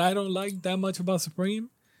things that I don't like that much about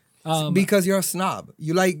Supreme. Because you're a snob.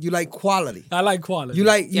 You like quality. I like quality. You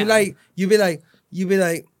Yeah. you be like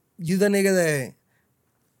you the nigga that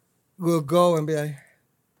will go and be like,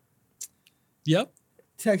 Yep.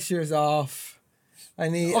 texture's off. I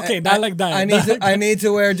need Not like that. I need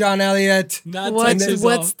to wear John Elliott. Not What's textures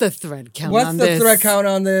what's off. the thread count What's on the this? thread count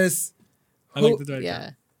on this? I like the thread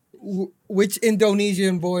Yeah. count. Which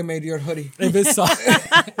Indonesian boy made your hoodie? If it's soft,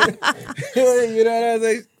 You know what I'm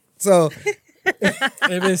saying? So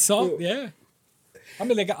if it's soft, yeah. I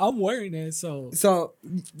mean, like I'm wearing it, so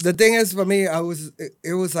the thing is, for me,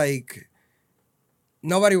 it was like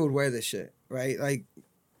nobody would wear this shit, right? Like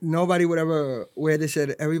nobody would ever wear this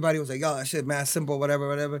shit. Everybody was like, "Yo, that shit, man, simple,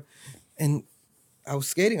 whatever." And I was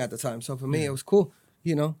skating at the time, so for me, it was cool.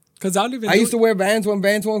 You know, because I'll even. I used to wear Vans when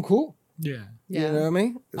Vans weren't cool. Yeah. Yeah. You know what I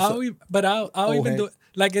mean? I'll even head. do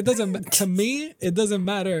like it doesn't to me. It doesn't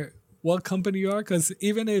matter what company you are, because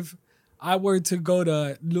even if I were to go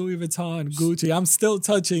to Louis Vuitton, Gucci, I'm still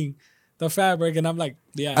touching the fabric, and I'm like,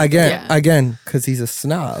 yeah, Again, because he's a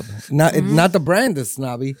snob. Not the brand is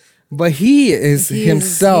snobby, but he is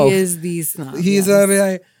himself. He is the snob. He's yes. gonna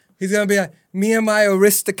be like me and my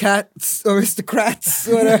aristocrats, whatever,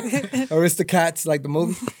 Aristocats, like the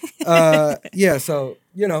movie. Yeah, so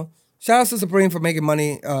you know, shout out to Supreme for making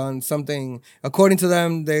money on something. According to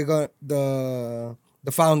them, they're going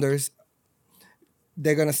the founders.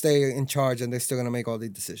 They're gonna stay in charge, and they're still gonna make all the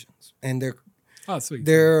decisions. And Oh, sweet.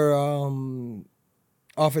 their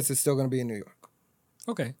office is still gonna be in New York.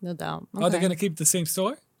 Okay. No doubt. Are they Okay. gonna keep the same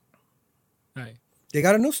store? All right. They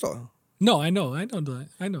got a new store. No, I know that.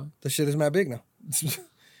 I know. The shit is mad big now.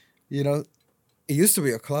 You know, it used to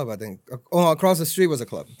be a club, I think. Oh, across the street was a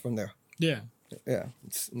club from there. Yeah. Yeah,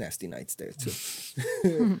 it's nasty nights there too.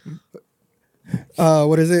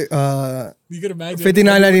 What is it? You could imagine.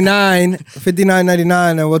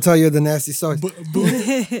 $59.99, and we'll tell you the nasty stories.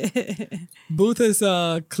 Booth's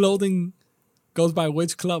clothing goes by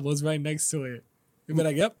which club was right next to it. You'd be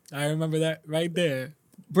like, yep, I remember that right there.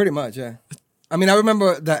 Pretty much, yeah. I mean, I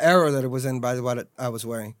remember the era that it was in by what I was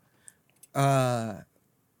wearing. I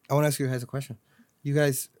want to ask you guys a question. You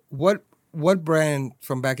guys, what brand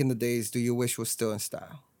from back in the days do you wish was still in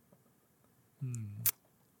style?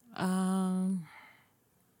 I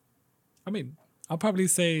mean, I'll probably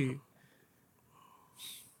say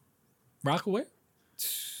Rockaway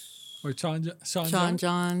or Sean Sean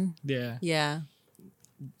John. Yeah. Yeah.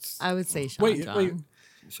 I would say Sean Wait, John. wait.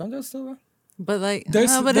 Sean John's still there? But like,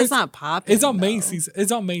 There's- but there's- it's not popular. It's on though. Macy's.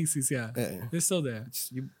 It's on Macy's. Yeah. Yeah. It's still there.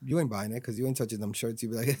 You ain't buying it because you ain't touching them shirts. You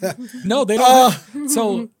be like, No, they don't.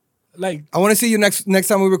 So, like, I want to see you next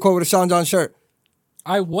time we record with a Sean John shirt.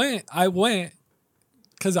 I went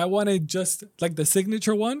because I wanted just like the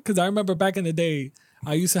signature one. Because I remember back in the day,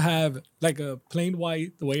 I used to have like a plain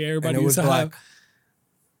white, the way everybody And it used was to black. have.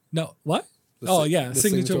 No, what? The Oh sig- yeah, the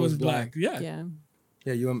signature was black. Yeah. Yeah.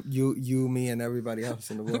 Yeah, you, me, and everybody else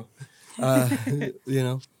in the world. You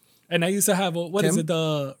know, And I used to have what is Kim? it?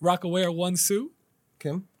 The Rockaway one suit.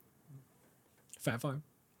 Kim. Fat Farm.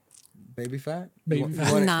 Baby fat? Baby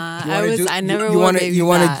fat. Nah, wanted I never you wore wanted, baby you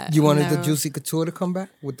wanted, fat. You wanted the Never. Juicy Couture to come back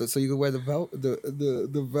with so you could wear the velvet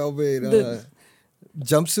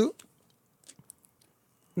jumpsuit?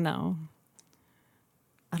 No.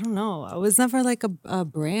 I don't know. I was never like a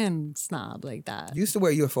brand snob like that. You used to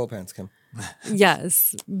wear UFO pants, Kim.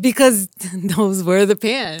 Yes, because those were the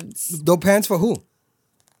pants Those pants for who?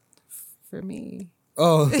 for me.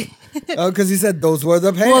 Oh, because he said those were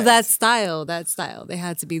the pants. Well, that style. They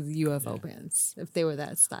had to be the UFO pants if they were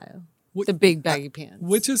that style. The big baggy pants.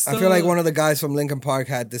 Which is I feel like one of the guys from Linkin Park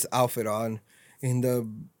had this outfit on in their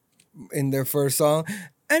first song.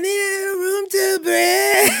 I need a room to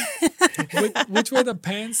breathe. which were the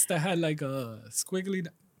pants that had like a squiggly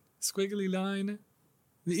line.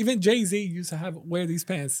 Even Jay-Z used to wear these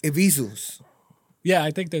pants. Evisus. Yeah,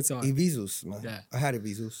 I think that's all. Evisus, man. Yeah. I had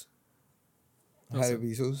Evisus.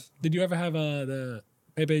 Did you ever have the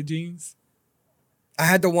Pepe jeans? I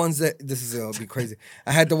had the ones that this is gonna be crazy.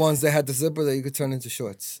 I had the ones that had the zipper that you could turn into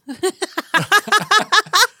shorts.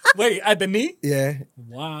 Wait, at the knee? Yeah.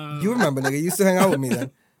 Wow. You remember, nigga. You used to hang out with me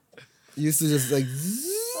then. You used to just like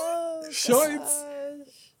Shorts?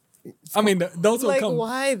 I mean, those will like come.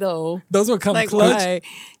 why though? Those will come Like clutch. why?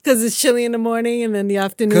 Because it's chilly in the morning and then the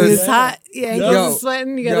afternoon 'Cause- is hot. Yeah, ankles Yo, are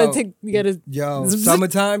sweating. You gotta yo, zip, zip.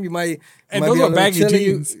 summertime, you might And might those be a were little baggy chilly.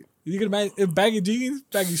 jeans. You can imagine baggy jeans,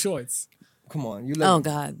 baggy shorts. Come on, you Oh look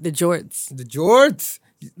God, the jorts. the jorts.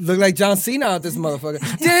 You look like John Cena out this motherfucker.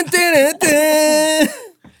 Dun, dun, dun, dun.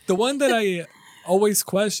 The one that I always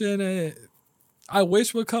question, I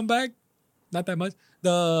wish would come back. Not that much.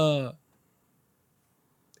 The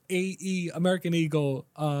American Eagle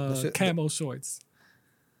shit- camo shorts.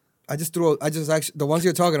 I just actually the ones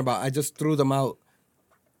you're talking about. I just threw them out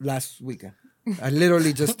last weekend. I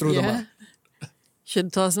literally just threw them out.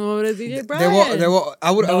 Should toss them over to DJ They Brian. were.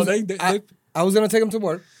 I would. No, I was, they- I was gonna take them to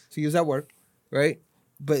work to use at work, right?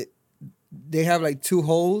 But they have like 2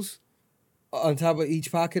 holes on top of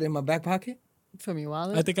each pocket in my back pocket. From your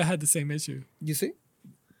wallet. I think I had the same issue. You see?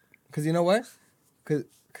 Because you know what?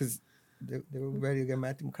 Because they were ready to get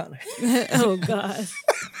Matthew McConaughey. Oh God.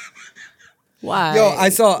 Why? Yo, I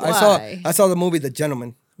saw Why? the movie The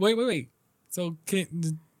Gentleman. Wait. So,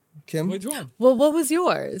 Kim, which one? Well, what was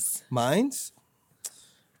yours? mine's.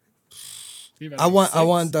 You I want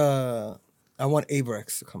six?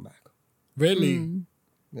 Averex to come back. Really?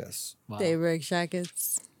 Yes, Wow. They Rick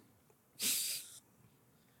jackets.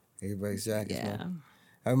 Averex jackets. Yeah. Man.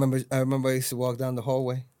 I remember I used to walk down the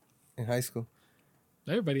hallway in high school.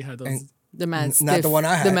 Everybody had those. And- The mad stiff. Not the one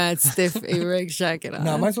I The had. mad stiff Rick jacket on.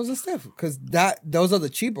 No, mine wasn't stiff because those are the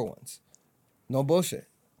cheaper ones. No bullshit.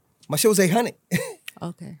 My shit was 800.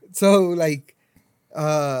 Okay. So like,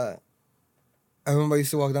 I remember I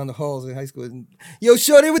used to walk down the halls in high school. And, yo,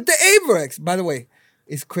 shorty with the Averex. By the way,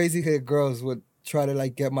 it's crazy how girls would try to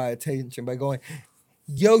like get my attention by going,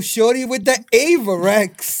 "Yo, shorty with the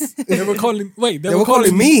Averex." They were calling. Wait, They were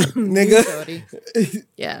calling me, nigga, Shorty.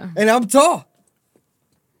 Yeah. and I'm tall.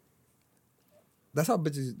 That's how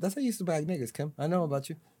you used to bag niggas, Kim. I know about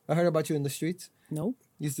you. I heard about you in the streets. Nope.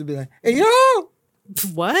 You used to be like, "Hey, yo."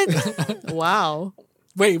 What? Wow.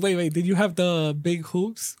 Wait. Did you have the big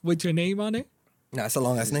hoops with your name on it? Nah, it's a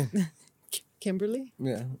long ass name. Kimberly?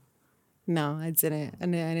 Yeah. No, I didn't. I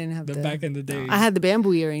didn't have The the back in the day. I had the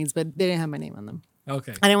bamboo earrings, but they didn't have my name on them.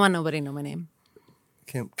 Okay. I didn't want nobody to know my name.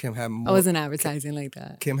 Kim had I more. wasn't advertising like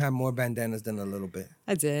that. Kim had more bandanas than a little bit.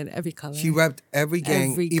 I did every color. She repped every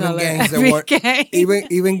gang, Every even color, gangs every that weren't gang.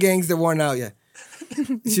 even gangs that weren't out yet.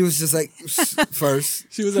 She was just like first.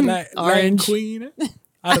 She was a Latin Orange. queen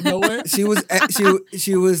out of nowhere. She was she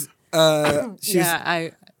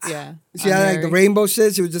had like the rainbow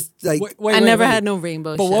shit. She was just like Wait, I never wait. had no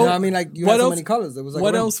rainbow But shit. what- you know what I mean, like you what had so else- many colors. It was like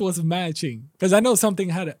What a rainbow. else was matching? Because I know something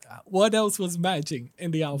had. What else was matching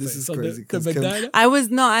in the outfit? This is So crazy, The 'cause Kim- bandana.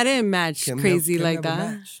 I didn't match Kim crazy never like that.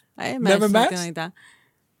 matched. I didn't Never match something matched? like that.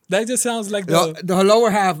 That just sounds like Her lower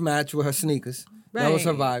half matched with her sneakers. That was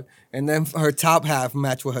her Right. vibe. And then her top half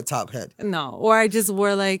matched with her top head. No, or I just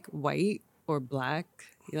wore like white or black,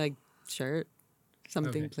 like shirt,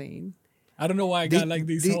 something Okay. plain. I don't know why I got like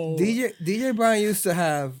these whole. DJ Brian used to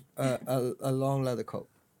have a long leather coat.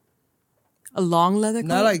 A long leather coat.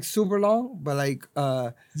 Not like super long, but like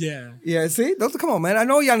Yeah. yeah, see? Those come on, man. I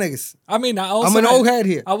know y'all niggas. I mean, I also I'm an had- old head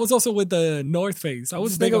here. I was also with the North Face. I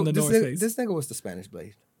was big on the North Face. This nigga was the Spanish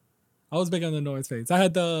Blade. I was big on the North Face. I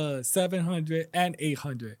had the 700 and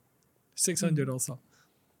 800. 600 also.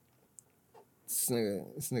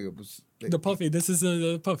 This nigga was The puffy. This is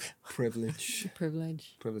the puffy. privilege.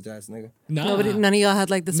 privilege. Privilege ass nigga. Nah. Nobody, none of y'all had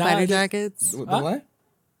like the Nah, spider I did- jackets. The Huh? what?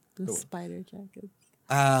 The spider jackets.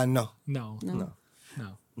 No. No. No.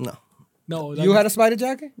 No. No. No, You had a spider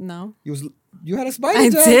jacket? No. You had a spider I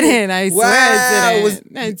jacket? didn't. I swear I Was-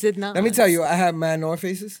 didn't. I did not. Let me tell you, I had mad North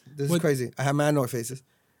Faces. This is What- crazy. I had mad North Faces.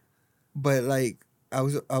 But like I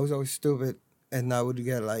was always stupid and I would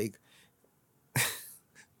get like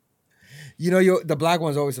the black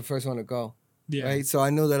one's always the first one to go. Yeah. Right? So I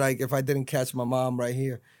knew that like if I didn't catch my mom right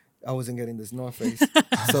here, I wasn't getting this North Face.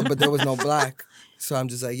 But there was no black. So I'm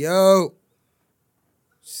just like, yo,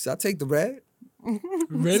 should I take the red?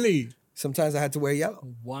 Really? Sometimes I had to wear yellow.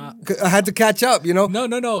 Wow. I had to catch up, No,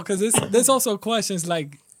 because there's also questions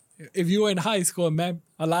like if you were in high school, man,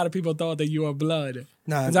 a lot of people thought that you were blood.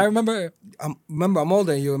 Nah, Because I remember I'm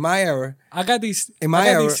older than you. In my era, I got these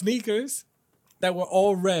era- these sneakers that were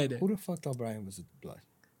all red. who the fuck thought Brian was blood?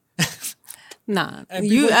 Nah. And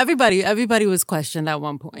You. people- Everybody was questioned at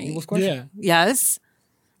one point. He was questioned. Yeah. Yes.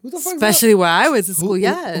 Who the fuck? Especially where I was at school.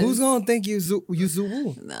 Yes. Who's gonna think you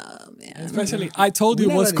Zubu? No, man. Especially, I told you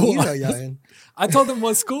what school. I told them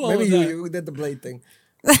what school I Maybe was at. you did the blade thing.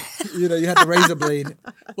 You had the razor blade.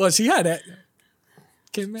 Well, she had that.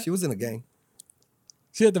 Kim, She was in a gang.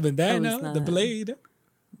 she had the I was bandana, the not. blade.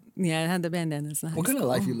 Yeah, I had the bandanas. What kind of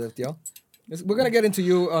life you lived, yo? We're gonna get into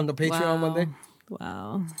you on the Patreon one day.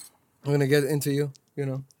 Wow. We're gonna get into you.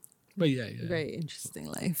 But yeah. Very interesting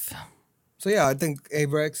life. So yeah, I think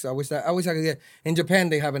Avrex. I wish I could get. In Japan,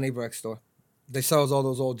 they have an Avrex store. They sells all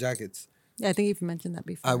those old jackets. Yeah, I think you've mentioned that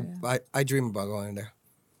before. I dream about going there.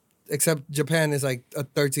 Except Japan is like a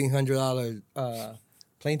 $1,300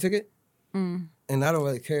 plane ticket, and I don't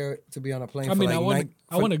really care to be on a plane. I for mean, like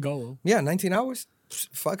I want to go. Yeah, 19 hours. Psh,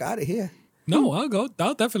 fuck out of here. No, I'll go.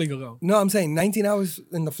 I'll definitely go. No, I'm saying 19 hours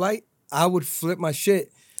in the flight. I would flip my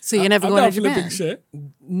shit. So you're never I'm going not to Japan? flipping shit.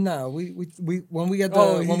 No, we when we get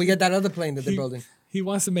Oh, we get that other plane that they're building. He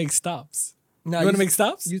wants to make stops. No, You want to make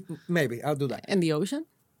stops? Maybe I'll do that. In the ocean?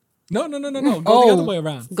 No. Go the Oh. other way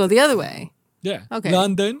around. Go the other way. Yeah. Okay.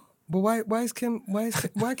 London. But why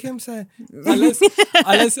Kim saying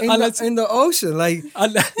Unless in the ocean like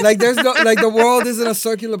unless, like there's no like the world isn't a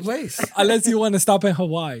circular place. unless you want to stop in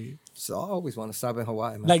Hawaii. So I always want to stop in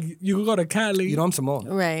Hawaii, man. Like you could go to Cali, I'm Samoan.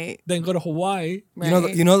 Right. then go to Hawaii,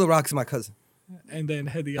 Right. You know the Rock's my cousin. and then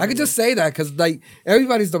head the I other could way. just say that because like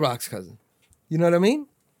everybody's the Rock's cousin. You know what I mean?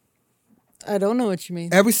 I don't know what you mean.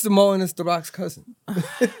 Every Samoan is the Rock's cousin.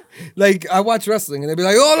 Like I watch wrestling and they be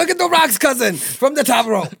like, "Oh, look at the Rock's cousin from the top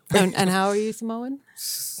rope." And how are you Samoan?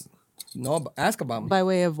 No, but ask about me. By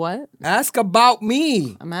way of what? Ask about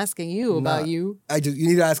me. I'm asking you about you. You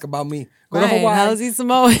need to ask about me. Go to Right. Hawaii. How's he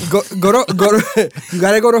Samoan? Go to. You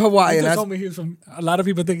gotta go to Hawaii He and just ask. told me he was from. A lot of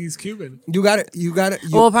people think he's Cuban. You gotta.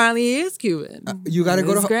 Well, apparently he is Cuban. You gotta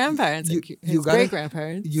go to His grandparents. you- are Cuban. you His gotta- great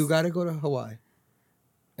grandparents. You gotta go to Hawaii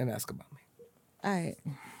and ask about me. All right.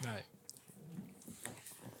 All right.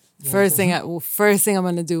 First thing I'm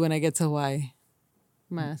gonna do when I get to Hawaii,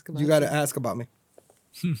 I'm gonna ask about You gotta ask about me.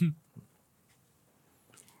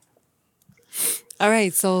 All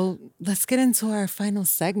right, so let's get into our final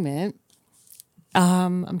segment.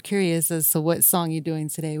 I'm curious as to what song you're doing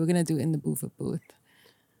today. We're gonna do In the Booth with Booth.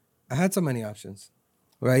 I had so many options,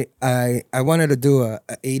 right? I wanted to do a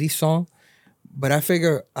 80s song, but I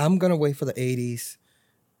figure I'm gonna wait for the 80s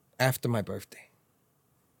after my birthday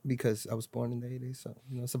because I was born in the 80s, so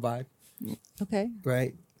it's a vibe, Okay.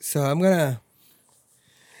 right? So I'm gonna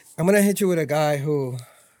hit you with a guy who,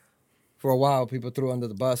 for a while, people threw under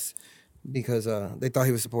the bus because they thought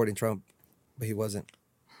he was supporting Trump, but he wasn't.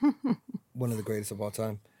 One of the greatest of all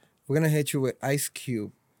time. We're gonna hit you with Ice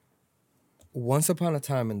Cube. Once Upon a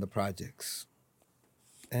Time in the Projects.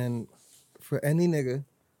 And for any nigga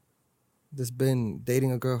that's been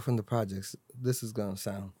dating a girl from the projects, this is gonna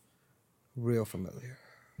sound real familiar.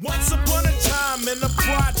 Once upon a time in the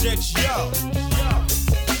projects, yo,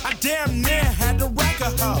 I damn near had to wreck a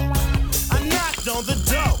hoe. I knocked on the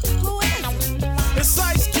door. It's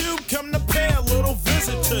Ice Cube, come to pay a little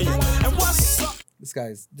visit to you. And what's up?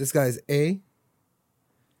 This guy's A.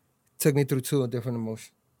 Took me through two different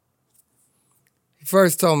emotions. He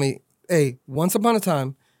first told me, hey, once upon a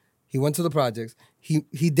time, he went to the projects.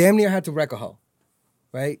 He damn near had to wreck a hoe,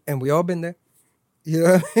 right? And we all been there. You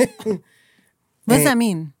know what I mean? What does that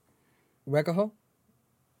mean? Wreck a hoe?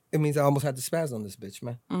 It means I almost had to spaz on this bitch,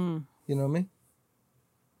 man. You know what I mean?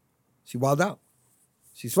 She wild out.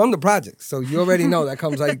 She's from the projects, so you already know that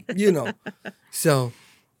comes like, So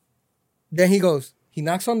then he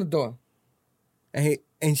knocks on the door,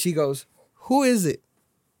 and she goes, who is it?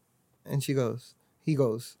 And he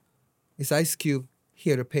goes, it's Ice Cube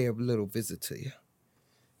here to pay a little visit to you.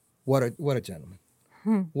 What a gentleman.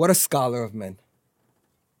 What a scholar of men.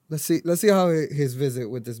 Let's see how his visit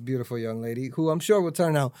with this beautiful young lady, who I'm sure will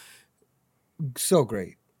turn out so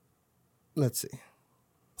great. Let's see.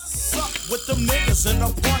 Fuck with them niggas in the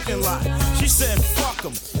parking lot. She said fuck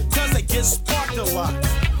them, cause they get sparked a lot.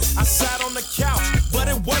 I sat on the couch, but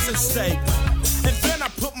it wasn't stable. And then I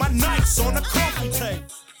put my nights on the coffee table.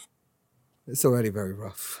 It's already very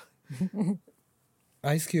rough.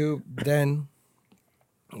 Ice Cube then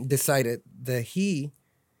decided that he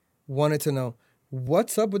wanted to know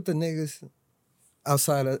what's up with the niggas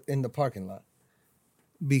outside in the parking lot.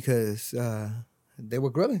 Because they were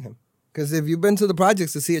grilling him. Because if you've been to the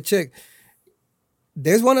projects to see a chick,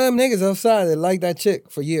 there's one of them niggas outside that liked that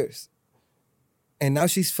chick for years. And now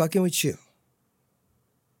she's fucking with you.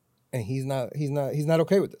 And he's not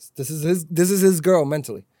okay with this. This is his girl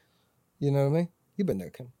mentally. You know what I mean? You've been there,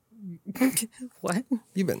 Kim. What?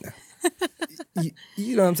 You've been there.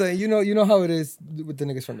 you know what I'm saying? You know how it is with the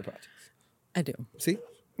niggas from the projects. I do. See?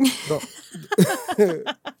 Don't.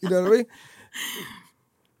 You know what I mean?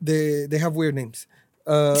 They have weird names.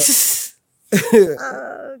 Oh,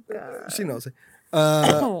 God. She knows it.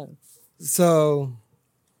 So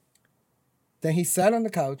then he sat on the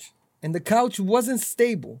couch, and the couch wasn't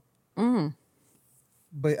stable.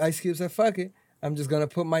 But Ice Cube said, fuck it. I'm just going to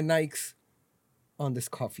put my Nikes on this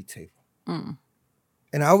coffee table. And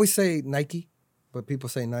I always say Nike, but people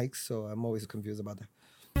say Nikes, so I'm always confused about that.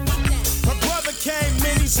 My brother came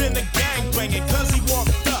in, he's in the gang banging, cause he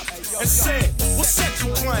walked up and said, what set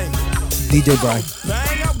you claim? DJ Brian.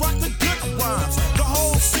 Bang, I rock the good rhymes. The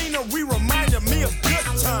whole scenery reminded me of good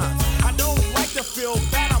times. I don't like to feel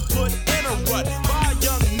that I'm put in a rut by a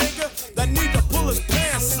young nigga that need to pull his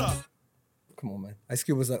pants up. Come on, man. Ice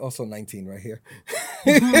Cube was also 19 right here.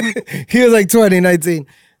 He was like 20, 19.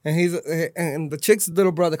 And the chick's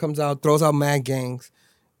little brother comes out, throws out mad gangs.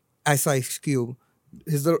 Ice Cube.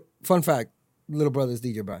 His little, fun fact, little brother is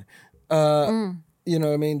DJ Brian. You know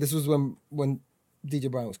what I mean? This was when DJ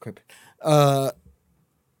Brian was crippin'.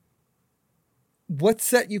 What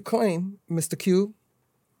set you claim, Mr. Cube?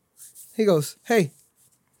 He goes, hey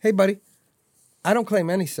buddy, I don't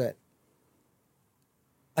claim any set.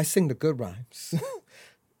 I sing the good rhymes.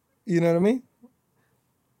 You know what I mean?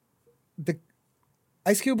 The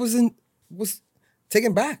Ice Cube was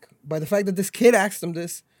taken back by the fact that this kid asked him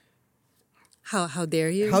this. How dare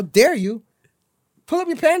you? How dare you? Pull up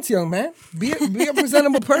your pants, young man. Be a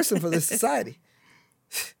presentable person for this society.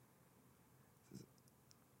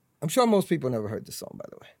 I'm sure most people never heard this song, by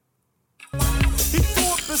the way. He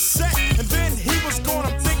threw up his set, and then he was gone.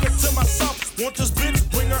 I'm thinking to myself, won't this bitch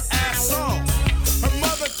bring her ass on? Her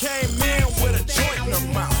mother came in with a joint in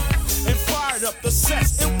her mouth and fired up the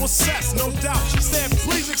sets. It was sets, no doubt. She said,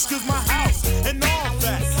 please excuse my house and all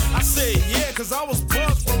that. I said, yeah, because I was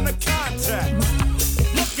buzzed from the contact.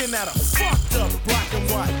 Looking at her fucked up black and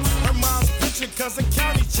white. Her mom's bitching because the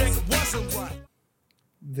county check wasn't right.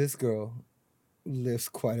 This girl lives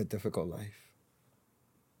quite a difficult life.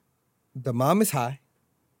 The mom is high,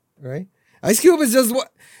 right? Ice Cube is just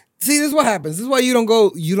what... See, this is what happens. This is why you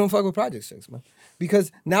don't fuck with Project 6, man.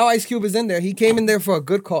 Because now Ice Cube is in there. He came in there for a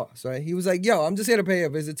good cause, right? He was like, yo, I'm just here to pay a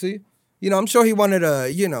visit to you. You know, I'm sure he wanted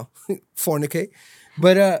to, fornicate.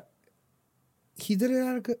 But he did it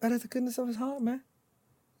out of the goodness of his heart, man.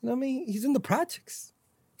 You know what I mean? He's in the projects.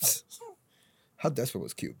 How desperate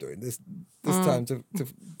was Cube during this time to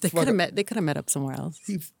They could have met up somewhere else.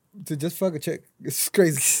 To just fuck a chick. It's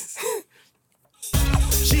crazy.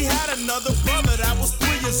 She had another brother that was 3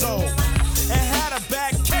 years old and had a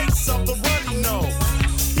bad case of the runny nose.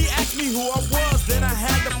 He asked me who I was, then I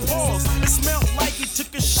had to pause. It smelled like he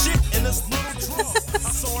took a shit in his little drawer. I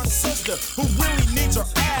saw her sister who really needs her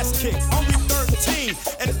ass kicked, only 13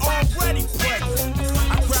 and already pregnant.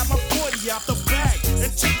 I grabbed my 40 out the bag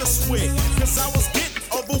and took a swig, cause I was getting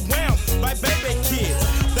overwhelmed by baby kids.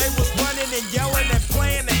 They was running and yelling and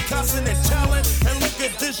playing and cussing and telling, and look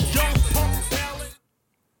at this young punk belly.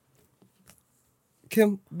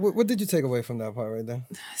 Kim, what did you take away from that part right there?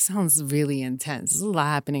 Sounds really intense. There's a lot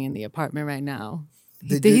happening in the apartment right now.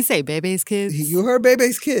 Did you- he say Bebe's kids? You heard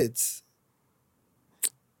Bebe's kids.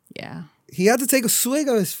 Yeah. He had to take a swig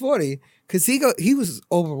of his 40 because he was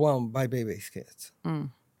overwhelmed by Bebe's kids.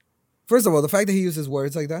 First of all, the fact that he uses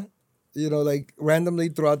words like that, like randomly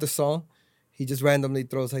throughout the song, he just randomly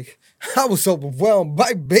throws like, I was overwhelmed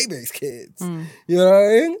by Bebe's kids. You know what I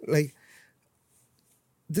mean? Like,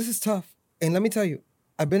 this is tough. And let me tell you,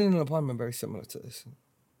 I've been in an apartment very similar to this,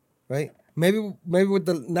 right? Maybe with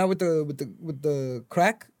the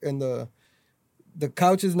crack and the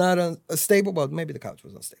couch is not unstable, but maybe the couch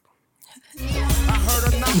was unstable. I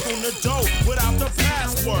heard her knock on the door without the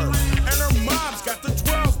password, and her mom's got the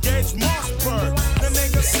 12-gauge Mossberg. The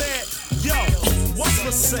nigga said, yo, what's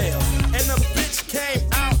for sale? And the bitch came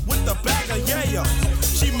out with the bag of yayo.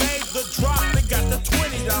 She made the drop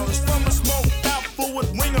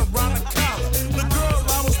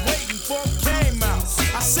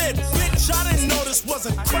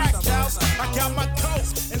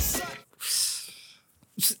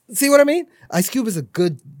see what I mean? Ice Cube is a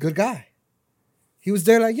good guy. He was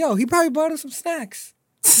there like, yo, he probably bought us some snacks.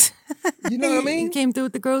 You know what I mean? He came through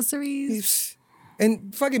with the groceries.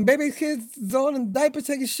 And fucking baby kids is all in diapers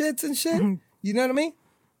taking shits and shit. You know what I mean?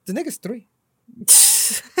 The nigga's 3.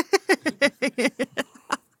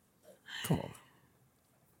 Come on.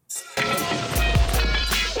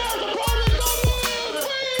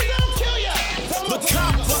 The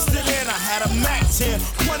cop busted in, I had a Mac 10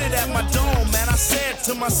 pointed at my dome, and I said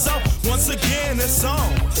to myself, once again it's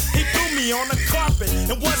on. He threw me on the carpet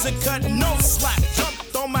and wasn't cutting no slack.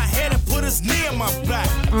 Jumped on my head and put his knee on my back.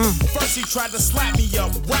 First he tried to slap me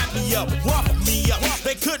up, wrap me up, rough me up.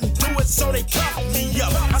 They couldn't do it, so they cuffed me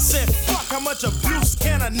up. I said, fuck, how much abuse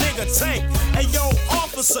can a nigga take? Hey yo,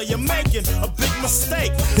 officer, you're making a big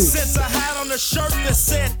mistake. Since I had on a shirt that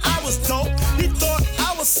said I was dope, he thought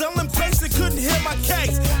I was selling bass and couldn't hear my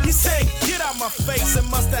case. He said, get out my face, and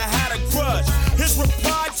must have had a grudge. His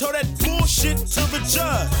reply told that bullshit to the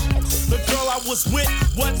judge. The girl I was with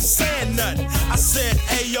wasn't saying nothing. I said,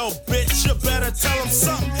 hey yo, bitch, you better tell him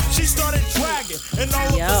something. She started dragging, and all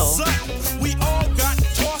of a sudden, we all got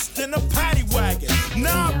tossed in a paddy wagon.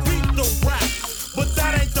 Now I beat the rap, but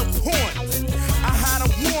that ain't the point. I had a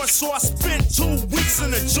warrant, so I spent 2 weeks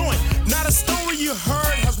in a joint. Now the story you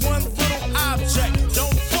heard has one little object.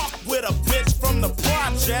 Don't fuck with a bitch from the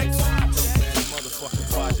project.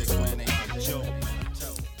 Motherfucking project, man, ain't no joke.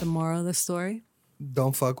 The moral of the story?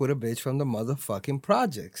 Don't fuck with a bitch from the motherfucking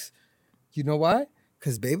projects. You know why?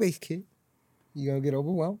 Because baby's kid, you're going to get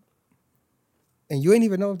overwhelmed. And you ain't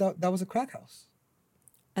even know if that was a crack house.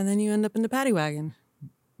 And then you end up in the paddy wagon.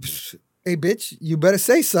 Hey, bitch, you better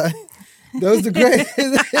say something. That was the great.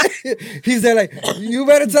 He's there like, you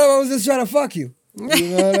better tell him I was just trying to fuck you. You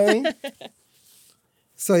know what I mean?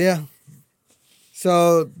 So, yeah.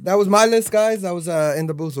 So, that was my list, guys. That was In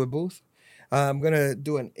the Booth with Booth. I'm going to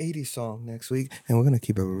do an 80s song next week, and we're going to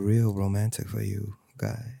keep it real romantic for you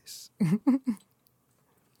guys.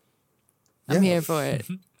 I'm here for it.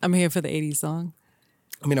 I'm here for the 80s song.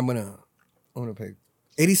 I mean, I'm gonna pick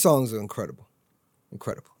 80 songs are incredible.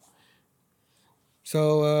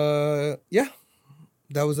 So yeah.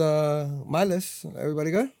 That was my list.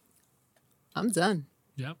 Everybody good? I'm done.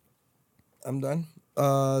 Yep. I'm done.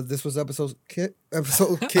 This was episode kids. I'm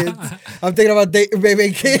thinking about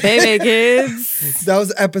baby kids. Baby kids. That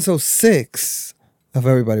was episode 6 of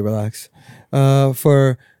Everybody Relax.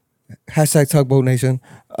 For hashtag Tugboat Nation.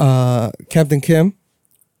 Captain Kim.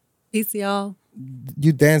 Peace, y'all.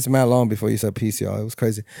 You danced mad long before you said peace, y'all. It was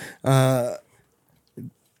crazy.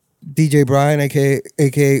 DJ Brian,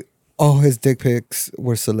 aka all his dick pics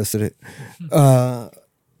were solicited. Hit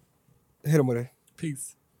him with it.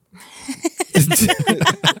 Peace.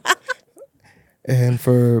 And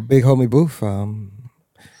for Big Homie Booth,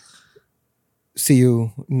 see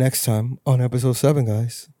you next time on episode 7,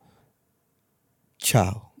 guys.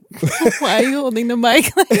 Ciao. Why are you holding the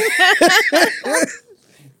mic?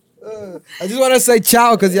 I just want to say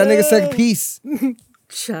ciao because y'all niggas said peace.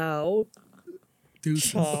 Ciao.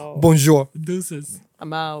 Deuces. Bonjour. Deuces.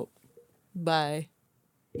 I'm out. Bye.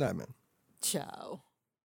 Nah, man. Ciao.